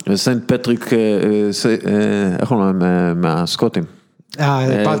 ורומא. סנט פטריק, איך אומרים, מהסקוטים.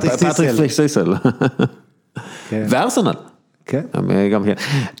 פטריק סייסל. וארסנל. כן. גם כן.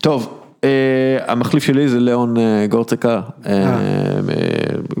 טוב, המחליף שלי זה ליאון גורצקה,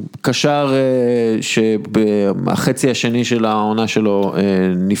 קשר שבחצי השני של העונה שלו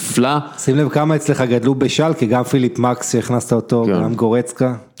נפלא. שים לב כמה אצלך גדלו בשל, כי גם פיליפ מקס שהכנסת אותו, גם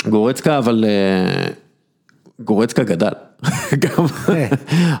גורצקה. גורצקה, אבל גורצקה גדל, גם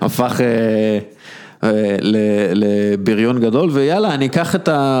הפך לבריון גדול, ויאללה, אני אקח את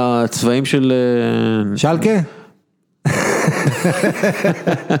הצבעים של... שלקה?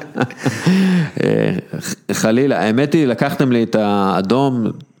 חלילה, האמת היא, לקחתם לי את האדום,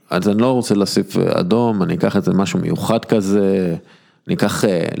 אז אני לא רוצה להוסיף אדום, אני אקח את זה משהו מיוחד כזה, אני אקח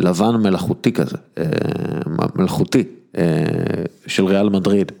לבן מלאכותי כזה, מלאכותי, של ריאל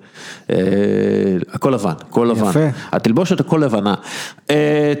מדריד, הכל לבן, הכל לבן, התלבושת הכל לבנה.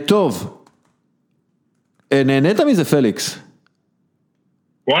 טוב, נהנית מזה פליקס?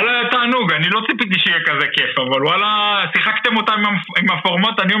 וואלה, תענוג, אני לא ציפיתי שיהיה כזה כיף, אבל וואלה, שיחקתם אותם עם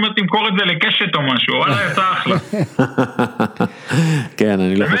הפורמט, אני אומר, תמכור את זה לקשת או משהו, וואלה, יצא אחלה. כן,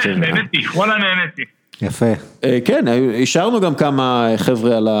 אני לא חושב. נהניתי, וואלה, נהניתי. יפה. כן, השארנו גם כמה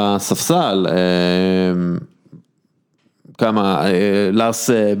חבר'ה על הספסל, כמה, לארס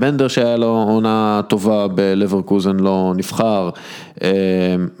בנדר שהיה לו עונה טובה בלברקוזן לא נבחר,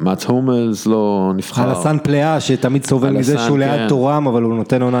 מאץ הומלס לא נבחר. אלסן פלאה שתמיד סובל מזה שהוא ליד תורם, אבל הוא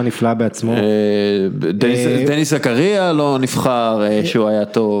נותן עונה נפלאה בעצמו. דניס זקריה לא נבחר, שהוא היה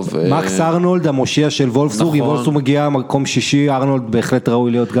טוב. מקס ארנולד, המושיע של וולפסבורג, אם וולפסבורג מגיע מקום שישי, ארנולד בהחלט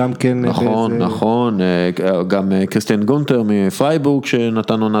ראוי להיות גם כן. נכון, גם קריסטיאן גונטר מפרייבורג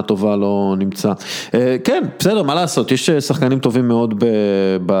שנתן עונה טובה לא נמצא. כן, בסדר, מה לעשות, יש שחקנים טובים מאוד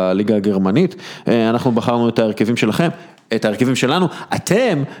בליגה הגרמנית, אנחנו בחרנו את ההרכבים שלכם, את ההרכבים שלנו,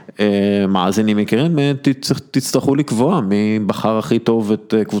 אתם, מאזינים יקרים, תצטרכו לקבוע מי בחר הכי טוב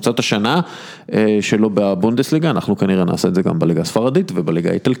את קבוצת השנה שלו בבונדסליגה, אנחנו כנראה נעשה את זה גם בליגה הספרדית ובליגה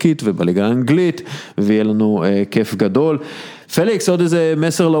האיטלקית ובליגה האנגלית, ויהיה לנו כיף גדול. פליקס, עוד איזה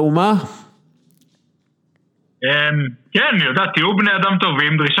מסר לאומה? כן, יודעת, תהיו בני אדם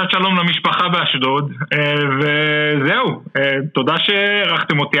טובים, דרישת שלום למשפחה באשדוד, וזהו, תודה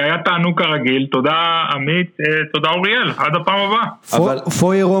שערכתם אותי, היה תענוג כרגיל, תודה עמית, תודה אוריאל, עד הפעם הבאה.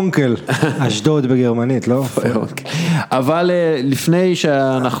 פויר אונקל, אשדוד בגרמנית, לא? אבל לפני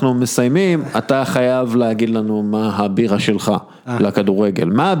שאנחנו מסיימים, אתה חייב להגיד לנו מה הבירה שלך לכדורגל,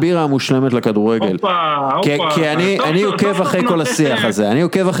 מה הבירה המושלמת לכדורגל, כי אני עוקב אחרי כל השיח הזה, אני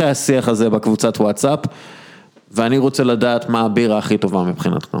עוקב אחרי השיח הזה בקבוצת וואטסאפ, ואני רוצה לדעת מה הבירה הכי טובה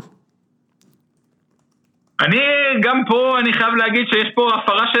מבחינתך. אני גם פה, אני חייב להגיד שיש פה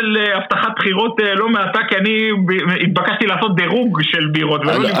הפרה של הבטחת בחירות לא מעטה, כי אני התבקשתי לעשות דירוג של בירות,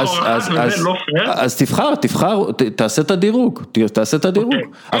 ולא לבחור אחת, וזה לא פייר. אז תבחר, תעשה את הדירוג,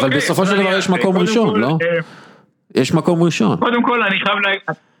 אבל בסופו של דבר יש מקום ראשון, לא? יש מקום ראשון. קודם כל, אני חייב להגיד...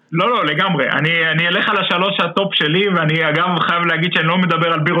 לא, לגמרי. אני אלך על השלוש הטופ שלי, ואני אגב חייב להגיד שאני לא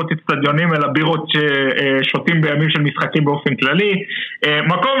מדבר על בירות אצטדיונים, אלא בירות ששותים בימים של משחקים באופן כללי.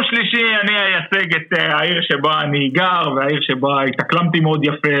 מקום שלישי, אני אייצג את העיר שבה אני גר, והעיר שבה התאקלמתי מאוד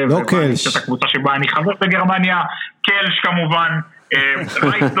יפה. לא קלש. את הקבוצה שבה אני חבר בגרמניה, קלש כמובן,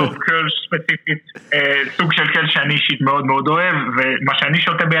 רייסדורף קלש ספציפית, סוג של קלש שאני אישית מאוד מאוד אוהב, ומה שאני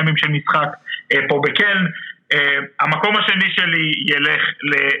שותה בימים של משחק פה בקלן, המקום השני שלי ילך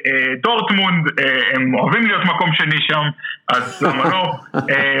לדורטמונד, הם אוהבים להיות מקום שני שם, אז למה לא?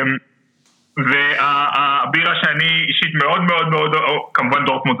 והבירה שאני אישית מאוד מאוד מאוד, כמובן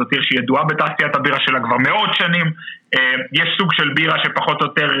דורטמונד זאת עיר שהיא ידועה בתעשיית הבירה שלה כבר מאות שנים, יש סוג של בירה שפחות או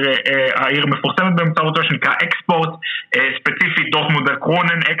יותר העיר מפורסמת באמצעותו שנקרא אקספורט, ספציפית דורטמונד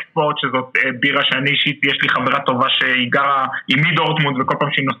קרונן אקספורט, שזאת בירה שאני אישית, יש לי חברה טובה שהיא גרה עם מדורטמונד, וכל פעם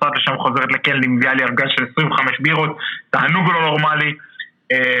שהיא נוסעת לשם חוזרת לקלן, היא מביאה לי ארגז של 25 בירות, תענוג לא נורמלי.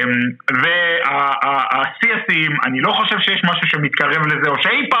 והשיאים, אני לא חושב שיש משהו שמתקרב לזה, או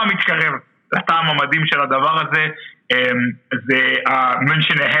שאי פעם מתקרב לטעם המדהים של הדבר הזה, זה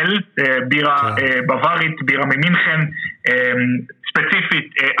המנשנהל, בירה בווארית, בירה ממינכן,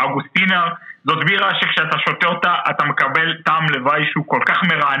 ספציפית אוגוסטינר, זאת בירה שכשאתה שותה אותה אתה מקבל טעם לוואי שהוא כל כך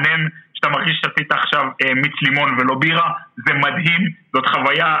מרענן, שאתה מרגיש שתית עכשיו מיץ לימון ולא בירה, זה מדהים, זאת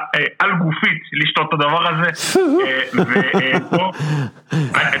חוויה על גופית לשתות את הדבר הזה,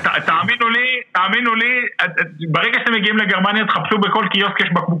 תאמינו לי, ברגע שאתם מגיעים לגרמניה, תחפשו בכל קיוסק יש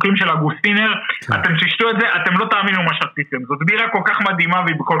בקבוקים של אגוסטינר, אתם תשתו את זה, אתם לא תאמינו מה שתיתם, זאת בירה כל כך מדהימה,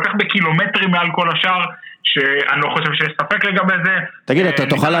 והיא כל כך בקילומטרים מעל כל השאר, שאני לא חושב שיש ספק לגבי זה. תגיד, אתה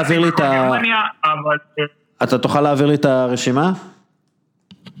תוכל להעביר לי את הרשימה?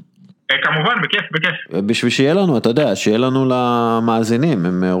 כמובן, בכיף. בשביל שיהיה לנו, אתה יודע, שיהיה לנו למאזינים,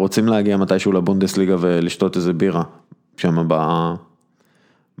 הם רוצים להגיע מתישהו לבונדסליגה ולשתות איזה בירה, שם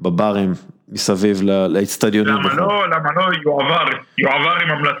בברים, מסביב לאצטדיונים. למה לא, יועבר עם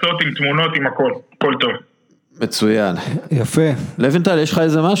המלצות, עם תמונות, עם הכל טוב. מצוין. יפה. לוינטל, יש לך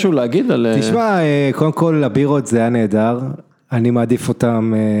איזה משהו להגיד על... תשמע, קודם כל, הבירות זה היה נהדר, אני מעדיף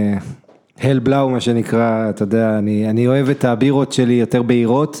אותם... הל בלאו מה שנקרא, אתה יודע, אני אוהב את הבירות שלי יותר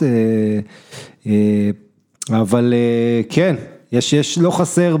בהירות, אבל כן, יש לא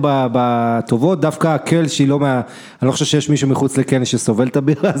חסר בטובות, דווקא הקל שהיא לא אני לא חושב שיש מישהו מחוץ לקל שסובל את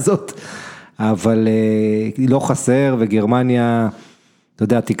הבירה הזאת, אבל היא לא חסר, וגרמניה, אתה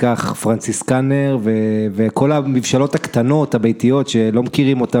יודע, תיקח פרנציסקנר, וכל המבשלות הקטנות, הביתיות, שלא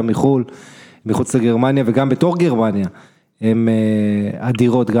מכירים אותם מחוץ לגרמניה, וגם בתור גרמניה, הם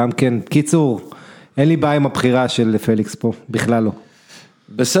אדירות גם כן. קיצור, אין לי בעיה עם הבחירה של פליקס פה, בכלל לא.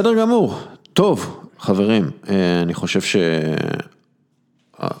 בסדר גמור. טוב, חברים, אני חושב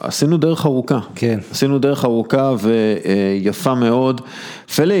עשינו דרך ארוכה. כן. עשינו דרך ארוכה ויפה מאוד.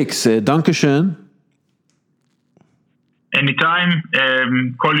 פליקס, דנקשן. anytime,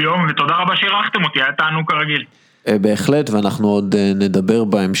 כל יום, ותודה רבה שהירחתם אותי, היה תענוג כרגיל. בהחלט, ואנחנו עוד נדבר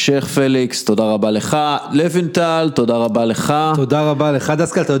בהמשך. פליקס, תודה רבה לך. לוינטל, תודה רבה לך. תודה רבה לך.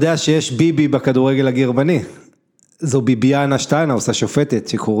 דסקל, אתה יודע שיש ביבי בכדורגל הגרמני. זו ביביאנה שטיינהאוס, השופטת,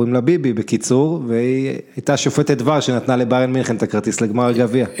 שקוראים לה ביבי בקיצור, והיא הייתה שופטת דבר שנתנה לביירן מינכן את הכרטיס לגמר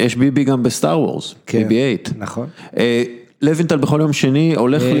הגביע. יש ביבי גם בסטאר וורס, ביבי 8. נכון. לוינטל בכל יום שני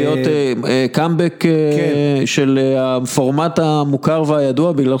הולך להיות קאמבק של הפורמט המוכר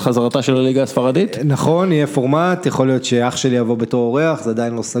והידוע בגלל חזרתה של הליגה הספרדית? נכון, יהיה פורמט, יכול להיות שאח שלי יבוא בתור אורח, זה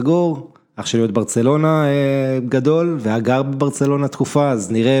עדיין לא סגור, אח שלי להיות ברצלונה גדול, והגר בברצלונה תקופה,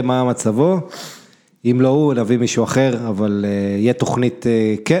 אז נראה מה מצבו, אם לא הוא נביא מישהו אחר, אבל יהיה תוכנית,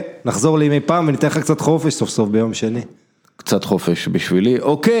 כן, נחזור לימי פעם וניתן לך קצת חופש סוף סוף ביום שני. קצת חופש בשבילי.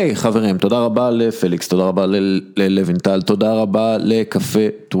 אוקיי, חברים, תודה רבה לפליקס, תודה רבה ללוינטל, תודה רבה לקפה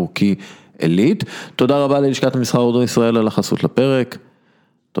טורקי אלית, תודה רבה ללשכת המסחר הודו ישראל על החסות לפרק,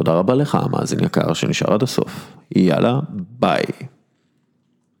 תודה רבה לך, מאזין יקר שנשאר עד הסוף. יאללה, ביי.